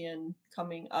Corinthian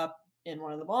coming up in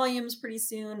one of the volumes pretty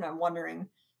soon. I'm wondering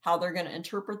how they're going to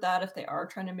interpret that if they are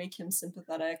trying to make him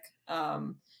sympathetic.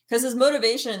 Because his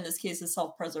motivation in this case is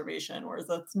self-preservation, whereas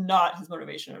that's not his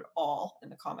motivation at all in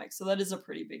the comics. So that is a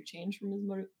pretty big change from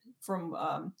his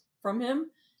from him.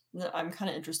 I'm kind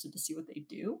of interested to see what they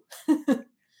do.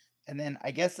 And then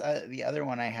I guess the other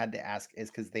one I had to ask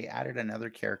is because they added another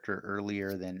character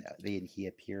earlier than he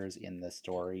appears in the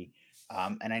story.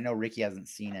 And I know Ricky hasn't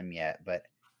seen him yet, but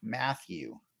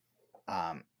Matthew.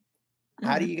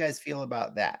 How do you guys feel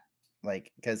about that?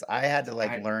 Like, because I had to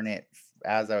like learn it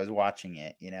as I was watching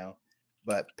it, you know.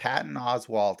 But Patton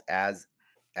Oswalt as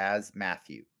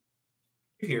Matthew.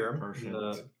 You hear him.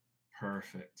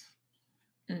 Perfect.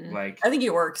 Like, I think he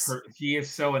works. He is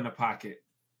so in the pocket.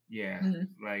 Yeah.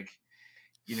 Like,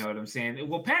 you know what I'm saying?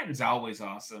 Well, Patton's always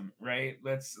awesome, right?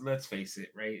 Let's face it,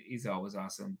 right? He's always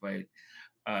awesome. But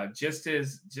just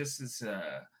as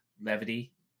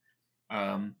levity,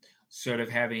 sort of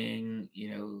having,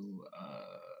 you know,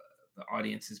 the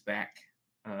audience's back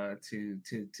to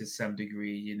some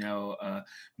degree, you know,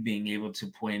 being able to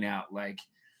point out like,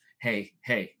 hey,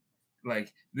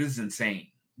 like this is insane,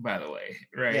 by the way,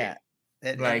 right? Yeah.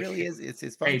 It really is. It's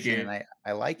his function, and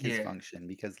I like his function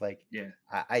because, like,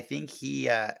 I think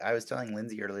he. I was telling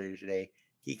Lindsay earlier today.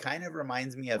 He kind of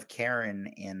reminds me of Karen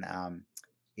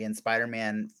in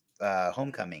Spider-Man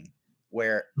Homecoming,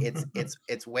 where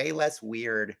it's way less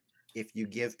weird if you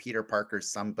give Peter Parker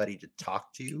somebody to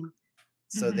talk to,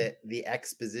 so that the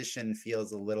exposition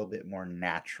feels a little bit more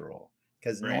natural.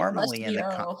 Because normally in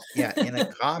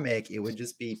a comic, it would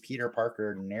just be Peter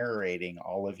Parker narrating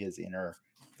all of his inner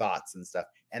thoughts and stuff,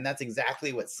 and that's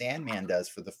exactly what Sandman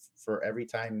does for every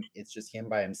time it's just him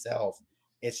by himself.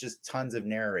 It's just tons of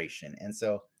narration, and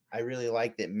so I really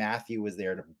like that Matthew was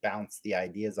there to bounce the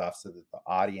ideas off so that the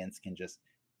audience can just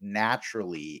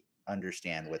naturally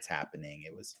understand what's happening.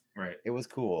 It was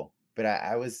cool, but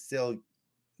I was still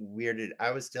weirded. I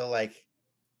was still like,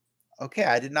 okay,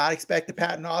 I did not expect a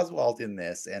Patton Oswalt in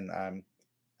this, and I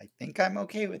think I'm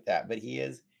okay with that. But he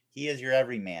is your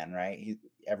everyman, right?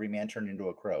 Every man turned into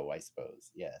a crow, I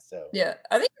suppose. Yeah. So yeah,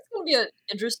 I think it's going to be an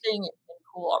interesting and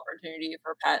cool opportunity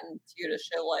for Patton to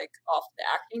show like off the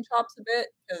acting chops a bit,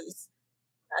 because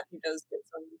Matthew does get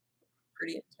some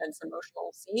pretty intense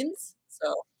emotional scenes. So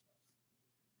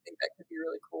I think that could be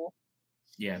really cool.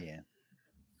 Yeah.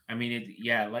 I mean,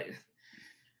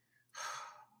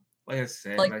 like I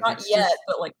said, like not yet,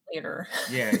 but like later.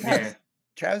 Yeah.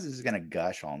 Travis is gonna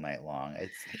gush all night long.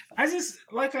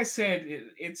 Like I said,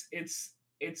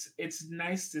 it's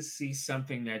nice to see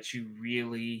something that you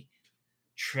really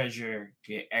treasure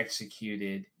get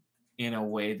executed in a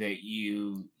way that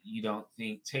you don't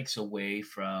think takes away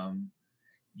from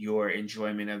your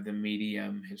enjoyment of the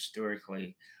medium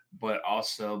historically, but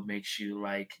also makes you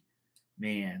like,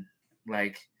 man,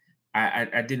 like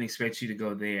I didn't expect you to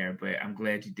go there, but I'm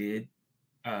glad you did.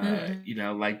 You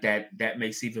know, like that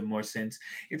makes even more sense.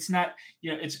 It's not,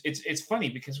 you know, it's funny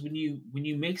because when you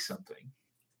make something,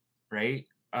 right,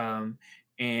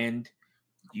 and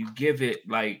you give it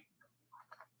like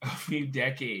a few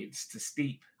decades to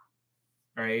steep,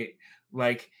 right,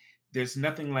 like there's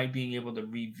nothing like being able to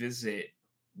revisit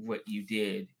what you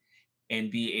did and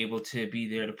be able to be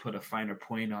there to put a finer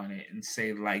point on it and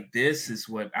say, like, this is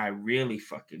what I really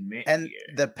fucking meant. And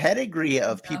here. The pedigree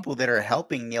of people that are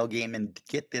helping Neil Gaiman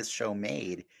get this show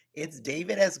made, it's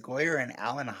David S. Goyer and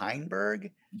Alan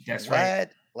Heinberg. That's right.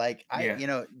 Like, you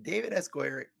know, David S.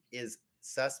 Goyer is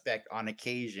suspect on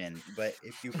occasion, but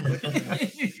if you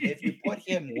put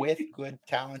him with good,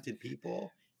 talented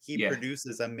people, he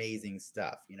produces amazing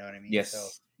stuff. You know what I mean?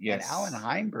 Yes. And Alan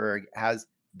Heinberg has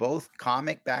both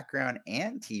comic background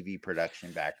and TV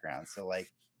production background. So like,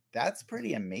 that's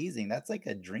pretty amazing. That's like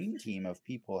a dream team of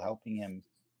people helping him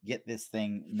get this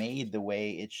thing made the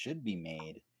way it should be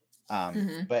made.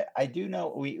 But I do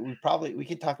know we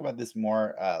could talk about this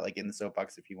more like in the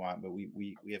soapbox if you want, but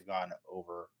we have gone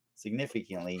over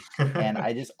significantly. And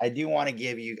I do want to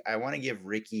give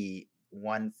Ricky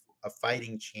a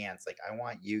fighting chance. Like, I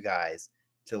want you guys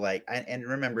to like, and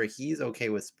remember, he's okay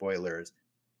with spoilers.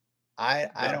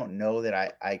 I don't know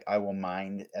that I will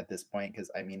mind at this point, because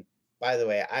I mean, by the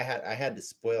way, I had to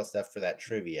spoil stuff for that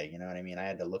trivia. You know what I mean? I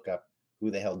had to look up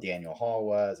who the hell Daniel Hall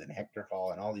was and Hector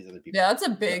Hall and all these other people. Yeah, that's a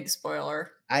big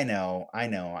spoiler. I know.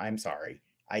 I'm sorry.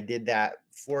 I did that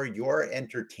for your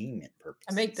entertainment purposes.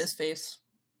 I make this face.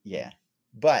 Yeah.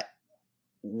 But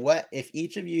what if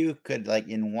each of you could, like,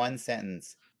 in one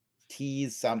sentence,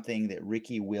 tease something that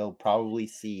Ricky will probably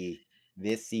see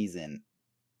this season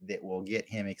that will get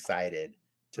him excited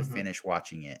to finish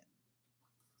watching it?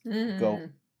 Go.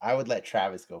 I would let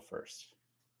Travis go first.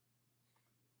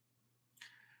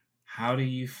 How do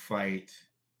you fight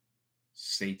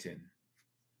Satan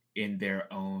in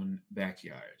their own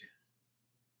backyard?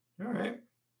 All right.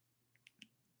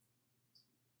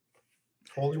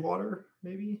 Holy water,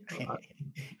 maybe? That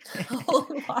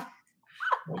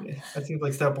seems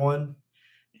like step one.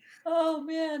 Oh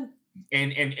man.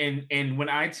 And when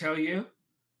I tell you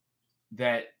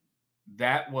that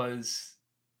was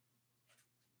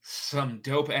some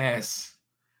dope ass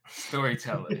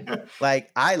storytelling.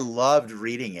 Like, I loved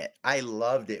reading it. I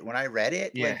loved it. When I read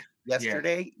it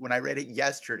yesterday,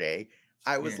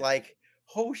 I was like,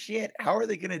 oh shit, how are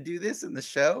they gonna do this in the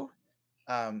show?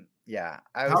 Yeah,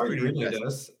 I was. How are you reading it?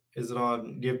 Is it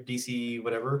on DC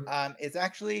whatever? It's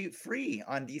actually free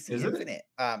on DC Is Infinite.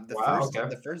 It?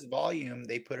 The first volume,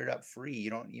 they put it up free. You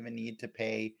don't even need to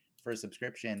pay for a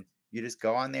subscription. You just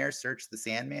go on there, search The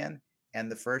Sandman,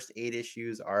 and the first 8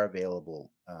 issues are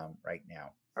available right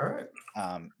now. All right.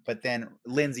 But then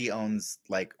Lindsay owns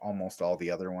like almost all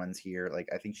the other ones here. Like,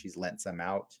 I think she's lent some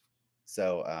out.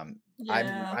 So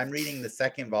I'm reading the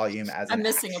second volume I'm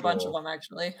missing a bunch of them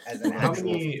actually. As an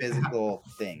actual physical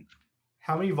thing.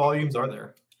 How many volumes are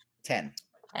there? 10.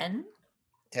 10?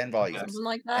 10 volumes. Something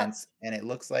like that. And it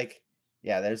looks like,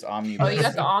 there's omnibus. Oh, you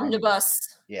got the omnibus.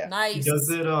 Yeah. Nice. Does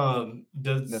the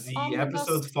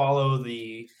episodes follow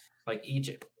the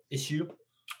each issue?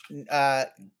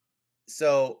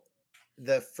 So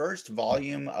the first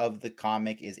volume of the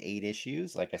comic is 8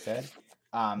 issues, like I said.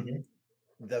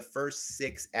 The first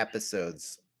 6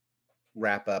 episodes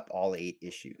wrap up all 8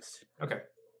 issues. Okay.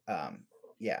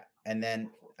 Yeah, and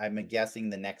then I'm guessing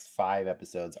the next 5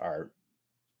 episodes are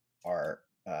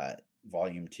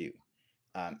volume 2.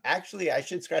 Actually, I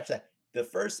should scratch that. The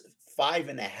first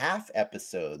 5.5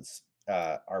 episodes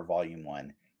are volume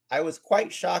 1. I was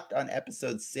quite shocked on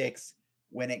episode 6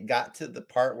 when it got to the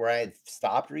part where I had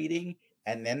stopped reading,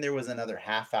 and then there was another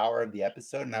half hour of the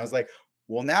episode, and I was like,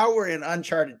 well, now we're in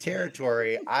uncharted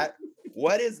territory.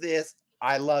 What is this?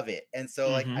 I love it. And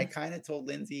so I kind of told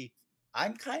Lindsay,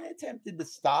 I'm kind of tempted to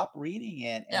stop reading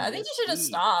it. Yeah, I think you should just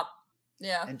stop.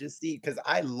 Yeah. And just see, because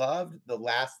I loved the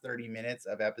last 30 minutes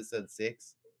of episode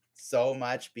 6 so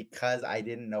much, because I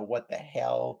didn't know what the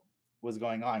hell was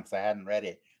going on, because I hadn't read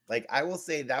it. Like, I will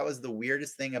say that was the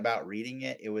weirdest thing about reading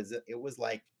it. It was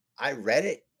like, I read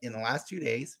it in the last 2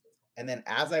 days, and then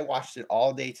as I watched it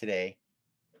all day today,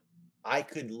 I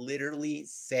could literally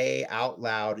say out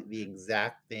loud the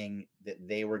exact thing that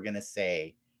they were going to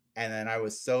say. And then I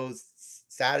was so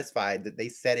satisfied that they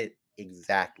said it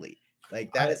exactly.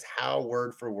 Like, that is how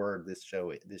word for word this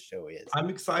show is. I'm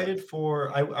excited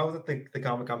for, I was at the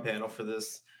Comic-Con panel for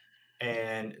this,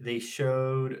 and they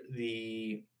showed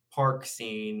the park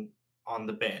scene on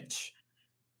the bench.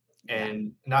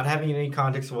 And not having any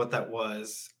context of what that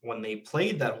was, when they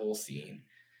played that whole scene,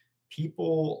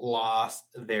 people lost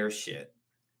their shit.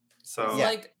 So it's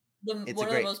like one of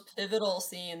the most pivotal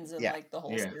scenes in like the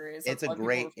whole series. It's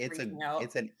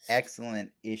an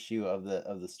excellent issue of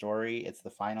the story. It's the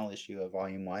final issue of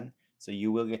volume 1. So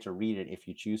you will get to read it if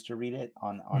you choose to read it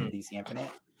on DC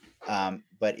Infinite.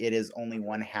 But it is only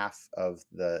 1/2 of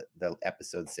the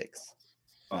episode 6.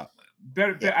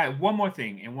 One more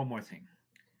thing.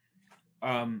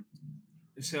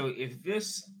 So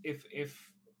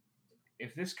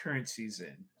if this current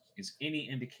season is any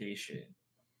indication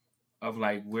of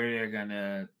like where they're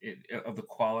gonna of the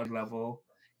quality level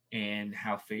and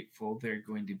how faithful they're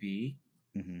going to be,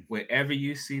 wherever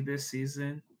you see this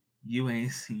season, you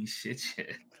ain't seen shit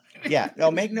yet. Yeah, no,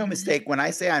 make no mistake. When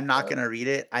I say I'm not gonna read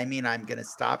it, I mean I'm gonna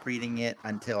stop reading it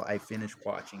until I finish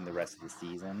watching the rest of the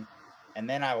season, and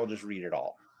then I will just read it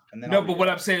all. And then but what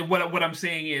I'm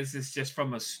saying is, it's just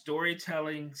from a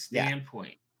storytelling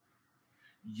standpoint.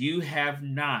 You have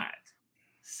not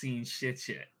seen shit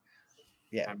yet.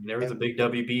 Yeah, I mean, there was a big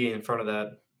WB in front of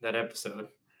that episode.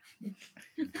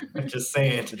 I'm just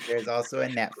saying. But there's also a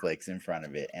Netflix in front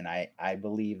of it, and I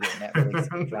believe that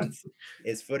Netflix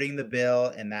is footing the bill,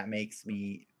 and that makes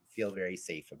me feel very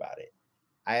safe about it.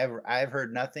 I've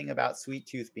heard nothing about Sweet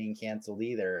Tooth being canceled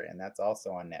either, and that's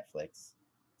also on Netflix.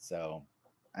 So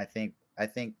I think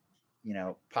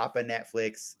Papa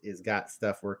Netflix has got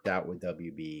stuff worked out with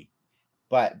WB.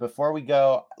 But before we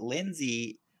go,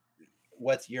 Lindsay,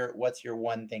 what's your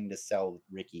one thing to sell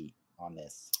Ricky on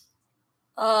this?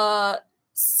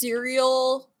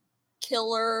 Serial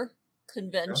killer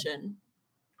convention.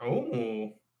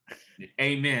 Oh,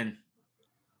 amen.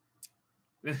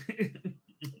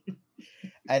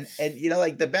 and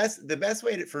like the best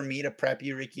way for me to prep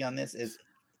you, Ricky, on this is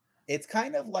it's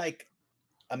kind of like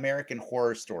American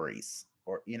Horror Stories,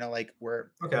 or like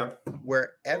where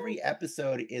every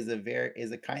episode is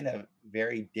a kind of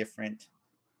very different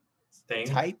thing,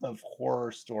 type of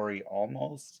horror story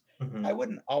almost. Mm-hmm. I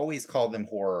wouldn't always call them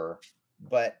horror,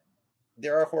 but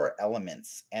there are horror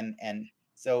elements, and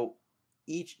so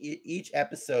each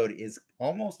episode is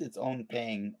almost its own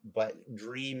thing, but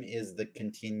Dream is the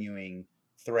continuing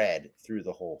thread through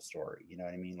the whole story. You know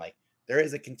what I mean? Like there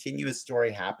is a continuous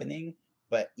story happening,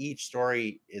 but each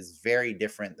story is very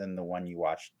different than the one you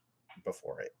watched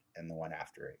before it and the one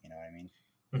after it. You know what I mean?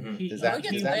 Mm-hmm. Does that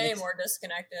way more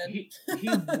disconnected.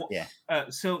 Yeah.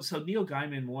 So Neil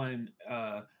Gaiman won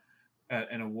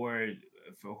an award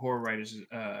for Horror Writers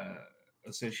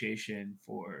Association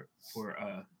for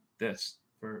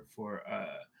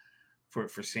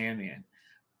Sandman.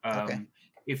 Okay.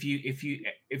 If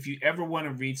you ever want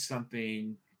to read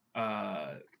something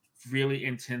really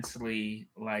intensely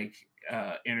like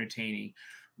entertaining,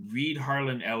 read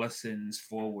Harlan Ellison's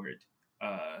foreword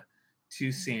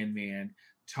to Sandman,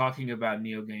 talking about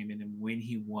Neil Gaiman and when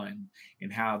he won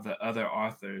and how the other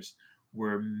authors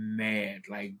were mad,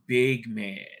 like big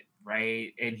mad,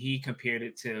 right? And he compared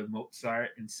it to Mozart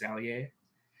and Salier,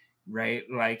 right?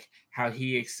 Like how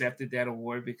he accepted that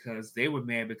award because they were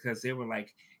mad because they were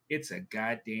like, it's a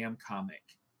goddamn comic,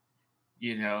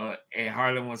 and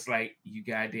Harlan was like, you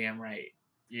goddamn right,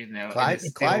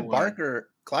 Clive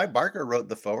Barker wrote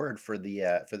the foreword for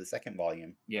the second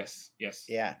volume. Yes.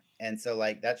 Yeah, and so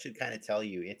like that should kind of tell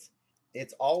you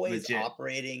it's always legit.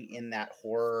 Operating in that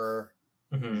horror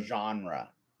genre,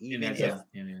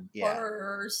 even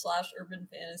horror / urban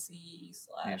fantasy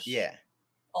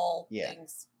 / all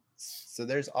things. So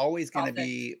there's always going to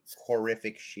be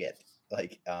horrific shit.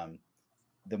 Like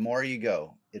the more you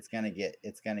go, it's gonna get.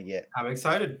 I'm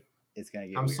excited. It's gonna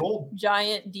get. I'm weird. sold.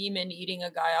 Giant demon eating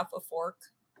a guy off a fork.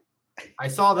 I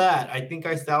saw that. I think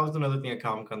that was another thing at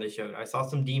Comic-Con they showed. I saw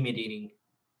some demon eating.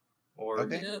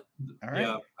 Okay. All right.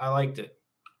 Yeah, I liked it.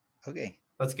 Okay.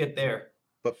 Let's get there.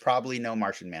 But probably no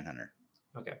Martian Manhunter.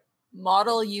 Okay.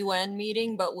 Model UN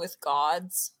meeting, but with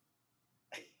gods.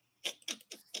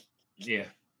 Yeah.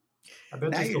 I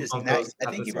think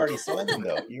you've already sold him,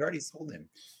 though. You already sold him.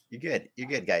 You're good. You're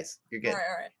good, guys. You're good. All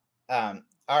right.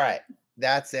 All right.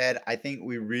 That said, I think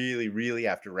we really, really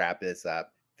have to wrap this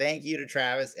up. Thank you to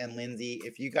Travis and Lindsay.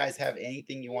 If you guys have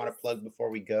anything you want to plug before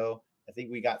we go, I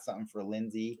think we got something for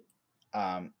Lindsay.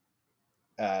 Do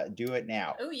it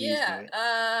now. Oh yeah.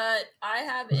 I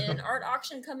have an art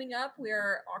auction coming up.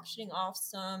 We're auctioning off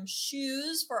some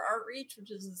shoes for Artreach,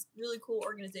 which is this really cool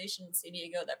organization in San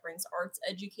Diego that brings arts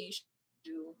education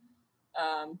to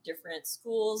different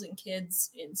schools and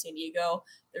kids in San Diego.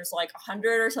 There's like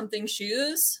 100 or something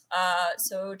shoes.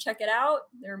 So check it out.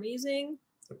 They're amazing.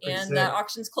 And the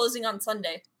auction's closing on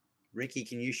Sunday. Ricky,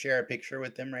 can you share a picture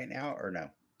with them right now or no?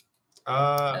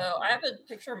 I have a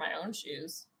picture of my own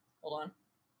shoes. Hold on.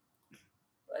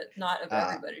 But not of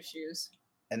everybody's shoes.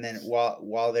 And then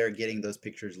while they're getting those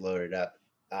pictures loaded up,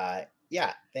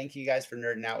 thank you guys for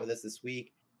nerding out with us this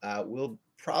week. We'll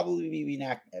probably be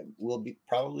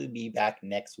back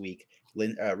next week.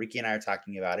 Ricky and I are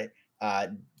talking about it.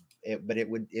 But it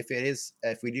would,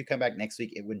 if we do come back next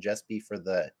week, it would just be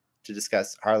to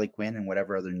discuss Harley Quinn and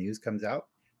whatever other news comes out.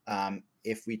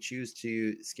 If we choose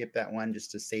to skip that one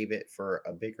just to save it for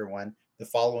a bigger one, the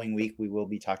following week we will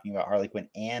be talking about Harley Quinn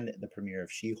and the premiere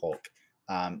of She-Hulk.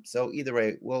 So either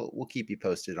way, we'll keep you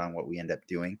posted on what we end up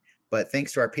doing. But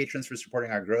thanks to our patrons for supporting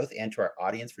our growth and to our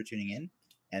audience for tuning in.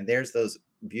 And there's those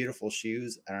beautiful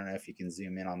shoes. I don't know if you can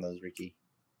zoom in on those, Ricky.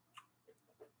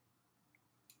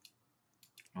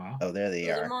 Wow. Oh, there they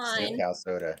are. SoCal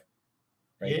Soda.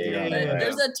 Right there.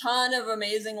 There's a ton of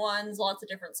amazing ones, lots of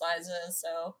different sizes.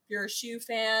 So if you're a shoe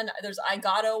fan, there's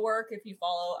Igato work. If you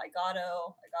follow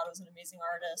Igato's an amazing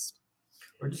artist.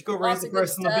 Or just go raise the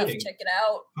price in the bidding. Check it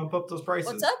out. Pump up those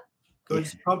prices. What's up? Go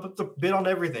just pump up the bid on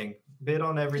everything. Bid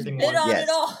on everything. Bid on it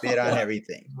all. Bid on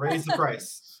everything. Raise the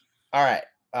price. All right.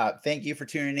 Thank you for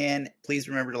tuning in. Please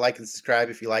remember to like and subscribe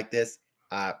if you like this.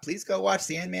 Please go watch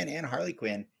Sandman and Harley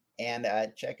Quinn, and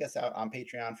check us out on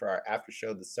Patreon for our after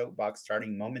show, The Soapbox,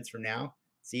 starting moments from now.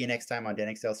 See you next time on Den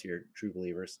Excelsior, true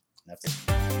believers. That's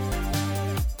it.